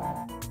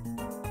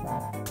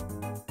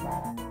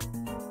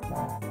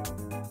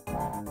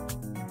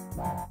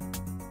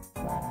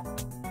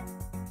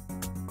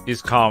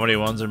 These comedy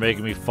ones are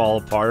making me fall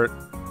apart.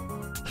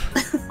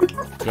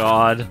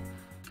 God.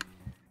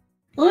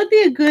 What would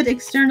be a good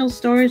external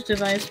storage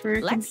device for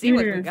a Let's see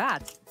what computer? we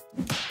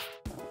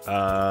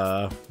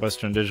got.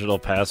 Western Digital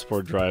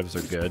passport drives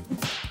are good.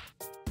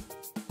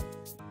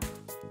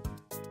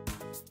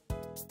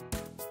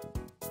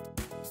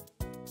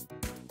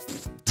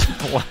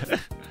 What?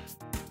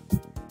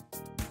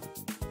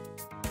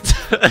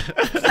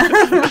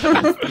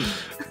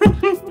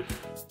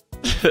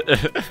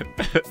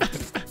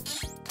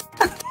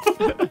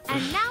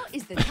 And now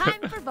is the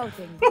time for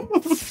voting.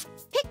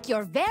 Pick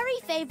your very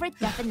favorite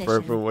definition.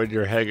 Perfect when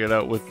you're hanging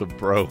out with the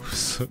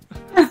bros.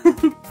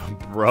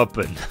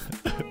 Bruppin'.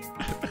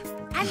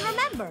 And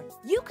remember,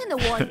 you can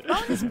award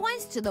bonus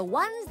points to the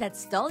ones that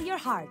stole your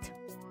heart.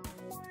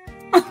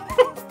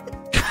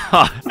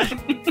 God.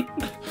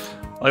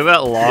 Like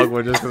that long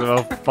one just because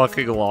of how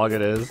fucking long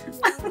it is.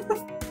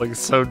 Like,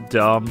 so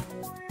dumb.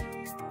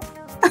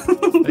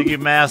 Thank you,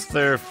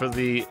 Master, for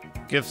the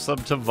gift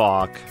sub to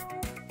Vok.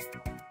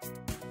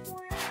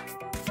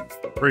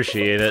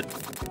 Appreciate it.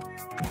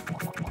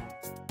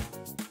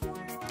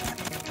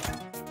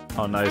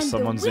 Oh, nice. And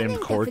Someone's the winning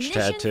named Corch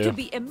definition Tattoo. to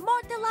be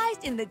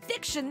immortalized in the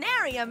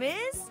Dictionarium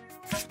is...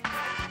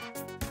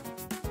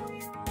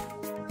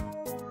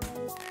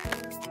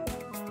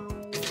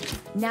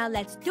 Now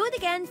let's do it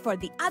again for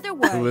the other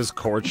word. Who is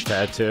Corch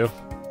Tattoo?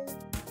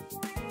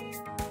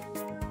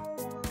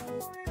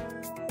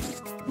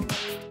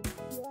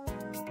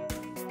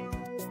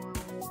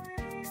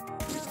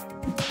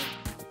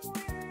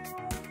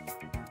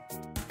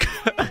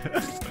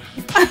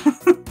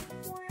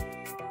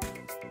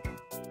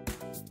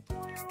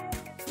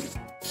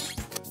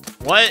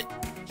 What?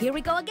 Here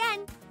we go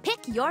again.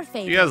 Pick your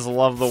favorite. You guys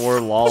love the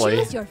word lolly.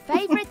 Choose your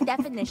favorite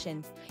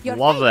definition. Your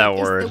Love favorite that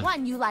is word. the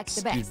one you like the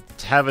You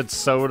best. have it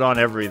sewed on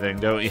everything,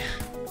 don't you?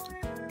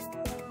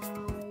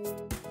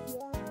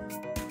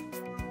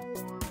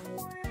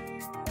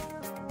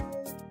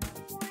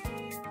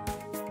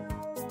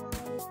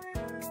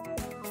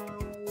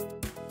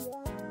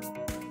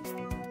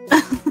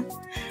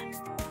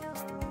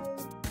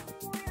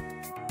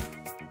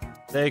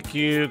 Thank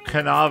you,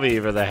 Kanavi,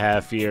 for the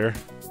half year.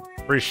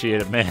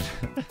 Appreciate it, man.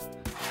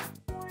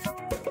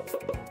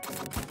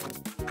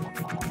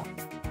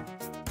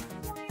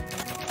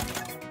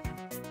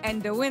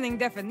 And the winning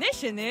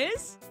definition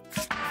is...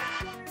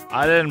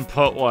 I didn't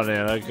put one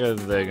in. I couldn't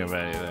think of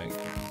anything.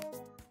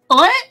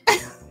 What?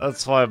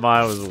 That's why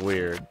mine was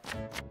weird.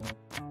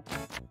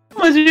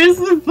 Was yours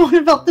the one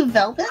about the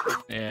velvet?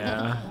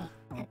 Yeah.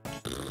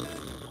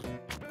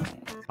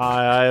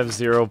 Hi, I have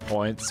 0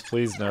 points.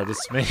 Please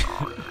notice me.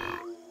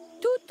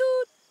 Toot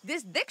toot.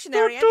 This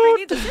dictionary entry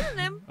needs a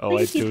synonym. Oh,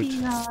 I do.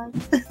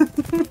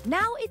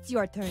 Now it's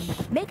your turn.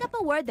 Make up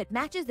a word that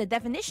matches the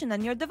definition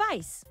on your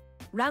device.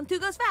 Round 2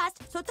 goes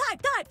fast, so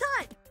type, type,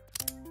 type!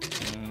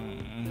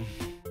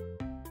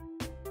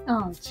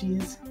 Oh,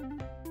 jeez.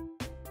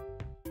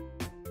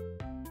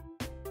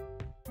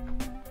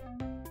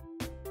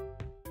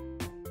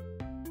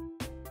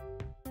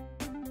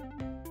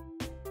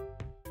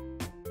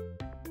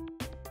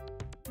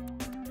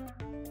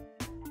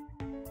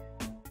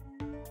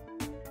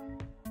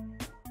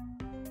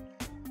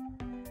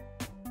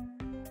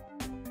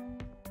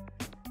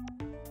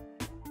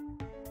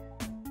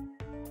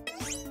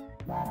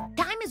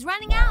 Time is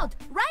running out.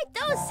 Write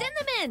those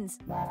synonyms.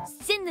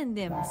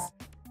 Synonyms.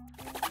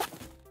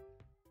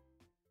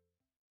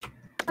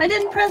 I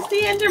didn't press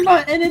the enter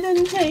button and it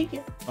didn't take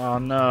it. Oh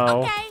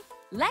no. Okay,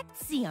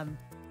 let's see them.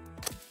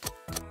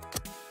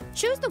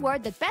 Choose the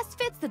word that best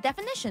fits the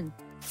definition.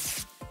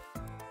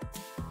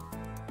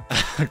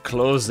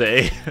 Close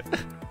A.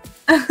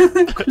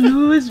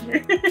 Closure.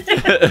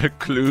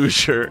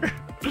 Closure.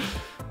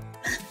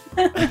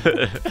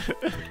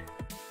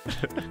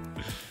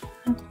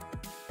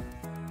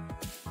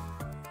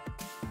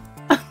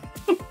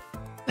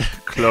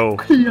 Clo.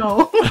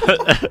 Clo.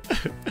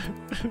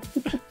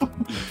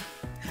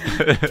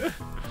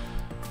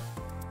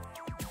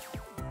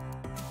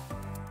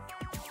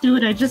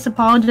 Dude, I just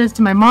apologized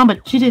to my mom,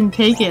 but she didn't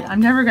take it. I'm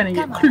never gonna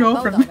get Come on, Clo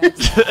vote from on it.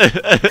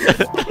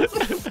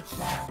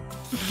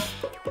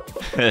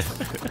 this.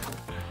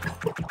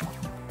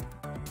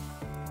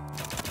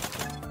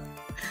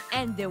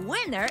 And the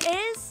winner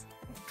is...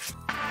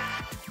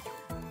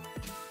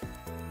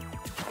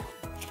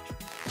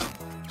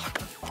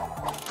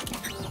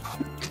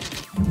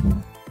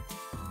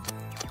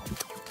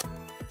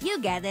 You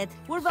get it.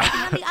 We're voting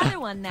on the other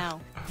one now.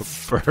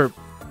 Burp,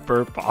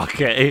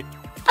 okay.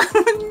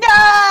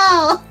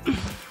 No!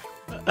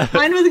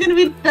 Mine was gonna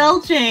be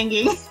bell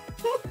changing.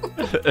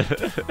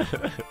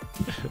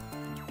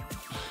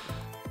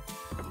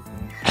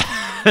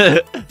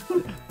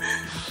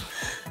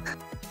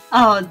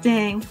 Oh,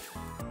 dang.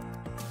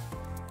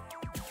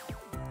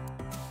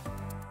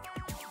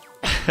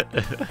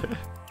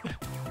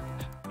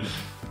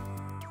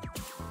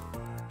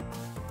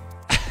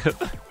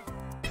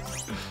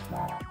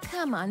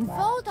 Come on,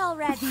 vote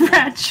already.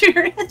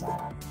 Fracture.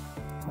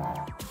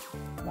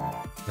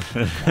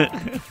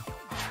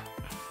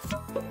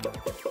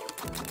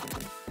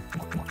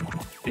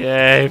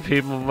 Yay,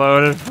 people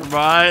voted for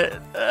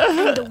mine.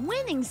 And the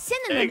winning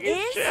synonym Thank you,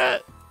 is...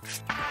 chat.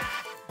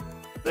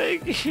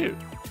 Thank you.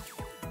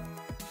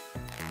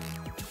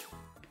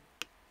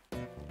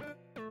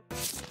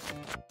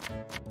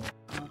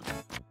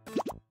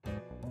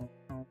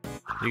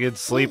 You can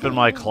sleep in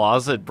my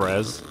closet,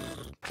 Brez.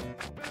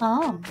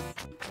 Oh.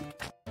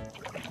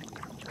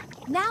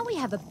 Now we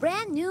have a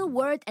brand new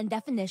word and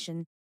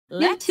definition. You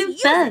have Let's two use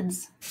it.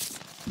 beds.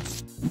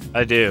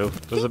 I do.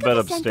 There's a Think bed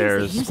of a sentence that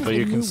upstairs, uses but a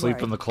you new can sleep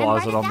word in the and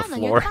closet write it on the down your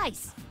floor.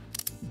 device.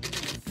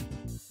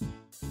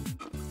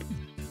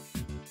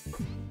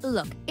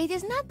 Look, it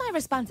is not my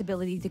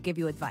responsibility to give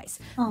you advice,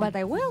 Oh. but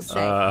I will say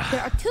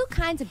there are two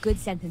kinds of good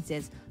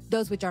sentences,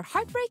 those which are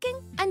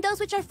heartbreaking and those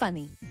which are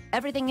funny.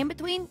 Everything in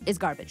between is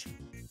garbage.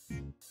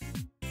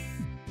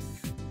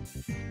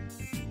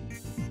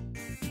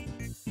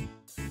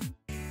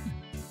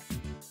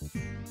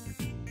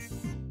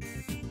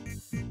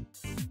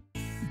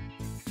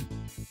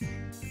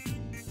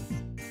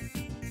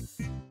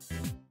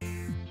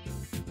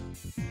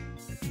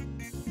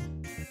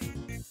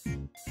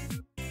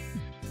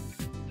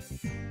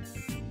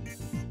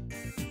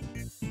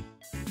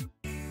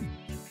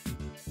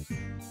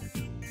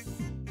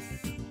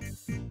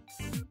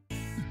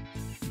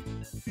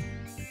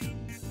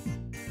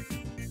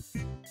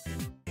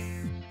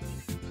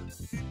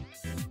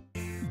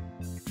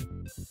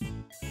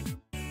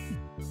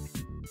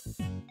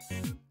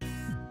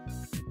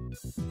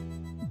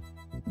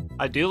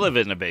 I do live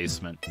in a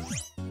basement.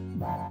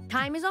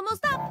 Time is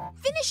almost up.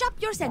 Finish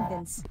up your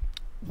sentence.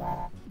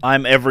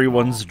 I'm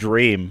everyone's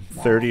dream.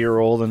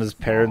 30-year-old in his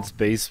parents'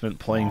 basement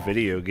playing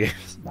video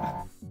games.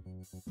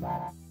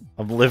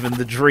 I'm living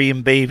the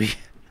dream, baby.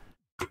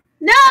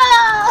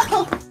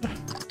 No!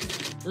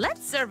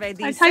 Let's survey I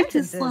these typed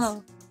too sentences.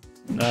 slow.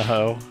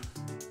 No.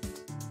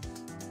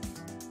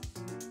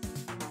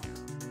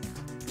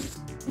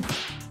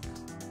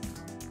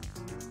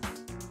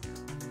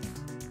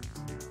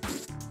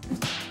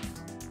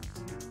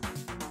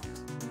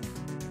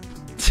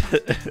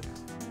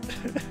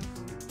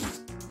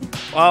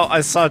 Well,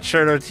 I saw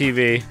Cirno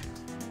TV.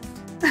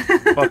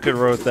 Fucking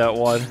wrote that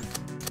one.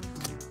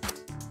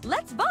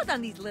 Let's vote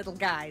on these little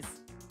guys.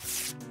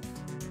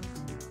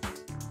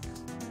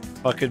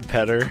 Fucking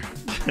petter.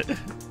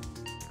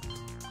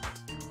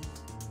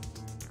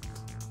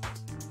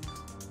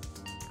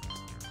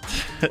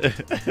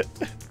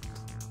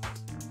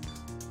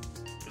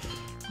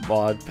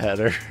 Mod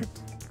petter.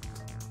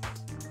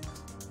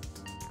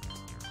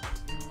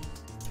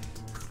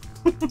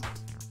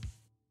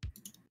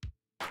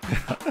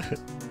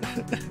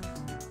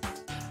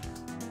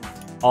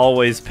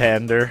 Always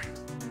pander.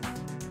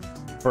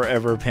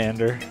 Forever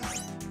pander.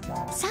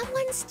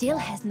 Someone still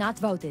has not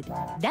voted.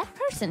 That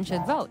person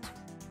should vote.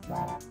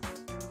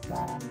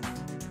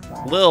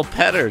 Lil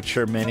Petter,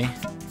 Chermini.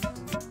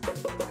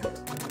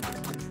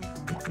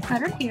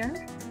 Better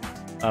here.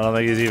 I don't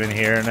think he's even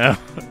here now.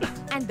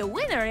 And the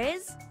winner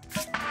is...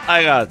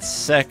 I got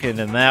second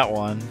in that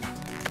one.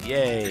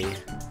 Yay.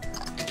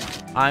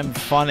 I'm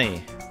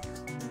funny.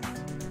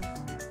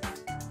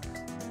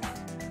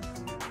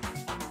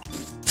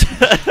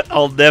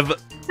 I'll never...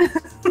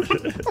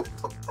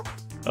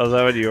 Oh, is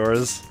that what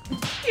yours?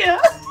 Yeah.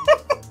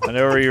 I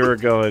know where you were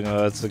going.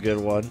 Oh, that's a good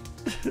one.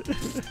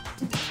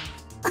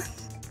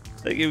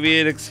 Thank you,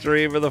 being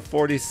extreme for the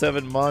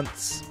 47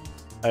 months.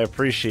 I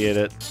appreciate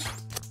it.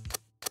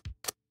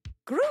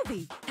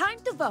 Groovy. Time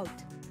to vote.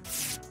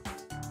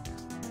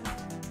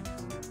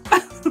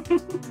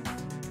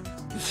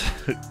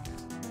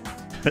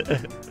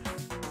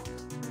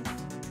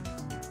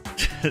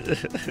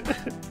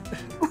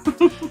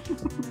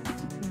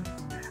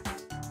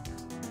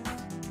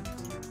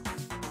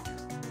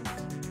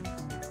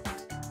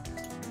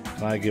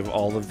 Can I give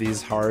all of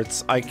these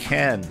hearts? I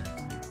can.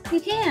 You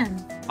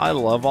can. I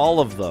love all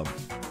of them.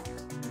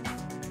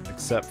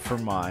 Except for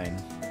mine.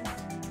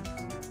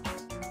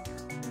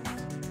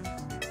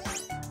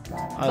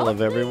 I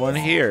love everyone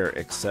here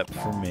except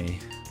for me.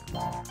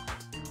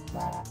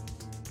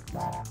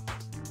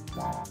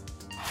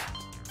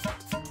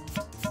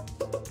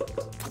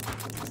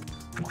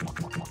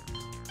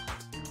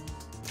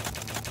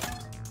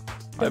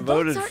 I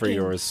voted votes are for in,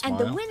 yours, Smile. And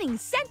the winning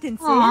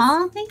sentence is...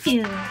 Aw, thank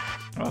you.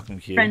 Welcome,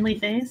 Q. Friendly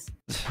face.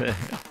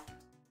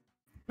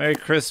 Merry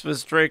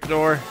Christmas,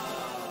 Drakenor.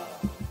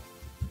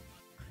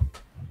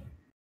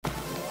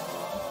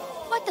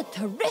 What a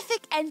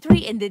terrific entry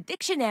in the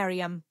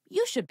dictionarium.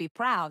 You should be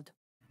proud.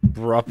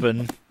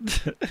 Bruppen.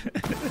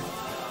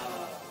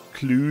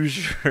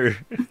 Closure.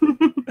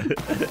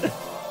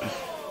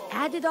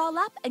 Add it all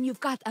up and you've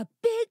got a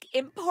big,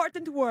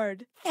 important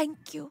word.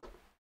 Thank you.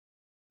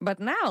 But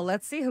now,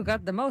 let's see who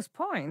got the most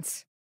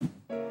points.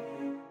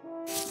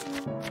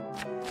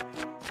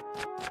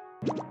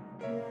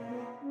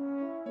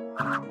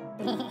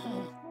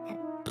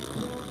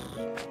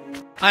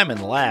 I'm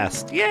in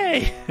last.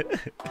 Yay!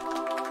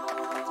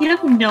 You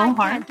have no I can't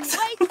hearts.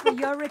 wait for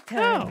your return.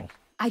 No.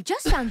 I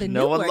just found a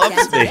No new one word loves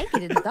that's me.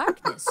 naked in the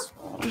darkness.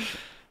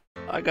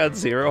 I got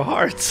 0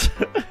 hearts.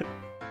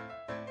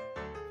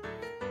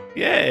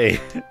 Yay!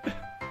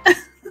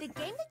 The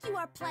game that you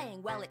are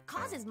playing, well, it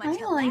causes much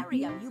I like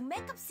hilarium. You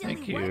make up silly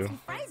Thank you. words and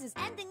phrases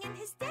ending in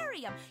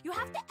hysterium. You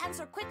have to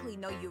answer quickly.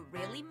 No, you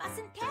really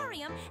mustn't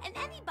parry 'em. And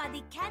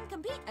anybody can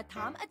compete. A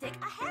Tom, a Dick,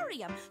 a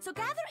Harry'em. So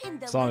gather in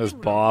the Song is living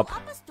room, bop. pull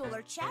up a stool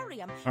or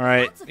charium.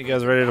 Alright, Lots of you guys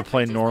things ready and to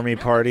play beverages like Normie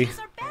Party? milkshakes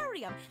or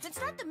barium. Then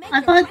start to make I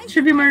your thought play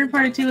Tribute Murder with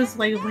Party 2 was the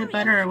like way Harry'em.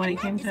 better when it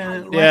came And that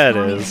is how to you Yeah, it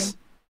Normie. is.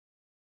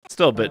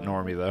 Still a bit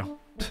normie, though.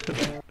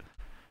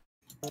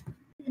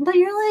 But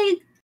you're like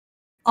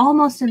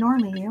almost a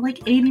normie. You're like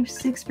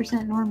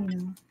 86%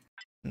 normie now.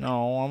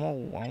 No,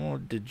 I'm a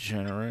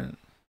degenerate.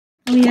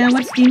 Oh yeah,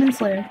 what's Demon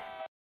Slayer?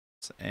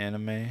 It's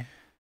anime.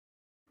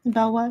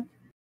 About what?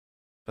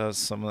 About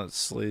someone that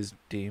slays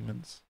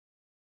demons.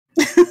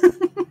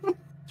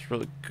 It's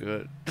really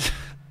good.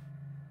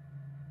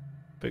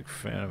 Big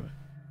fan of it.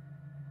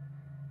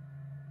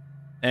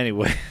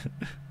 Anyway.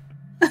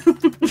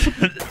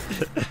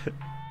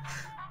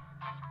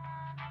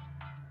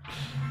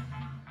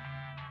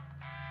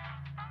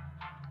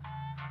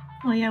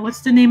 Oh yeah, what's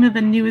the name of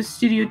the newest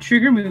Studio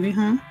Trigger movie,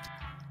 huh?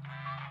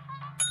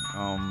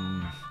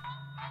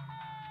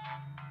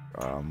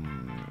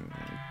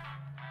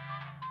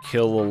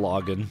 Kill a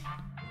login.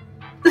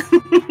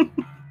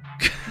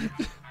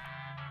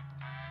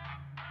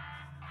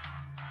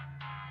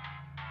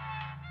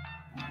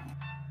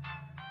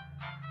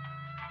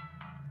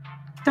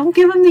 Don't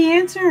give him the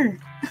answer.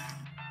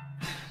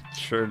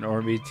 Sure,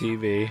 Normie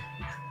TV.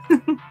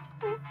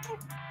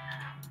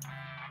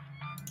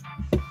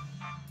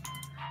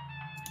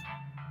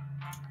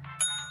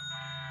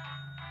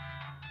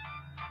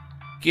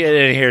 Get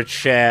in here,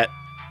 chat.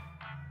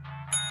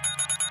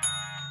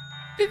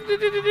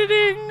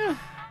 Ding.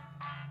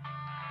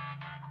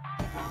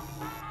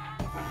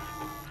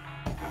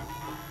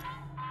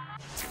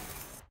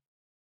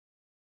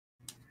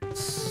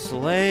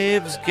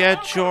 Slaves,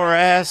 get your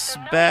ass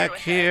back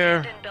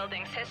here.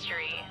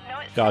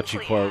 Got you,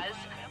 quote.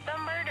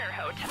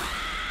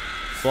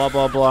 Blah,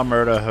 blah, blah,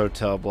 murder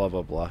hotel, blah,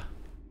 blah, blah.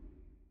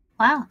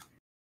 Wow.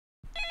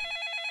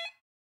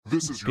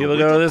 This is your People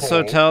go to this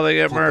wake-up hotel, they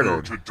get call.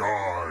 murdered. Prepare to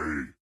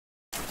die.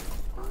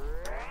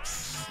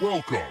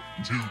 Welcome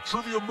to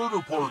Trivia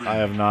Murder Party. I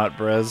have not,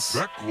 Brez.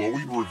 That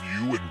glowing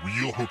review in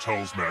Real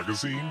Hotels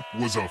magazine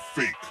was a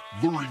fake,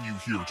 luring you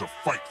here to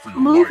fight for your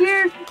Move life.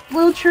 your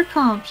wheelchair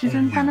comp. She's in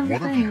Only front of the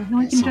one of thing. you No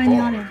one will can join the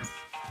survive. audience.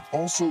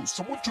 Also,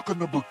 someone took a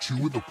number 2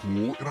 in the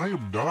pool, and I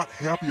am not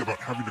happy about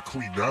having to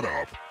clean that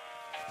up.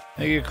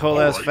 Thank you, Cold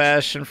Ass Alright,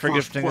 Fashion, for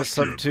first gifting a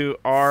sub question. to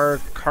R.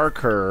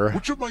 Carker.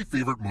 Which of my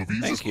favorite movies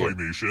Thank is you.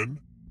 claymation?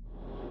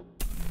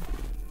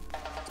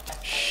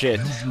 Shit.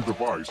 Use your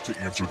device to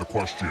answer the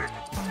question.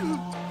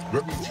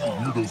 That means you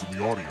weirdos in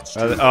the audience, too.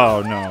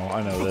 Oh, no,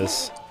 I know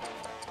this.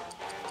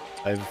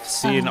 I've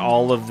seen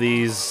all of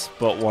these,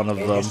 but one of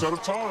them. Almost out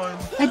of time.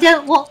 I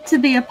don't want to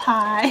be a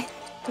pie.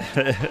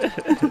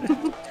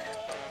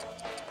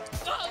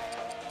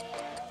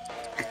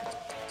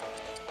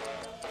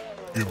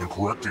 And the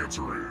correct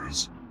answer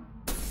is...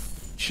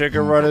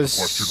 Chicken Who Run got the is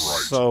question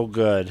right? so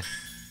good.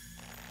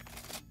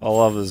 I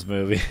love this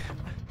movie.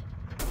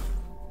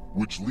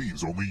 Which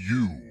leaves only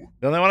you.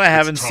 The only one I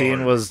haven't seen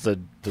time. was the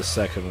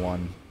second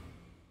one.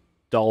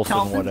 Dolphin,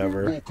 Dolphin?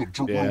 whatever. Welcome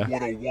to Yeah. Room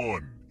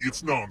 101.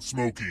 It's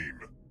non-smoking.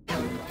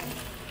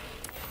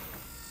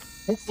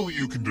 Hopefully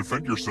you can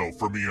defend yourself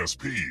from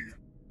ESP.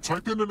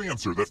 Type in an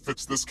answer that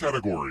fits this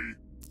category.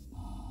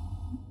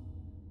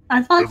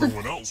 I thought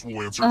Everyone else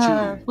will answer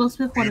the too. Will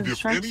Smith one And if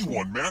instruction.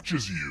 anyone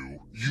matches you,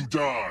 you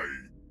die.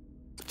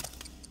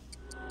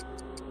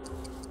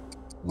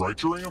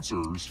 Write your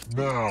answers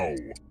now.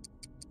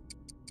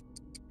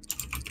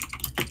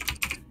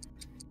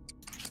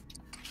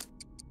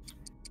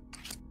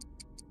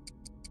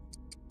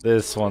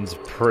 This one's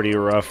pretty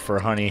rough for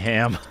Honey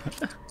Ham.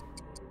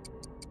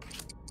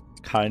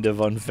 Kind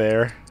of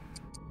unfair.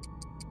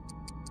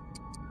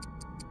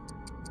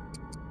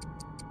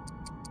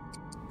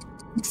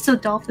 So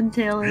Dolphin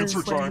Tail is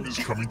Answer time like is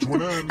coming to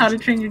an end. How to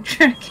Train Your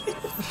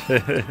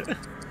Dragon.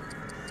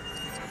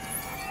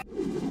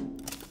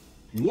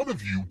 One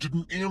of you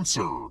didn't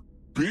answer.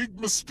 Big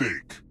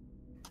mistake.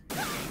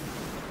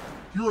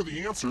 Here are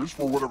the answers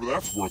for whatever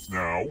that's worth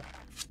now.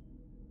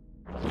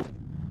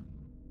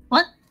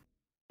 What?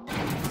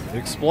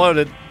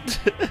 Exploded.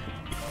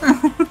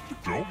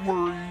 Don't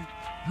worry,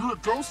 you're a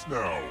ghost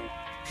now.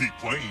 Keep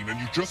playing and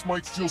you just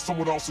might steal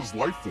someone else's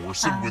life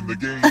force and win the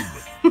game.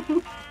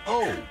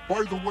 Oh,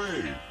 by the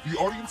way, the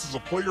audience is a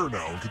player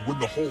now and can win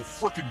the whole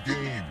frickin'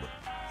 game.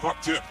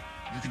 Hot tip,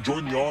 you can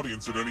join the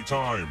audience at any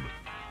time.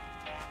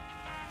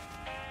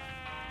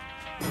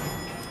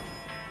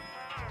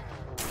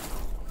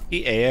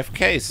 He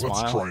AFK, smile.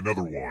 Let's try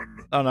another one.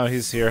 Oh no,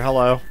 he's here.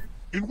 Hello.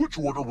 In which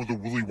order were the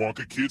Willy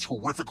Wonka kids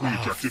horrifically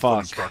Oh, ejected from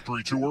his fuck.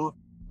 factory tour?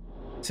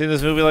 Seen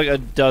this movie like a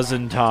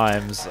dozen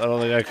times. I don't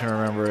think I can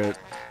remember it.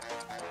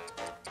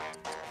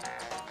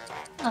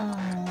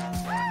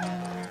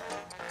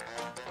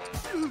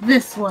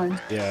 This one.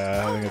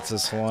 Yeah, I think it's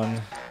this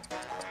one.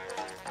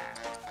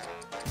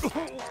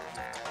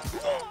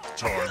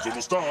 Time's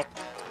almost up.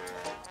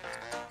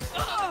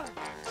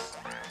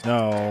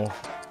 No.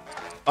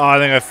 Oh, I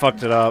think I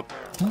fucked it up.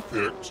 Who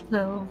picked?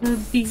 So the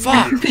bee,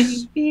 Fuck.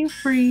 be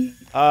free.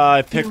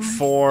 I picked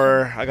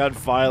 4. I got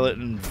Violet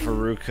and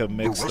Veruca The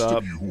mixed rest up.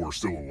 of you who are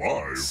still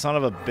alive. Son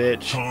of a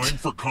bitch. Time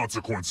for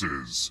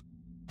consequences.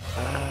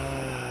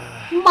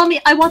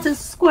 Mommy, I want a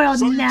squirrel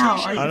now.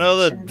 Salutations. I know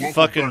the Welcome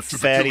fucking back to the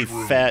fatty, killing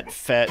room.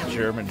 fat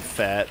German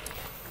fat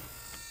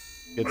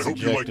I gets hope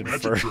you like ejected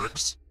magic first.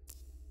 tricks.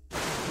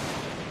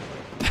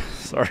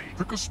 Sorry.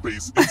 Pick a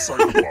space inside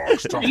the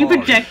box to Are you hide.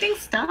 projecting?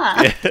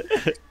 Stop.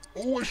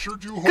 Oh, I sure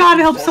do hope God,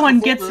 I you're hope someone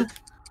gets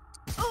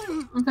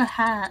claustrophobic. the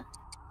hat.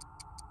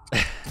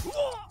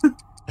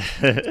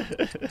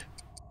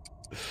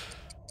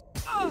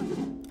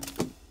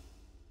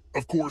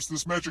 Of course,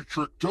 this magic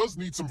trick does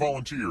need some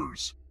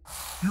volunteers.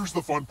 Here's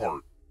the fun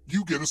part.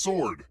 You get a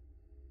sword.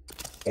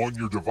 On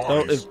your device, Oh,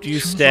 if you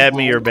choose a stab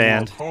me, row you're or a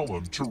banned.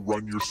 column to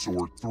run your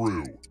sword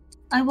through.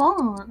 I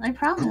won't. I I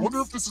promise.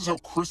 wonder if this is how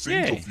Chris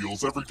Angel Yay.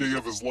 feels every day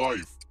of his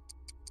life.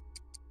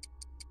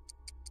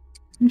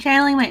 I'm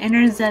channeling my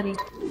inner Zebby.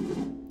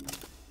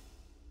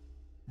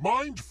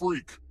 Mind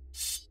freak.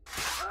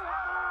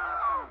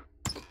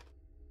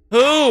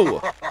 Who?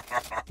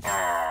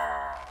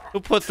 Who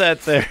put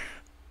that there?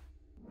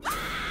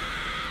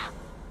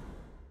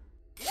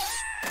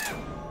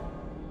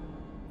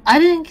 I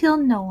didn't kill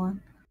no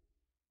one.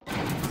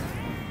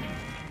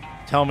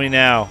 Tell me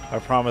now. I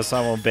promise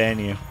I won't ban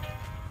you.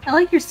 I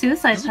like your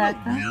suicide Isn't it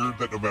pact, though. weird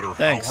that no matter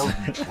Thanks. how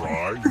hard we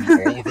try,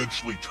 we all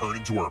eventually turn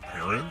into our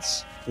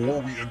parents? Or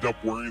we end up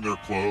wearing their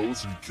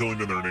clothes and killing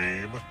in their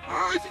name?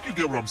 I think you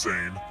get what I'm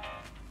saying.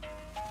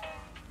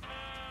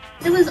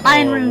 It was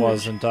Iron Oh, it Rouge.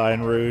 wasn't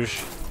Iron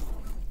Rouge.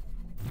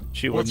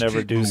 She would Let's never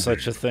keep do moving.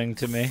 such a thing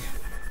to me.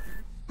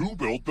 Who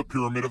built the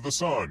Pyramid of the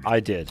Sun? I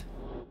did.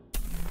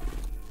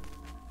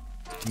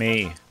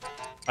 Me.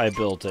 I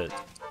built it.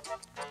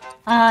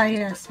 Ah,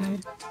 yes, my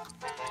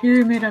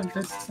Pyramid of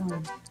the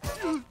Sun.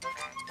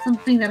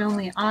 Something that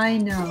only I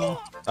know.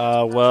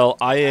 Well,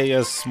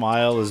 Ayaya's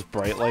smile is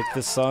bright like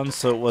the sun,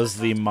 so it was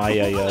the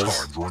Mayaya's,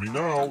 Time's running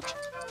out.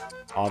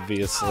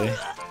 obviously.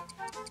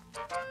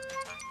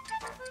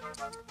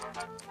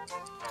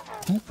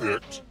 Who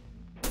picked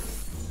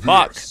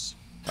Fuck! this?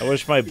 I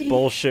wish my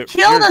bullshit...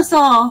 Killed us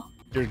all!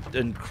 You're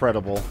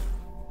incredible.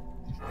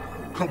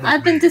 Come with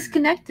I've been me.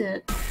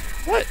 disconnected.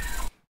 What?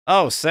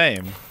 Oh,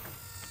 same.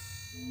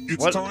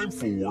 It's What? time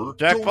for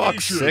Jackbox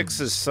donations. 6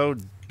 is so You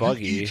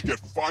buggy. each get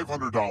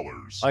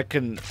 $500. I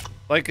can...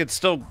 Like, it's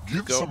still...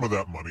 Give go... some of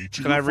that money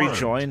to Can your I friend.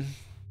 rejoin?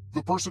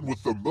 The person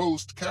with the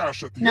most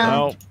cash at the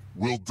No. end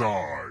will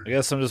die. I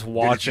guess I'm just And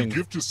watching... if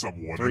you give to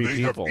someone 3 and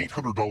they people. have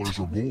 $800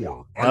 or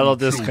more, I That'll will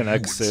kill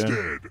disconnect you soon.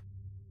 instead.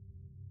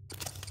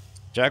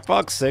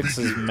 Jackbox 6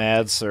 is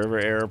mad server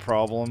error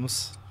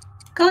problems.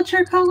 Go,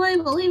 Churkole, I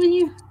believe in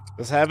you.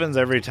 This happens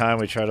every time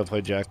we try to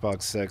play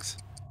Jackbox 6.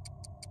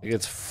 It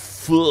gets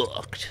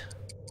fucked.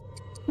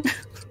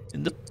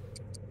 In the...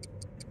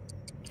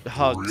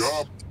 hugs. Hurry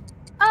up.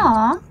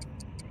 Aw.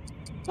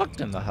 Fucked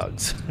in the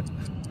hugs.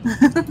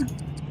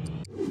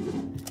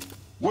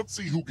 Let's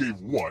see who gave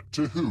what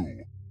to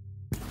who.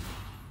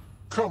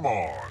 Come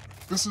on.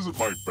 This isn't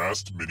my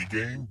best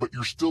minigame, but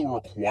you're still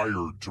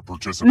required to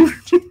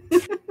participate.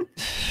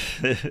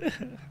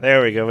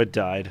 There we go, it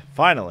died.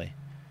 Finally.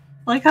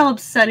 I like how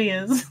upset he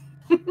is.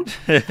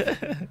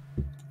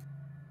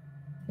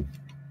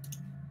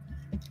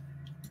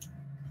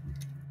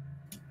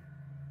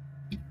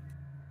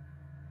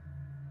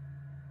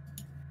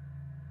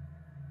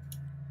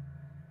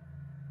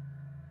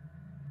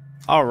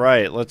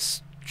 Alright,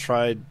 let's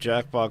try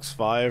Jackbox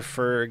 5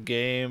 for a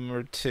game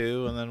or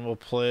two, and then we'll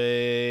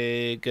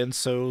play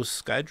Gensou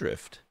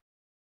Skydrift.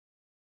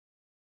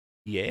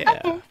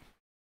 Yeah. Okay.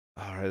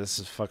 Alright, this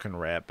is fucking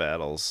rap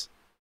battles.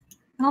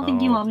 I don't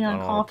think you want me I on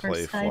don't call wanna for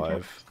play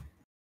Skydrift. 5.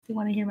 You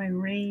want to hear my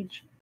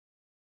rage?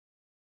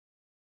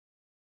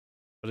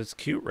 But it's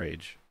cute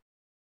rage.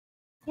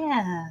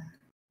 Yeah.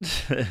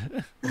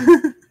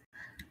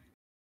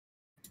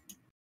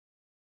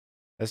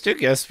 Let's do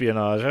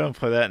Espionage. I haven't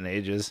played that in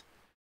ages.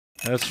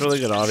 That's a really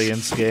good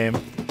audience game.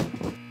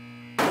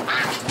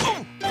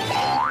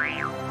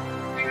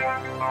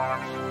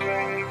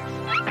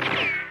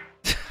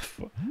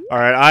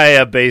 Alright,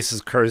 Aya base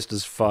is cursed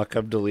as fuck.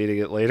 I'm deleting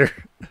it later.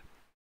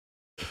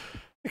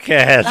 I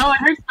can't. Oh, it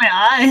hurts my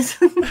eyes.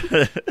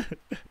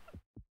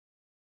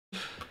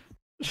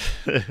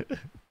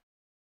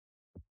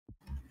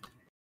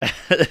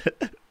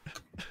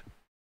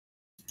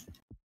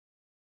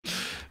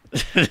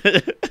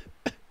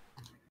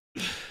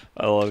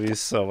 I love you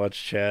so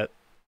much, chat.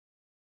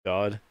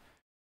 God.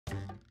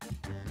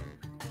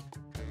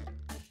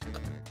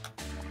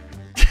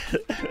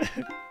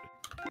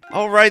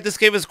 Alright, this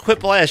game is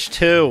Quiplash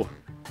 2.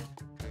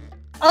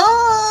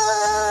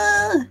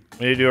 Oh!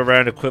 We need to do a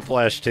round of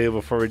Quiplash 2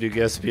 before we do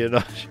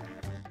Espionage.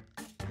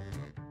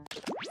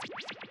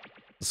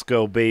 Let's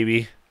go,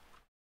 baby.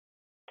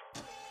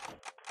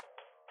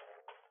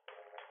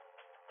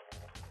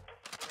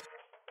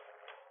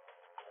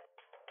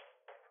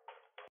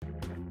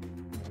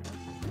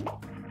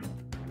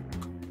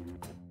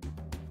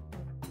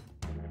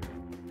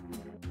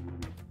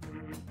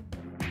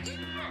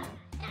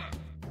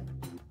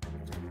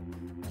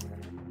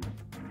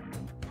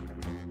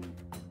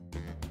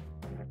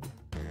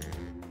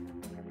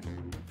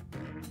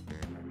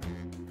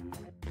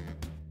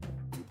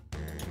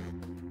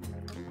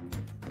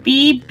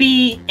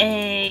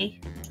 BBA.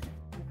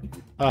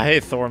 Oh, hey,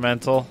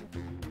 Thormental.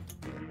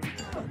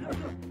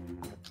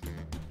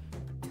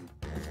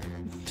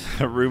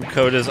 Room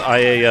code is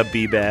Iaya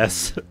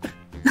B-Bass.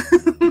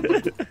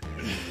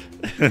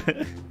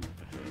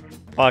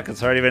 Fuck,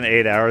 it's already been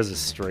 8 hours of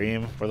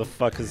stream. Where the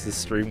fuck is this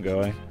stream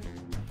going?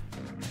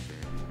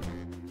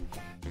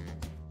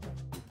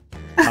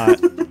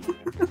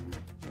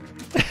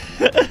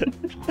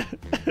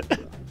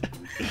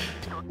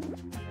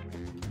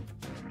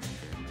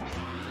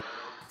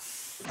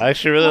 I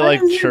actually really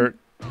like Church.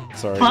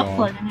 Sorry, go Butt on.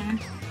 plug in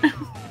here.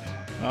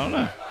 I don't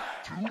know.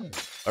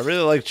 I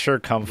really like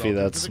Church Comfy.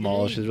 Welcome That's to the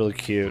small. game. She's really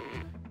cute.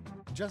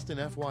 Just an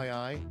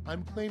FYI,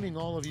 I'm claiming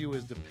all of you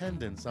as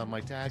dependents on my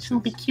taxes. She'll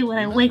be cute when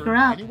I Remember, wake her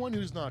up. Anyone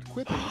who's not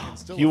quipping can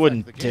still You affect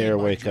wouldn't the game dare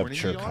by wake up joining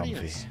Church the Comfy.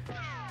 audience.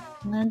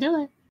 I'm gonna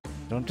do it.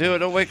 Don't do it.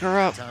 Don't wake her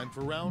up. Time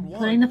for round one.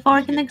 Putting the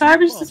fork in You the get 2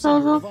 garbage buffs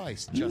on your disposal.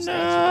 device. Just No.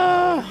 answer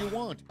them however you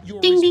want.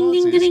 Your Ding, ding,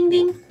 ding, responses ding,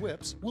 ding. or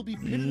quips will be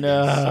pitted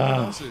No. against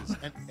someone else's,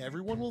 and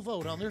everyone will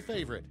vote on their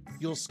favorite.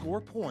 You'll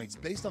score points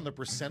based on the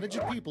percentage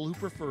of people who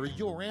prefer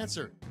your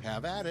answer.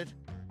 Have at it.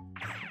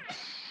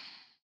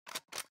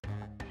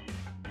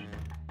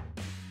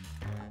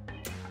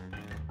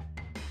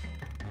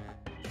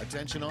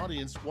 Attention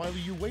audience, while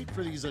you wait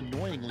for these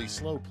annoyingly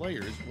slow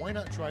players, why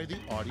not try the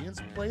audience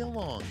play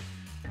along?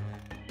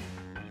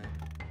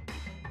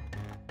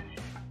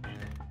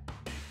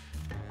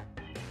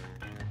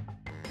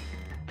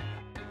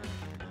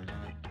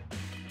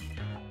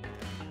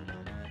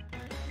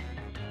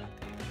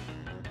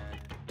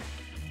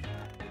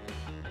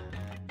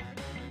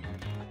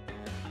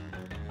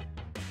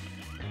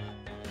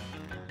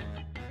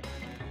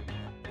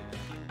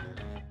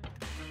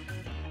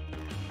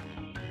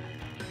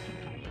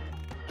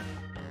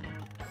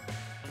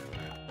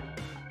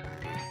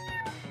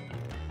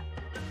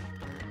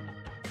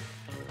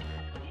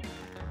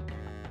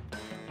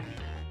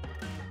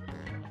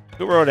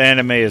 Who wrote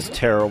anime is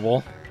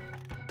terrible?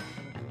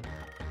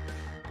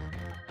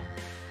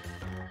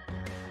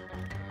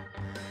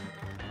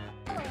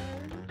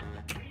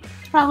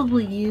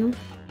 Probably you.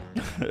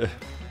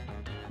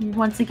 You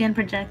once again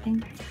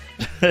projecting.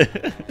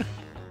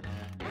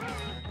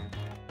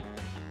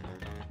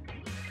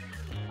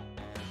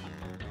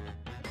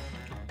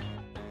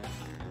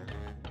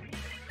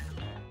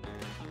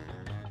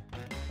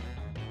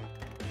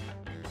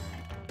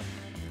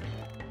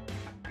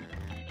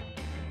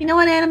 You know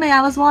what anime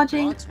I was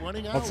watching?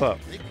 What's up?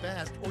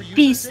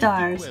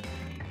 Beastars.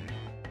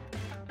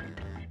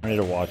 I need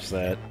to watch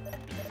that.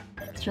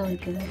 It's really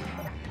good.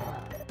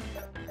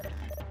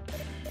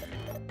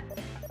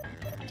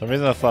 For some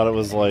reason I thought it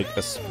was like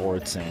a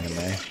sports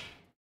anime.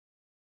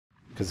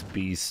 Cause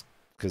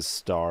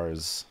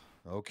stars.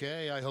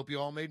 Okay, I hope you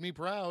all made me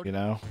proud. You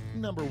know?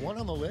 Number 1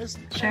 on the list.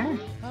 Sure.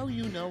 How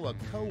you know a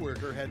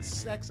coworker had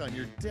sex on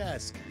your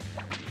desk?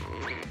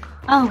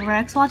 Oh,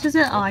 Rex watches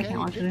it? Oh, I Okay, can't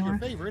watch it pick anymore. your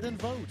favorite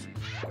and vote.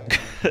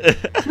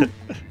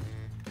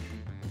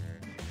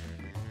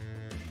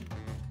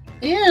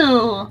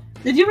 Ew.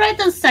 Did you write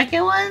the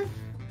second one?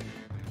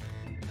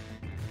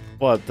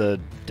 What, the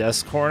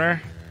desk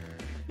corner?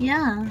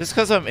 Yeah. Just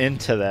because I'm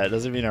into that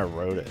doesn't mean I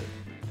wrote it.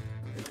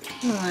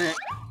 Ugh.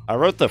 I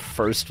wrote the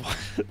first one.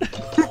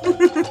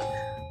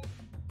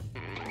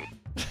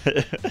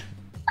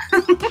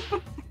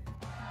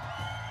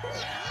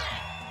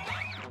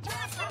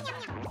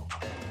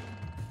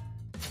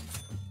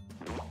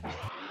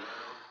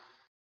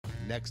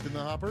 Next in the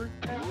hopper,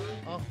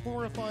 a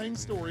horrifying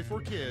story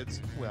for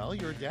kids. Well,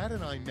 your dad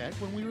and I met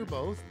when we were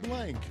both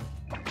blank.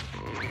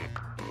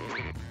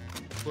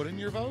 Put in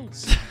your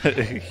votes.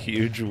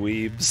 Huge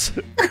weebs.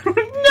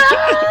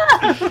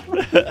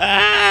 No!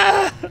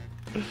 Ah!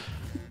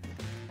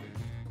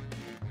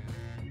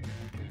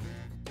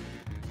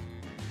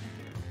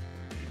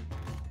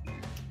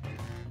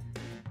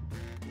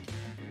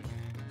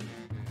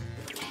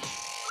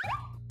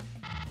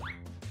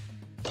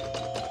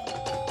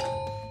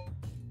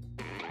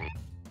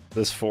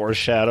 This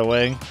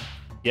foreshadowing.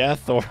 Yeah,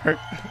 Thor.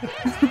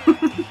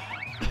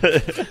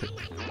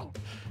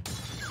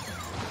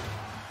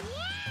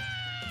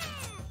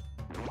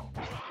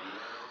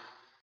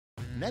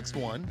 Next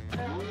one,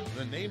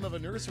 the name of a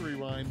nursery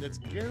rhyme that's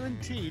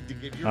guaranteed to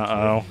give your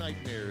Uh-oh. kid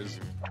nightmares.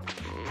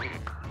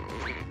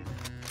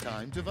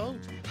 Time to vote.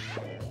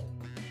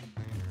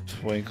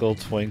 Twinkle,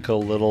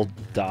 twinkle, little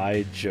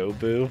die,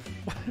 Jobu.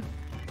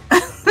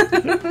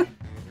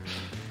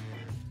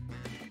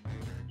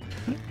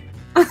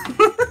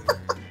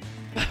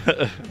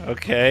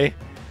 Okay.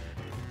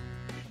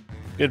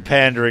 Good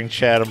pandering,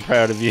 Chad. I'm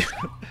proud of you.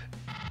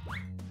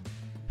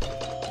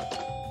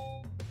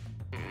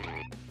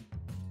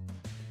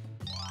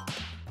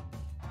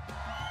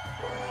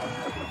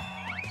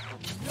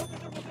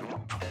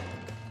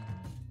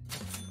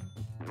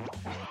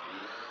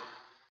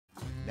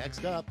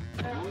 Next up,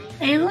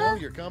 Ayla? you know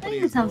your company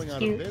Ayla is sounds going out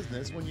cute. of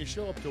business when you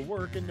show up to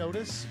work and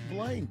notice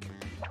blank.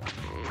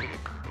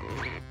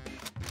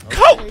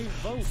 Go! Okay,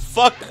 vote.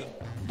 Fuck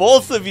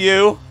both of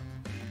you.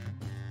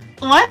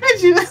 Why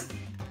did you...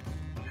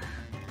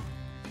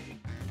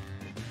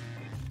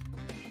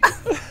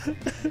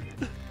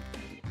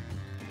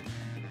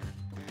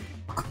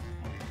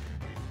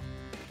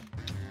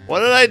 What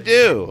did I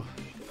do?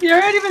 You're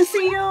already the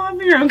CEO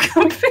of your own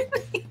company.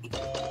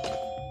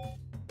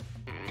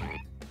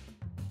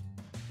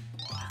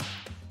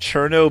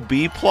 Cirno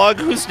B plug?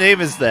 Whose name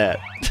is that?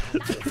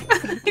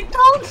 I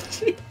told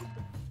you.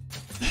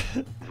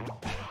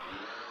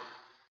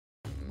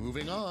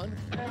 Moving on,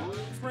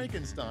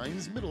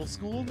 Frankenstein's middle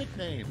school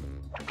nickname.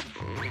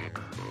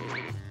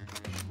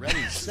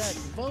 Ready, set,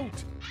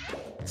 vote.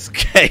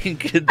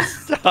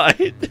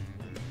 Skankenstein.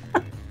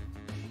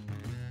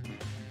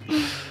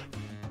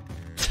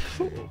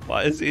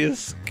 Why is he a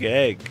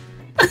skank?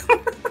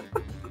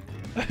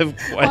 I have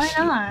Why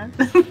questions. not?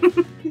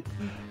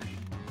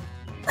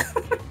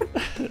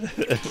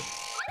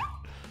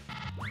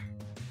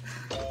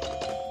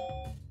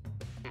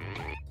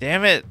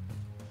 Damn it.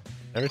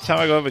 Every time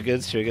I go up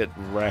against you, I get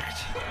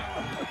wrecked.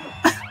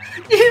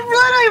 You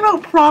really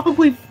wrote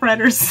probably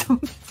Fred or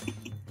something.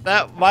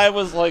 That mine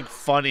was like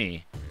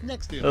funny.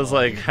 Next It was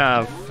like,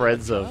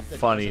 Fred's a Job that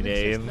funny doesn't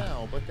exist name.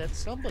 Now, but that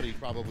somebody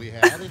probably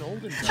had in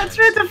olden times. That's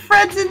right, the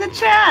Fred's in the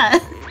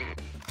chat.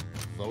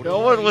 Vote No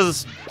away. one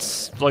was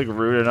like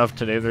rude enough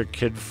to name their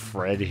kid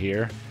Fred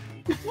here.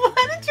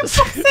 Why did you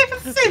both say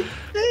the same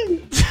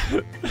thing?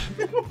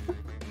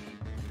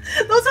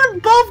 Those are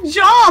both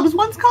jobs.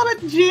 One's called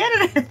a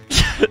janitor.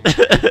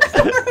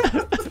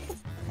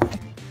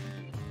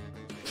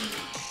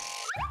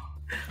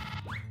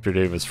 If your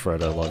name is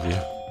Fred, I love you.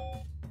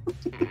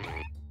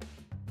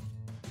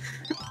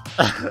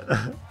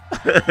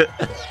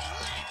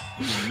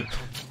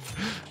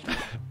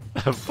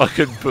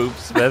 Fucking Poop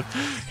Smith.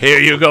 Here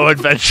you go,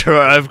 adventurer.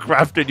 I've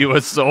crafted you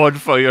a sword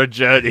for your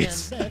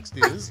journeys. And next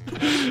is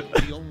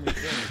the only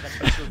things that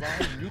can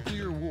survive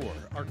nuclear war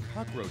are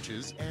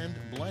cockroaches and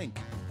blank.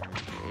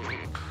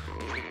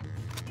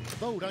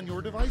 Vote on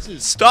your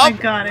devices. Stop I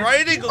got it.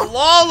 writing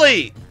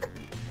lolly!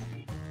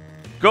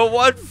 Go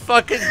one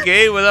fucking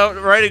game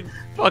without writing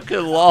fucking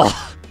lol.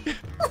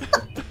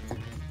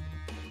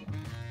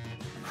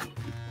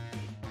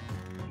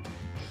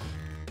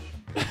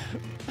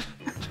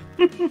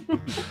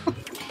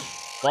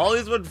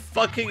 Lollies would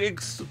fucking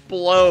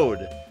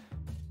explode.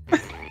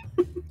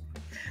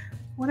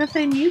 What if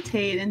they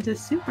mutate into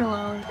super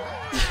lolly?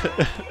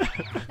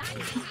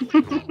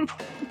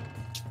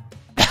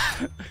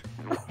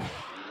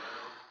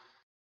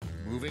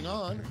 Moving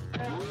on.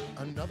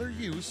 Another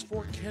use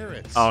for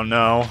carrots. Oh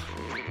no.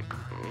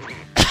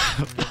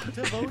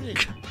 To voting.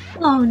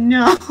 Oh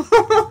no.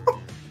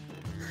 Oh,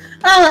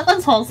 that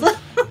was wholesome.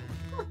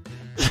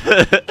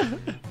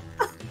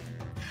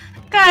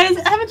 Guys,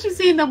 haven't you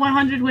seen the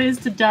 100 Ways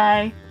to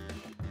Die?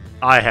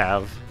 I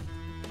have.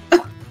 I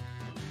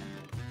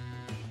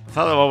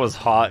thought that one was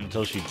hot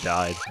until she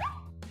died.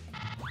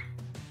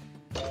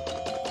 Look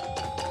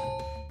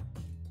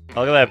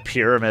at that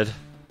pyramid.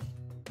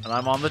 And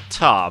I'm on the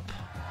top.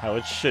 How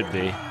it should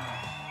be.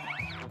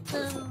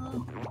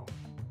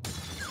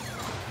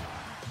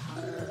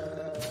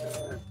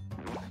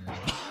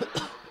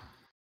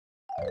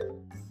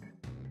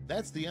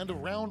 That's the end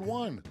of round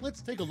 1.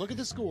 Let's take a look at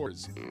the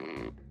scores.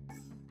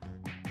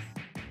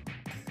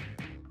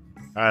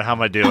 Alright, how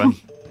am I doing?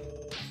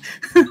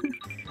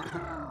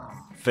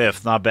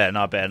 5th, not bad,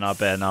 not bad, not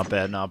bad, not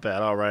bad, not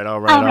bad. Alright.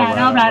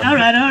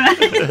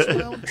 It's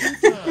round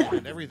 2 time,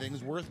 and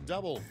everything's worth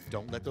double.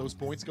 Don't let those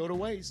points go to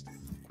waste.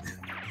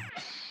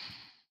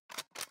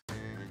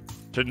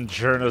 Shouldn't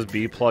Cirno's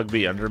B-plug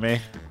be under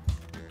me?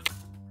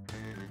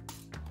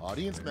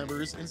 Audience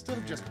members, instead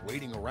of just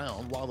waiting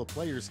around while the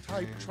players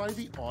type, try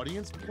the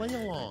audience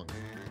play-along.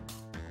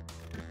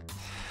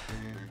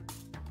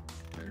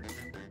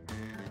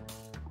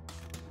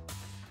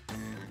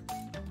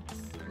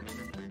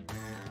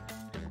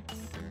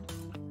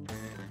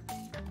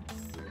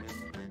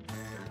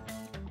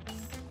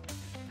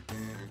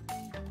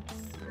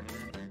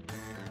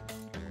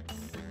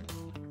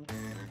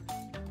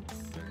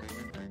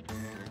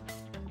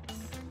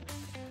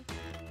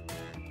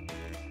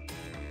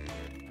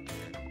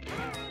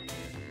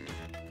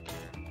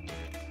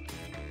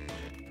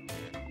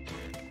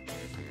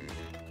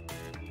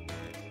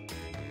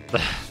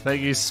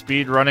 Thank you,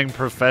 speedrunning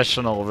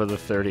professional over the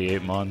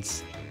 38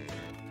 months.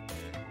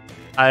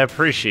 I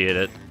appreciate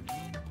it.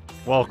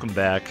 Welcome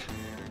back.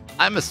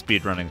 I'm a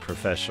speedrunning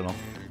professional.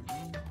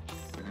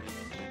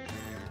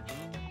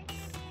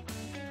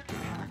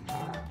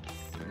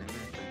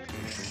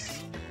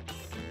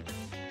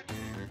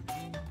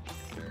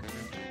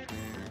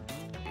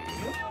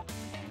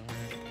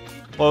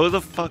 Well, who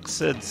the fuck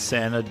said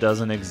Santa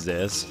doesn't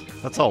exist?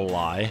 That's a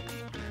lie.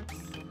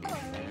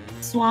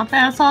 Swamp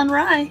ass on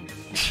rye.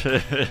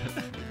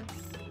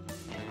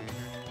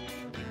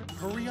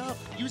 Hurry up!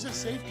 Use a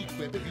safety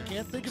quip if you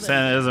can't think of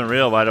Santa isn't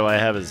real, why do I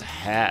have his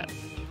hat?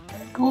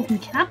 Golden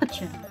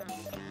capuchin.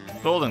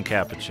 Golden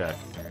Capuchet.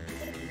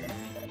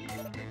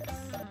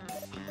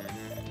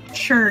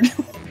 Churd.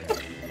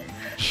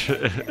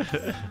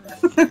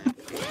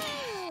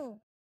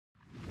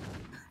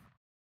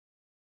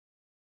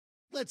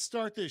 Let's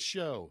start this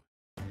show.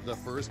 The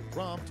first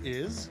prompt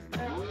is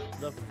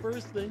the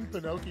first thing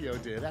Pinocchio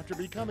did after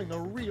becoming a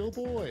real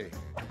boy.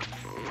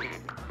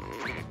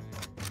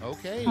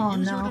 Okay, Oh,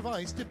 use no. your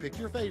device to pick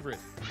your favorite.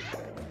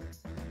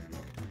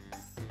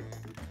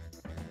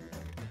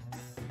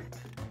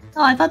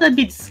 Oh, I thought that'd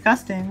be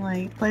disgusting.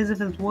 Like, plays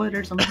if it's wood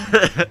or something.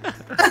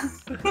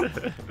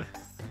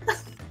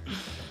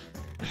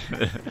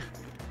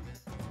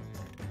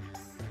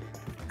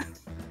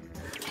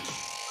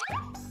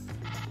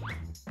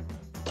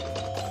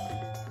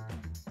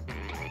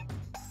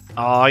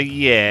 Oh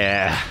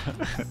yeah.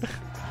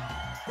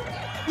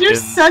 You're In-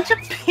 such a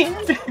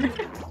pander.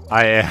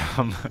 I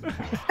am.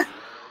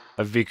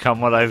 I've become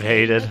what I've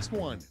hated. Next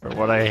one. Or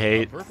what I A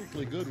hate.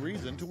 perfectly good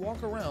reason to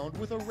walk around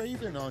with a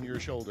raven on your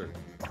shoulder.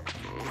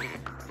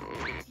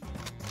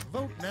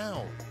 Vote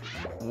now.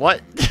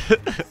 What?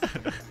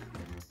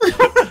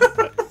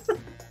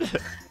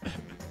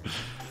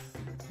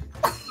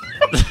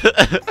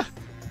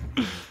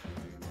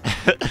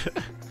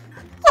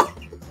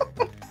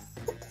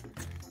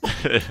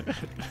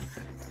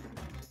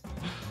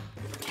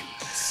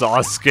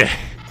 Sasuke.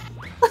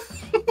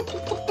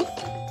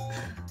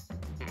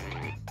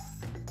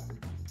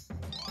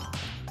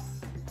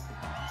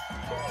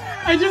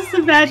 I just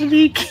imagine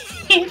he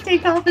can't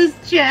take off his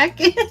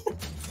jacket.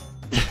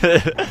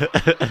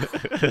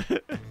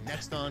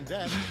 Next on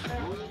deck,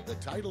 the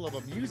title of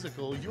a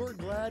musical you're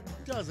glad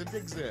doesn't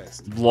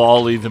exist.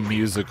 Lolly the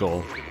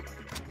musical.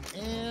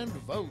 And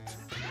vote.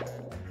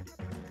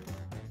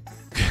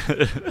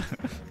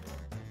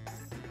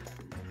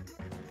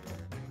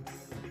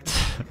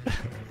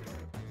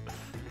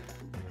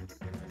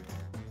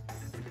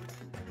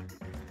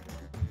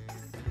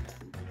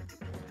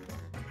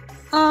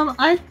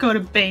 I'd go to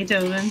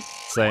Beethoven.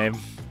 Same.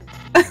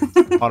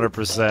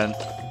 100%.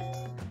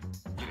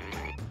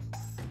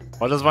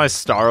 Why does my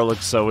star look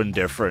so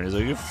indifferent? He's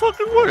like,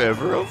 fucking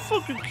whatever, I don't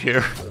fucking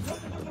care.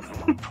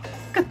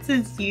 Because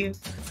it's you.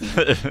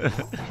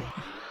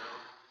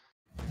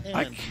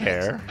 I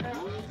care.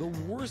 The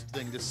worst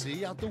thing to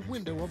see out the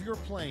window of your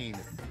plane.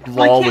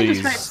 Well, I can't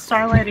just write Lollies.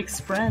 Starlight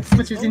Express,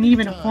 which is an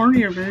even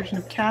hornier version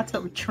of cats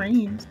that were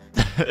trained.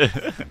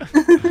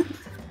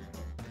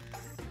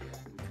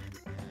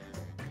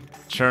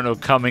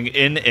 Cirno coming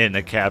in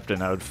a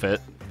captain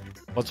outfit.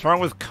 What's wrong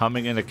with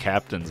coming in a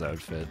captain's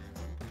outfit?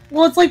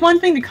 Well, it's like one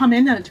thing to come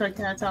into a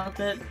cat's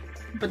outfit,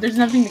 but there's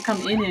nothing to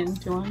come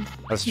into him.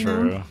 That's you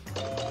true. know?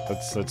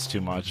 That's too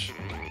much.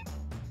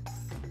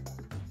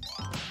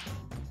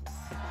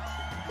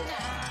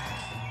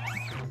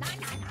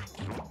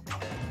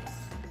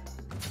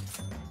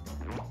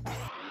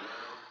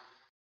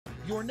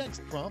 Your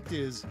next prompt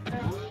is: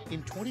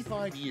 in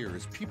 25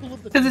 years, people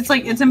of the Because it's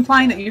like it's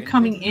implying that you're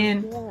coming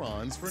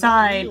morons for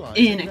not inside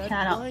realizing in a that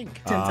cat's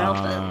blank.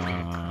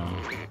 outfit.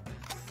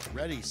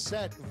 Ready,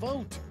 set,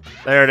 vote.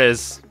 There it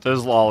is.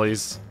 Those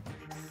lollies.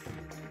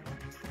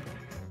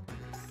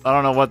 I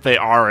don't know what they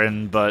are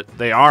in, but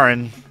they are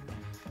in.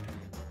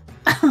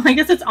 I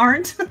guess it's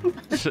aren't.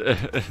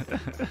 A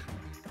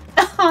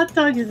hot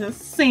dog is a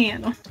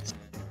sandwich.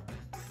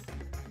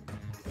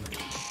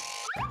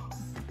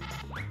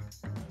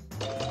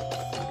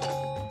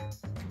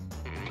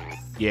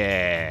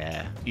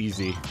 Yeah,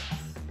 easy.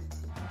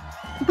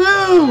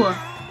 Boo!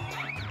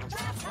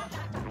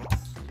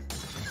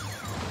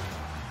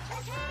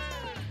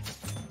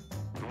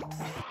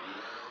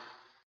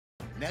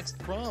 Next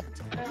prompt.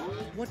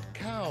 What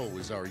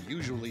cows are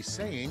usually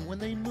saying when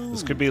they move?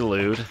 This could be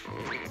lewd.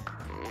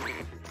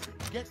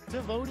 Get to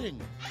voting.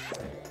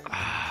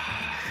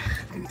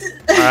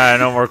 Alright,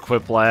 no more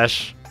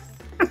quiplash.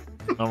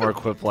 No more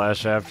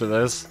quiplash after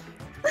this.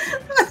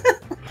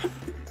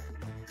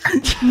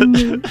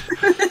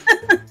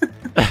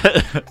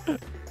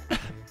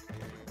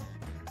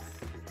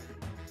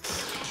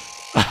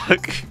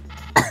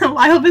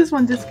 I hope this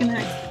one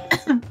disconnects.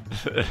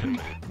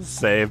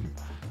 Same.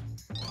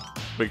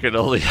 We can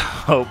only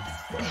hope.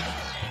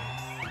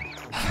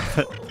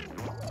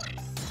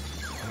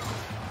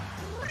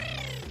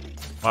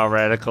 Wow,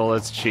 Radical,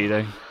 that's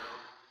cheating.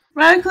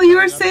 Radical, you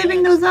were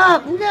saving those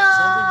up. Something you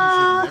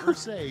No. should never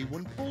say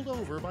when pulled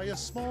over by a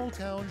small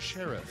town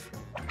sheriff.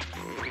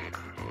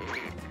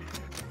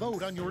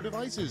 Vote on your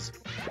devices.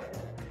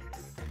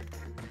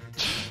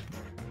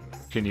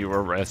 Can you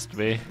arrest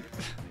me?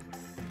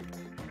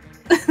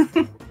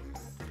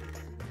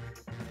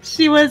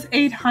 She was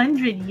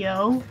 800,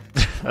 yo.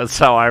 That's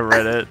how I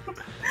read it.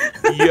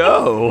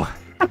 Yo!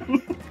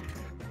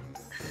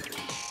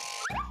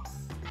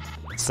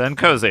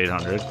 Senko's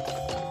 800.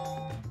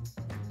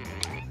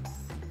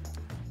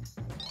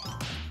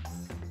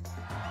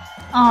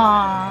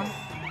 Aww.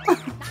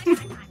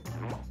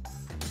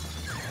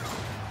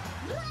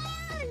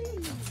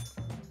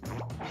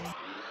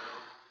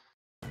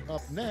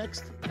 Up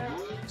next,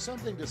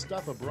 something to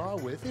stuff a bra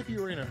with if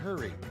you're in a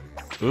hurry.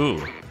 Ooh.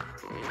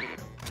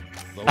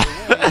 Vote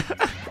away.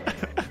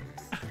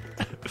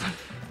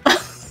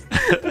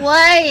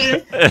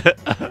 Why?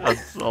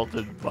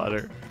 Unsalted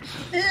butter.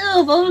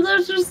 Ew, those are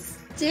just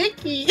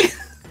sticky.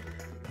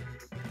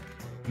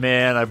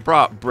 Man, I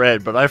brought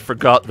bread, but I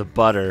forgot the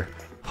butter.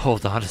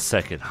 Hold on a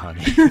second,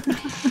 honey.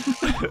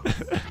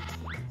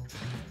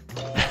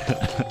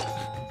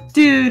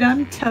 Dude,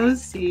 I'm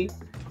toasty.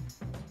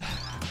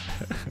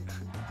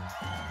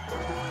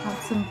 Want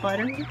some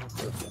butter?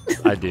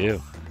 I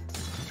do.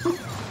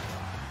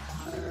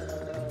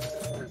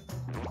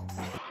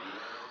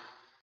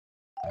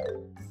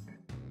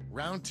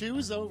 Round 2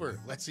 is over.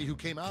 Let's see who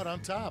came out on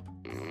top.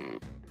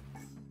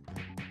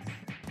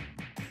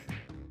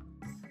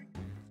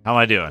 How am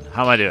I doing?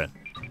 How am I doing?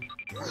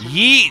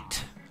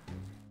 Yeet!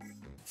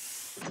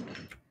 Is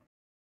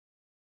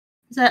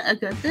that a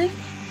good thing?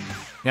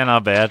 Yeah,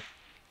 not bad.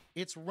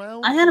 It's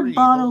round I had a 3,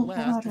 bottle the of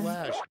last water.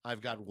 flash. I've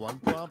got one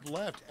prompt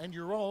left, and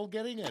you're all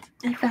getting it.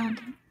 I found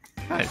it.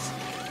 Nice.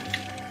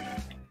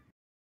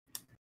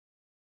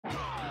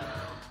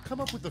 Come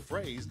up with the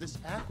phrase this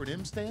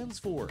acronym stands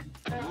for.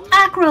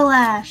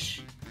 Acrolash.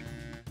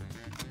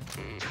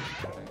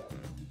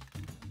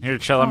 Here,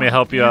 Chell, let me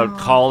help you out. no.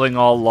 Calling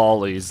all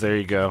lollies. There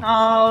you go.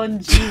 Oh,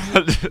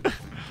 Jesus.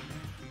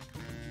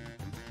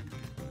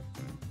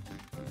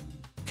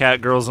 Cat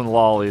girls and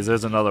lollies.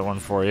 There's another one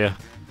for you.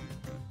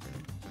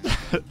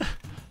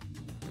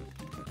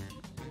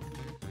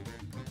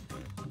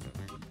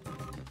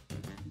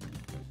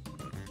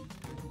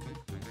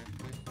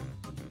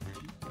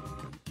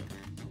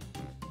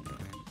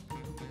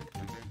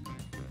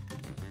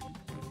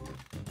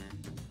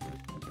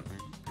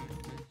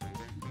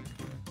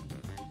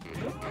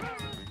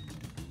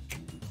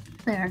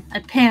 There, I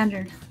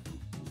pandered.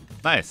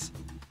 Nice.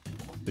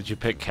 Did you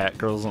pick cat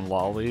girls and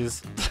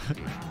lollies?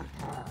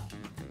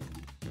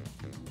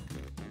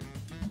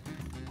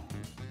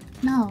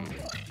 No.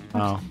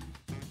 Oh.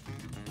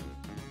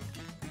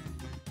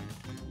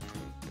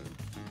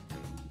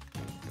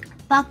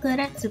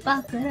 Bakuretsu,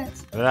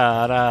 bakuretsu.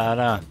 Da, da,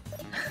 da.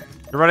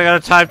 You're running out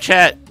of time,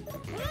 chat.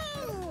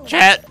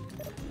 Chat!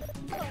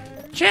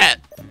 Chat!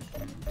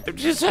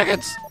 2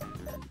 seconds!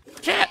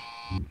 Chat!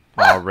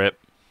 Oh, rip.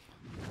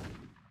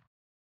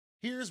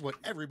 Here's what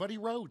everybody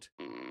wrote.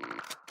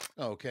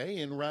 Okay,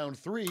 in round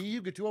 3,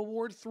 you get to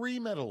award 3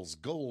 medals: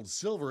 gold,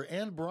 silver,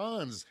 and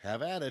bronze.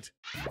 Have at it.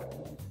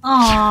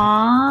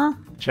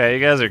 Aww. Chat, you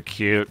guys are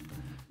cute.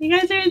 You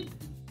guys are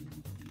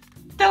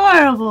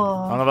adorable.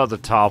 I don't know about the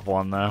top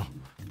one, though.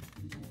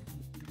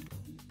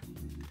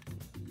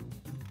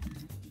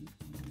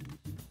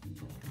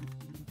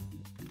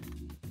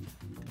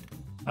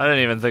 I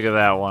didn't even think of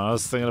that one. I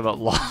was thinking about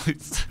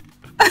lollies.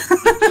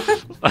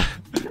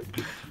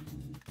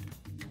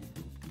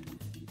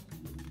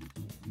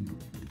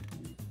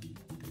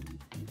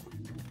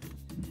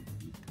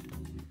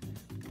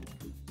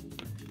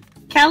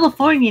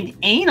 Californian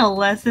anal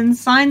lessons.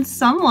 Sign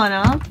someone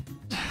up.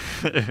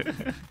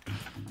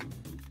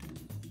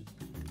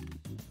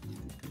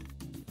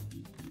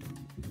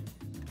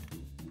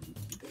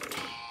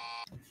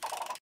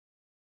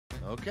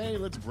 Okay,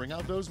 let's bring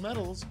out those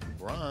medals.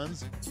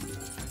 Bronze,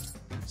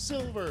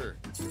 silver,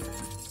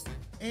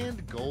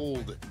 and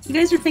gold. You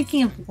guys are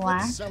thinking of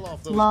black? Let's sell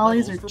off those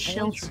Lollies are medals for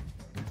children.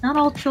 points. Not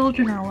all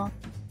children are well.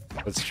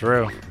 That's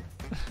true.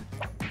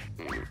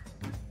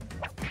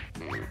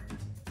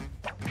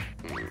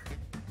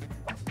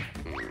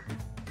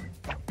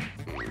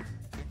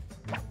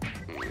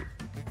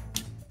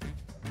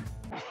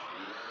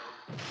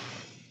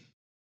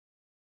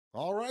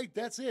 All right,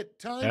 that's it.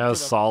 Time Yeah, for the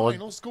solid.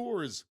 final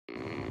scores.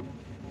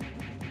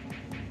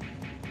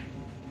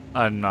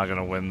 I'm not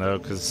gonna win, though,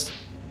 because...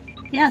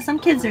 Yeah, some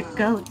kids are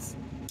goats.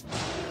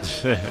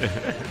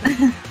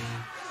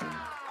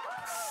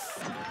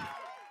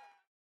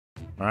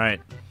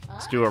 Alright,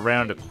 let's do a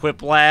round of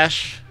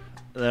Quiplash.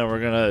 Then we're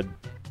gonna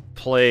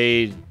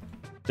play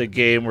the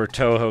game where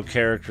Toho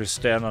characters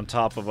stand on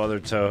top of other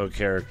Toho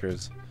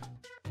characters.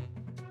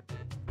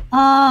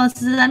 Oh,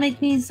 so does that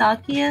make me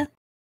Zakia?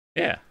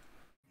 Yeah.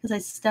 Because I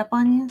step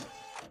on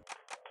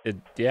you?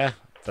 Yeah,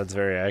 that's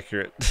very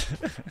accurate.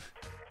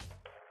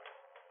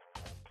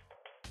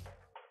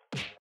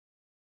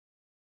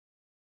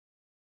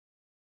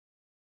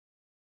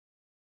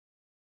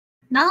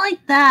 Not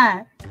like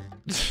that.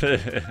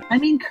 I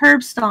mean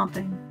curb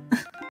stomping.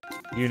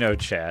 You know,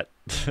 chat.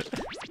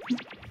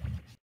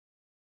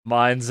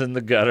 Mine's in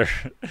the gutter.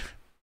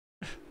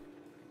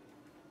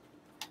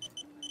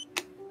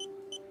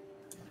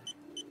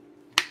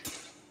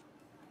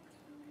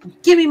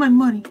 Give me my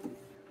money.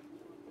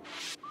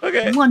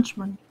 Okay. Lunch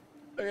money.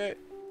 Okay.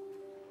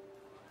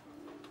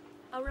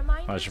 A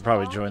reminder I should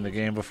probably to all join the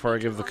game users, before I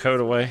give the each code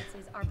away.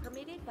 offenses are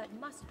permitted but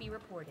must be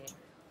reported.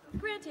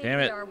 Granted, Damn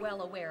we it. are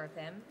well aware of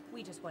them.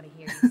 We just want to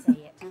hear you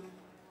say it.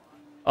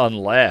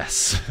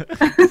 Unless.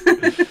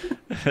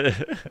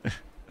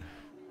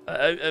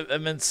 I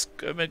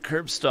meant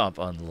curb stomp.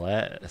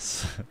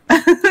 Unless.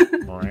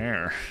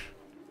 Rare.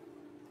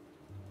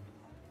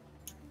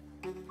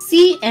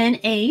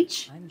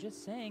 CNH. I'm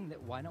just saying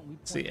that why don't we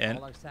CN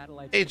all our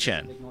satellites HN. to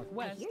the Pacific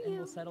Northwest and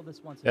we'll settle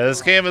this once Yeah, this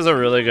and for all. game is a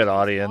really good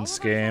audience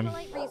game.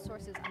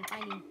 Resources on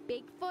finding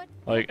Bigfoot.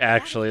 Like,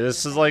 actually,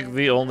 this is like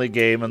the only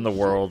game in the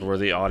world where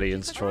the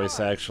audience choice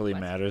actually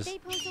matters. They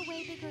pose a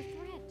way bigger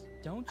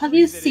threat. Don't Have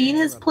you leave it seen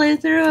in his there,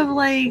 playthrough of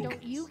like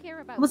Don't you care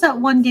about what's that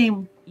one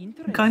game?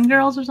 Interesting. Gun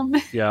Girls or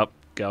something? Yep,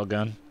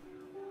 Galgun.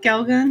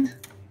 Galgun.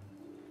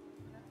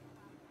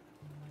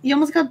 You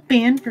almost got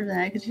banned for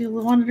that because you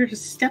wanted her to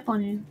step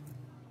on you.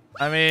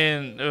 I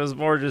mean, it was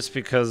more just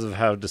because of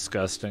how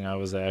disgusting I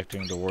was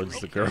acting towards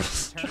the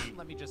girls.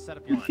 Let me just set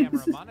up your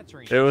camera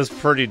monitoring. It was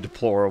pretty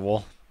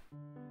deplorable.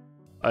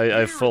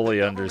 I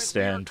fully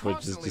understand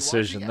Twitch's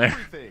decision there.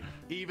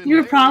 You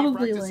were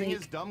probably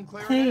like,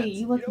 hey,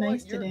 you look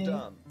nice today.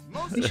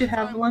 We should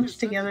have lunch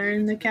together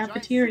in the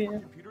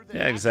cafeteria.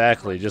 Yeah,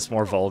 exactly. Just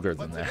more vulgar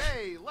than that.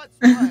 Let's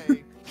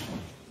play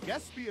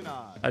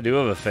Espionage. I do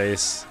have a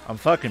face. I'm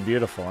fucking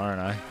beautiful,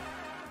 aren't I?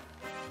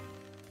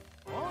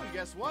 Oh, and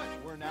guess what?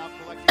 We're now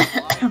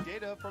collecting live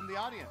data from the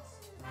audience.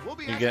 We'll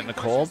be You asking getting a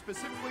questions cold?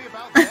 specifically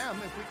about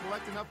them if we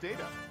collect enough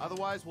data.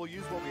 Otherwise, we'll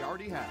use what we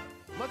already have.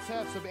 Let's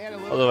have some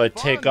analytical Although I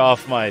fun. take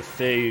off my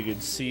thing, you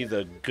can see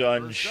the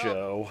gun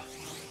show.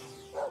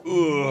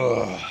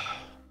 Ugh.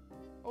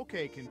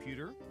 Okay,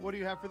 computer. What do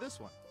you have for this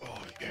one?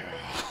 Oh, yeah.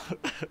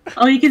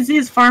 Oh, you can see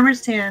his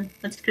farmer's tan.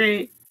 That's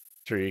great.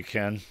 Sure you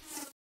can.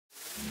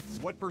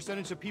 What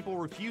percentage of people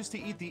refuse to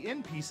eat the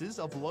end pieces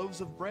of loaves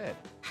of bread?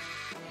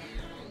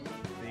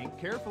 Think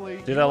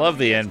carefully. Dude, I love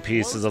the end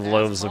pieces of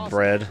loaves of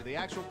bread. The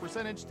actual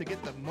percentage to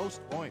get the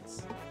most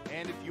points.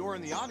 And if you're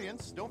in the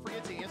audience, don't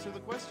forget to answer the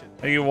question.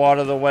 Are you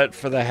water the wet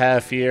for the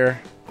half year?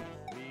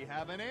 We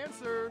have an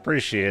answer.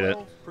 Appreciate it.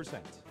 12%.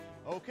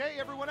 Okay,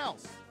 everyone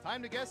else.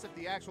 Time to guess if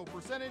the actual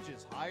percentage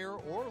is higher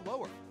or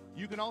lower.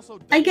 You can also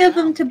I give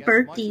them to guess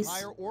Berkeys. much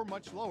higher or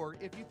much lower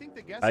if you think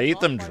the guess I is eat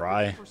off them by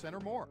dry. 50%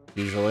 or more.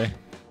 Usually.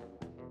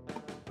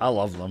 I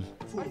love them.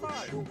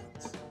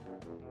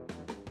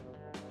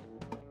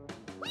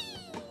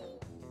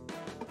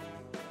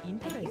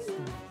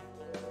 Interesting.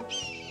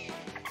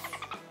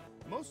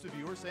 Most of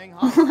you are saying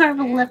Alarm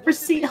of And what did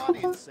leprosy. the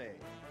audience say?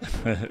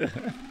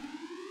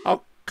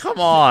 Oh, come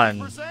on.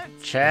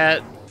 50%.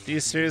 Chat, do you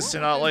seriously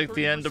not like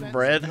the end of 30%,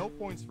 bread? so no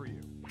points for you.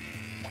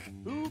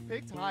 Who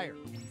picked higher?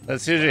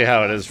 That's usually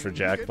how it is for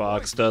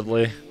Jackbox,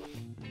 Dudley.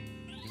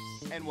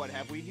 And what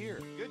have we here?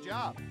 Good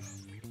job.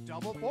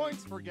 Double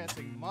points for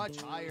guessing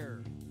much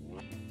higher.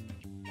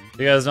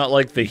 You guys not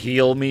like the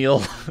heel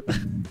meal?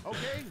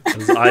 Okay.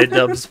 As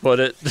iDubbbz put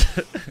it.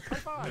 High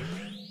five.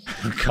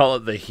 We call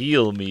it the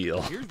heel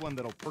meal. Here's one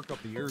that'll perk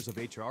up the ears of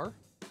HR.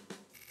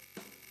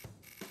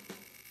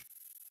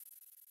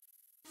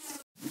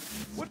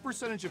 What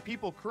percentage of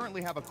people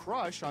currently have a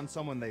crush on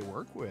someone they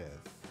work with?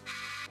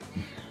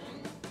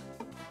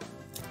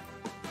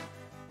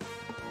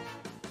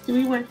 Do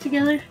we work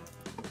together?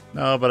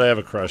 No, but I have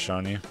a crush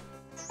on you.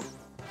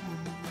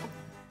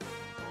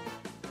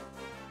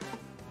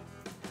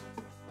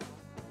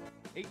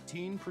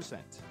 18%.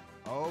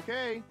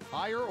 Okay,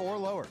 higher or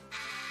lower?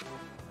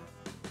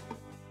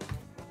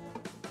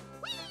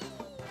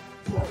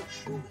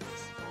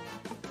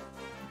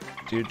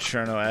 Dude,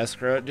 Cirno, ask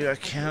her out. Dude, I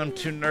can't. I'm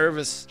too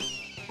nervous.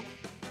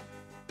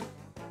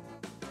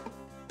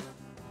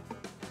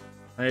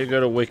 I need to go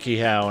to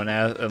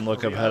WikiHow and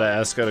look up how to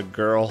ask out a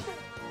girl.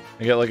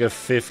 I get like a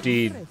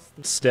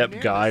 50-step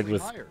guide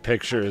with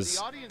pictures.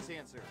 The audience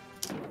answer.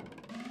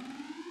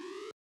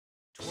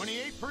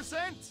 28%.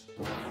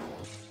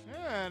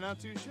 Yeah, not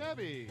too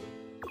shabby.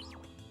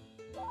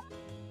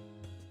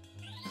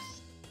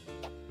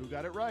 Who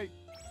got it right?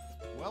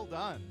 Well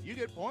done. You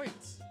get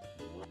points.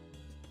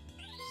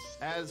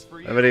 As for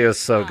you, That video is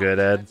so good,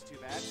 Ed. That's too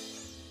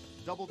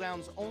bad. Double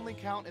downs only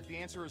count if the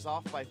answer is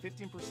off by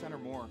 15% or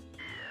more.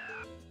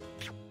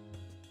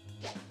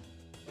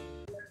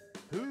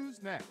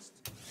 Who's next?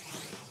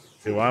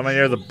 Dude, why am I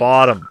near the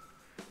bottom?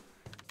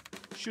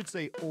 Should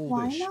say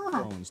Why oldish not?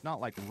 phones, not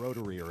like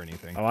rotary or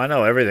anything. Oh, I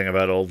know everything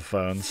about old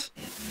phones.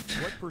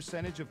 What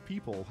percentage of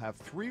people have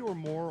 3 or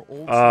more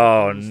old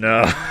Oh, cell phones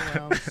no. lying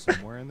around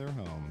somewhere in their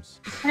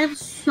homes? I have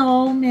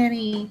so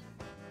many.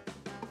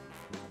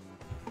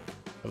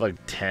 I have like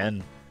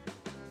 10.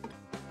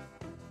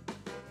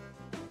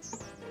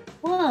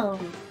 Whoa.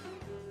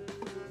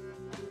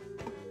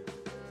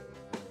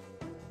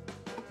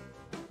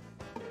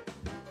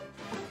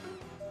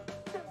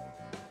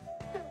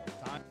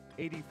 Time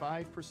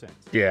 85%.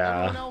 Yeah.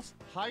 Everyone else,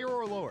 higher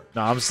or lower?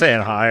 No, I'm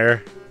saying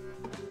higher.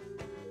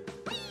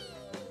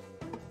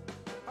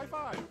 High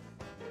five.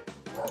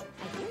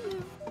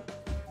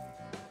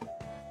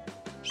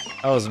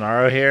 Oh, is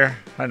Naro here?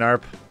 Hi,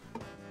 Narp.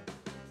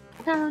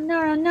 No.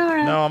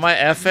 No, am I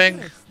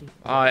effing?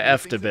 Oh, I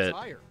effed a bit.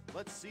 Higher.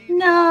 Let's see.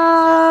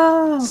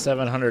 No.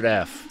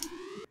 700F.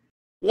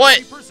 What?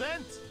 30%.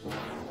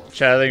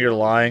 Chad, I think you're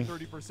lying.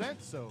 30%,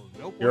 so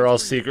no You're all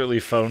points for you. secretly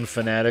phone Let's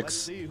fanatics.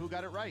 see who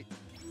got it right.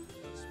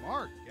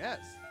 Smart, yes.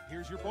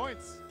 Here's your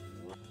points.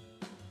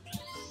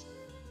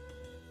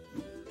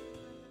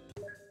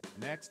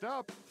 Next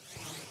up.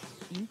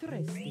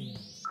 Interesting.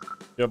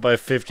 You'll buy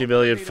 50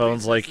 million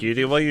phones like you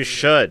do? Well, you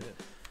should.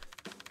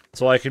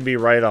 So I can be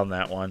right on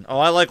that one. Oh,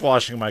 I like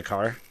washing my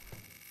car.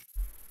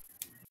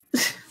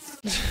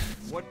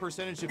 What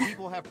percentage of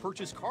people have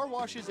purchased car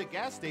washes at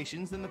gas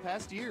stations in the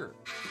past year?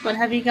 But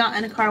have you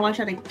gotten a car wash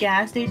at a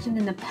gas station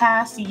in the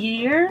past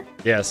year?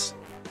 Yes.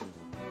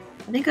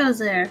 I think I was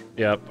there.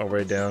 Yep, all the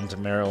way down to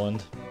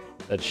Maryland.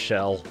 That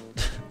Shell.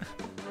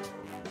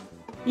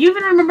 You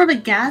even remember the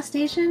gas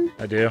station?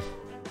 I do.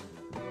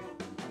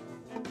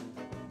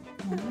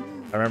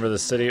 I remember the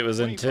city it was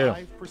in too.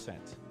 25%.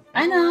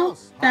 I know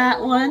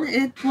that one.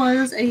 It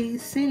was a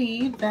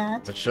city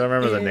that. But I don't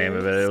remember the name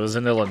of it. It was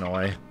in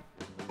Illinois.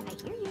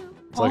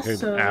 It's like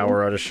Also- an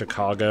hour out of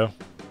Chicago.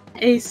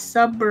 A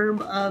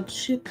suburb of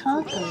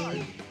Chicago.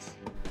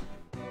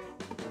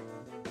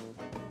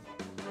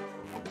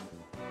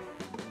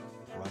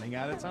 Running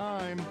out of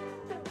time.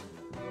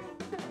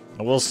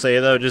 I will say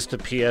though, just a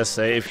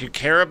PSA, if you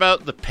care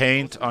about the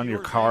paint on your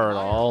car at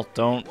all,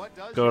 don't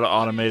go to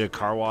automated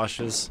car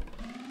washes.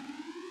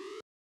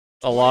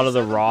 A lot of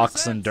the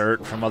rocks and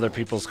dirt from other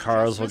people's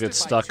cars will get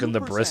stuck in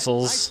the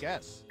bristles,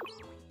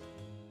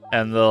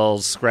 and they'll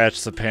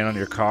scratch the paint on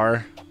your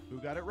car. Who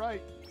got it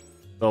right?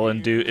 They'll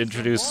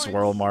introduce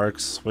swirl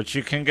marks, which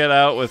you can get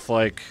out with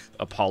like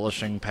a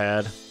polishing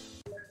pad.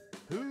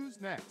 Who's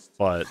next?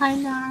 But Hi,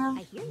 Nara.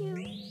 I hear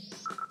you.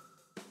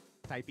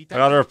 Typey I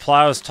got a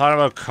reply. I was talking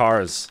about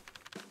cars.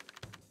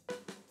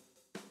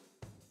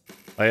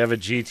 I have a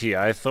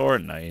GTI Thor.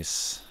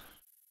 Nice.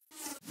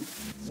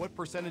 What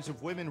percentage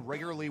of women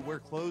regularly wear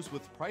clothes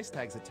with price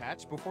tags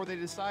attached before they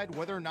decide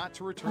whether or not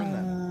to return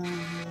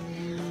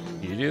them?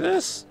 You do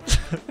this?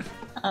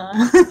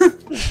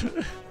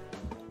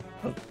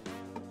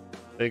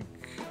 Like,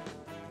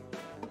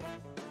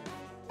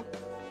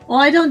 Well,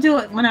 I don't do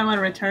it when I want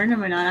to return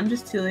them or not. I'm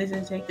just too lazy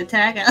to take the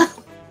tag out.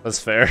 that's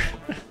fair.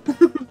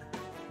 You're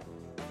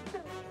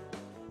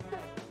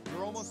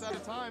almost out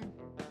of time.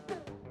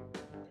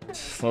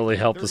 Slowly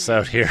help us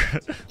out here.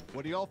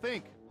 What do y'all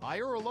think?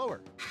 Higher or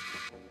lower?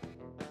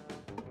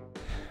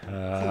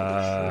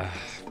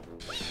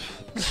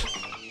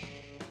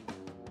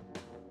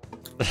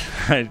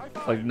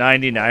 Like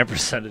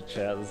 99% of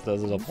chat, this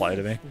doesn't apply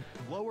to me.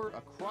 Lower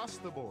across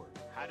the board.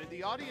 How did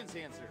the audience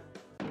answer?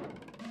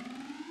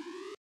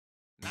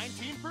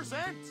 19%.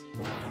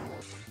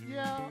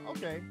 Yeah,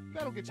 okay.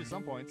 That'll get you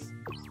some points.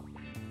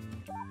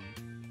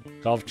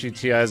 Golf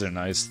GTIs are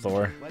nice,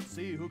 Thor. Let's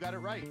see who got it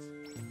right.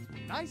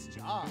 Nice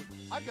job.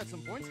 I've got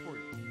some points for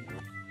you.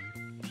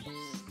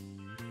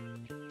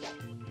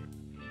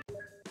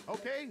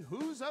 Okay,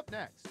 who's up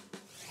next?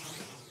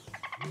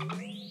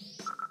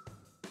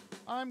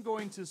 I'm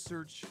going to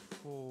search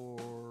for...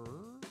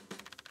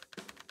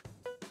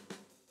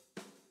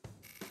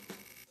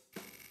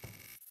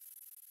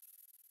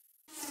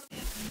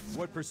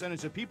 What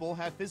percentage of people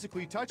have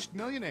physically touched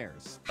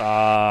millionaires?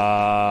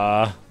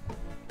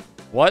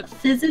 What?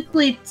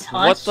 Physically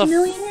touch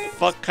millionaires?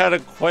 Fuck kind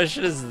of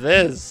question is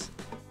this?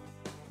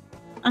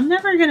 I'm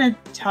never gonna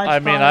touch I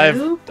mean,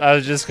 Baru. I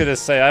was just gonna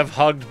say, I've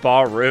hugged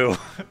Baru.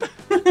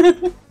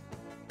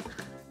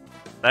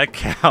 That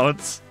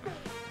counts.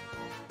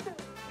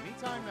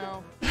 Anytime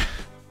now.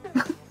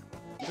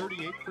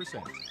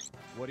 38%.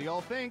 What do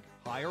y'all think?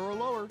 Higher or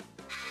lower?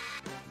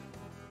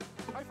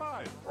 High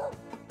five.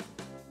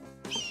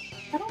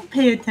 I don't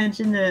pay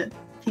attention to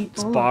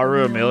people. Is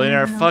Baru a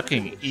millionaire?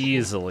 Fucking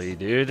easily,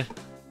 dude.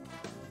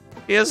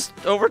 He has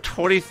over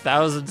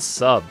 20,000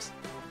 subs.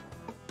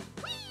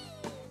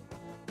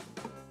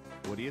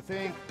 What do you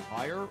think?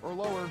 Higher or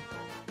lower?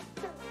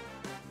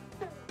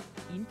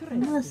 I'm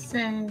gonna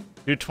say...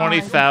 Do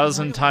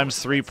 20,000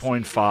 times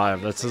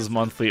 3.5. That's his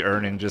monthly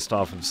earning just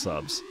off of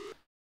subs.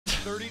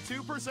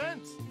 32%.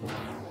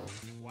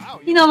 Wow.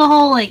 You know the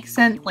whole like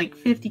sent like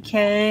 50k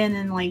and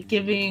then like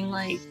giving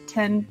like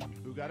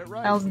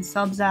 10,000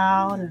 subs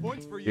out.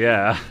 And...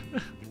 Yeah.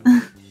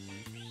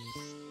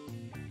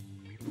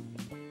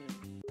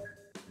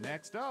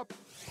 Next up.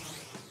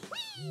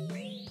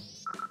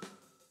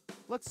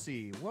 Let's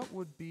see, what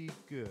would be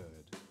good?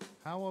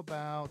 How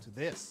about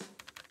this?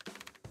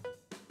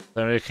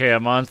 70k a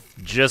month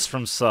just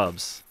from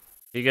subs.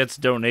 He gets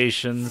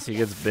donations, he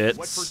gets bits.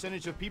 What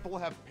percentage of people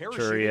have parachuted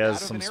Sure, he out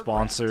has of some an aircraft?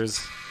 sponsors.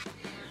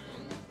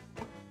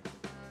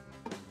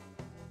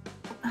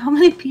 How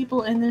many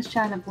people in this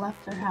chat have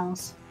left their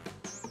house?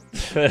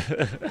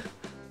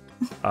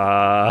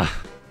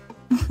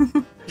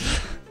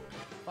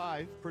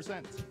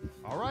 5%.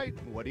 All right,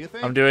 what do you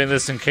think? I'm doing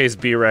this in case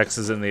B-Rex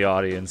is in the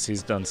audience.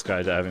 He's done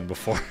skydiving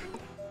before.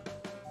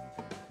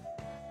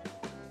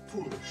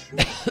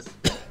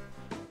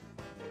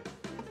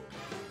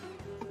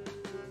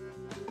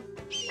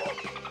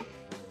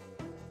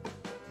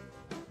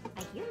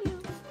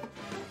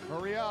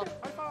 Hurry up.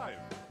 High five.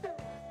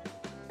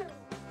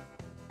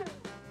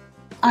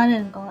 I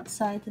didn't go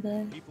outside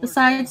today.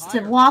 Besides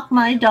to walk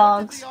my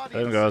dogs. I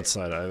didn't go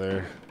outside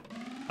either.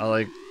 I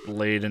like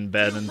laid in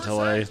bed until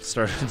I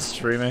started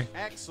streaming.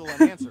 Excellent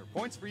answer.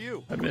 Points for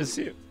you. I miss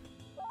you.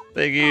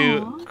 Thank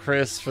you, Aww.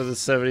 Chris, for the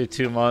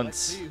 72 months.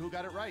 See who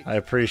got it right. I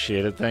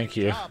appreciate it. Thank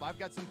you. Job, I've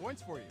got some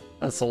points for you.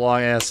 That's a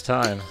long ass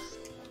time.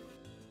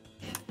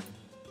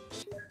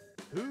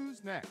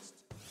 Who's next?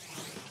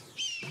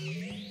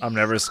 I'm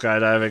never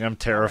skydiving. I'm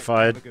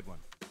terrified. Have a good one.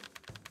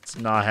 It's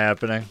not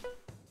happening.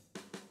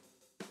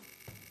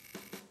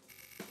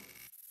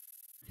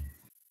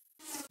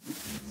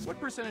 What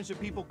percentage of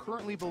people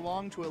currently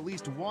belong to at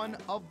least one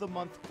of the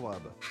month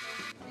club?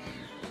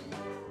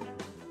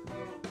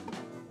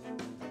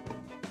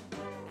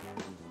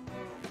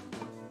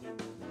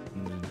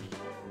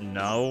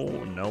 No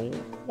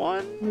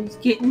one? Who's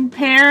getting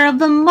pair of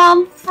the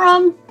month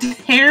from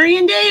Harry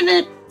and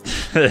David?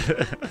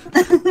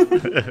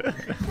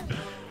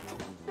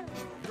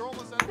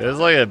 There's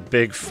like a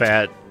big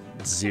fat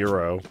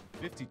 0.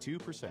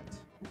 52%.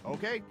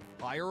 Okay,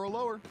 higher or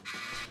lower?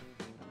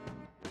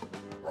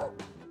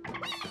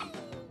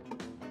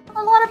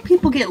 A lot of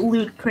people get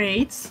loot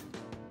crates.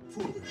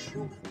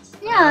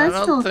 Yeah, I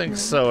that's still don't a think thing.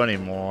 so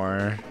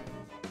anymore.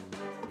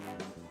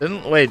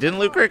 Didn't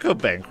Loot Crate go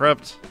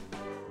bankrupt?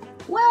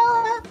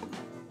 Well,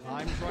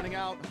 Time's running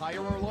out. Higher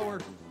or lower?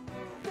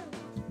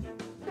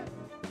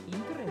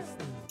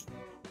 Interesting.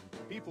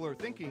 People are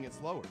thinking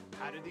it's lower.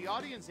 How did the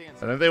audience I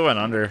answer? think they went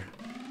under. are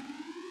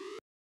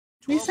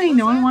you saying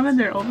no one wanted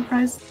their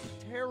overpriced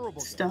Terrible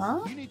guess.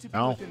 stuff? You need to be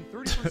No. within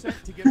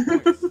 30% to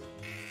get points.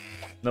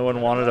 No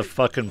one wanted a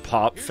fucking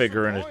pop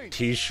figure and a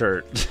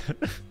t-shirt.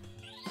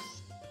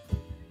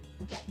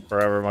 For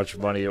however much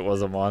money it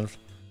was a month.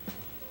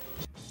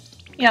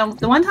 Yeah,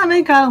 the one time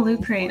I got a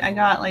loot crate, I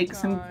got like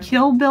some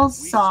Kill Bill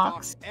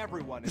socks,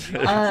 Everyone is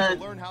a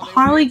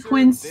Harley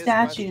Quinn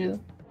statue,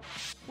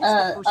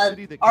 a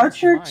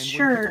Archer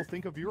shirt,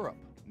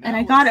 and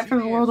I got it for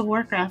the World of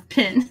Warcraft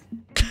pin.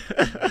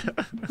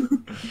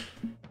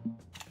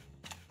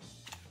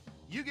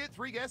 You get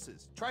 3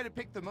 guesses. Try to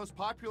pick the most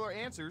popular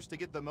answers to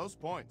get the most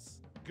points.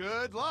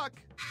 Good luck.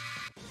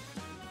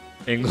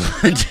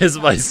 England is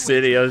my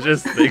city. I was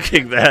just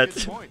thinking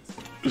that.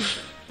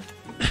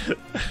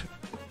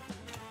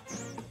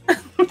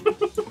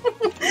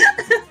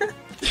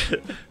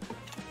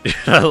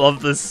 I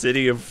love the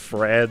city of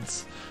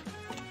France.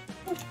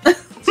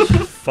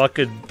 It's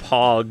fucking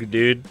Pog,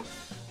 dude.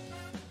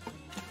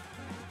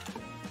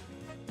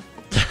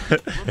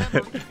 Remember,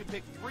 you can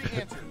pick 3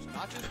 answers,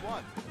 not just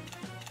one.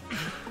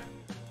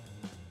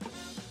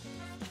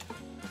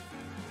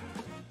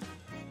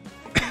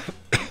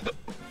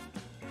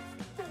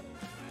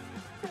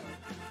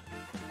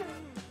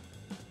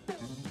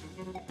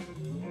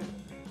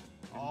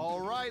 All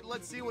right,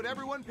 let's see what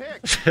everyone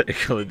picked.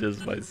 England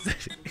is my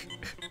city.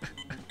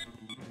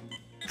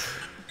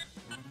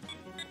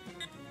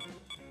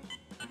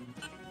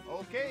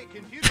 Okay,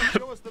 computer,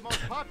 show us the most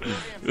popular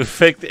Who answer.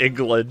 picked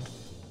England?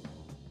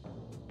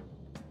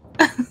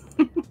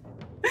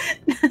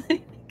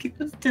 It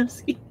was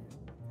Dempsey.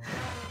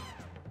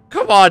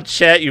 Come on,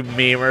 chat, you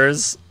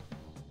memers.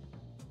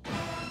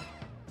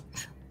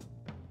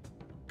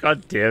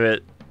 God damn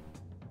it.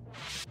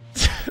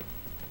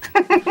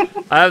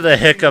 I have the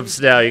hiccups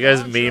now. You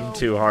guys meme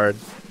too hard.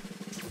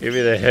 Give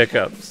me the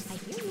hiccups.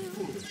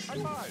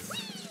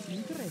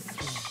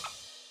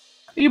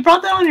 You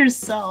brought that on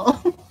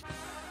yourself.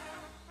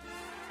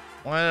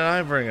 Why did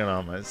I bring it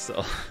on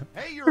myself?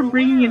 Hey, you're For a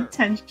bringing winner.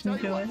 attention Tell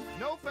you to what, it.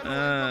 no federal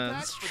income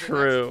It's tax for the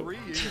true. next 3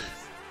 years.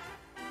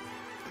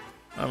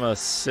 I'm a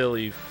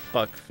silly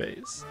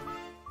fuckface.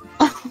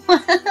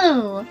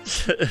 Wow.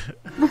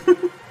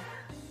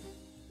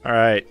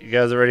 Alright, you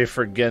guys ready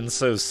for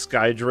Gensou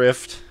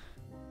Skydrift?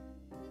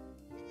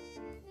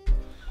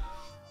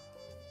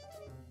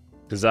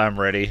 Because I'm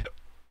ready.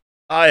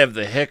 I have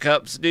the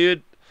hiccups,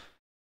 dude.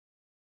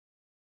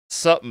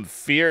 Something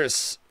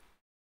fierce.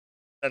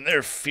 And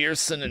they're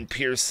fiercin' and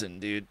piercing,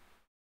 dude.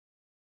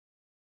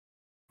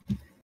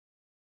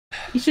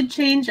 You should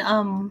change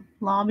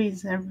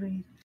lobbies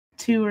every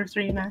 2 or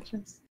 3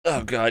 matches.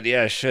 Oh god,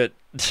 yeah, shit.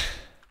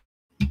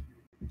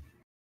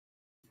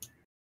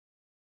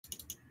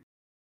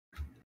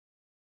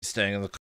 Staying in the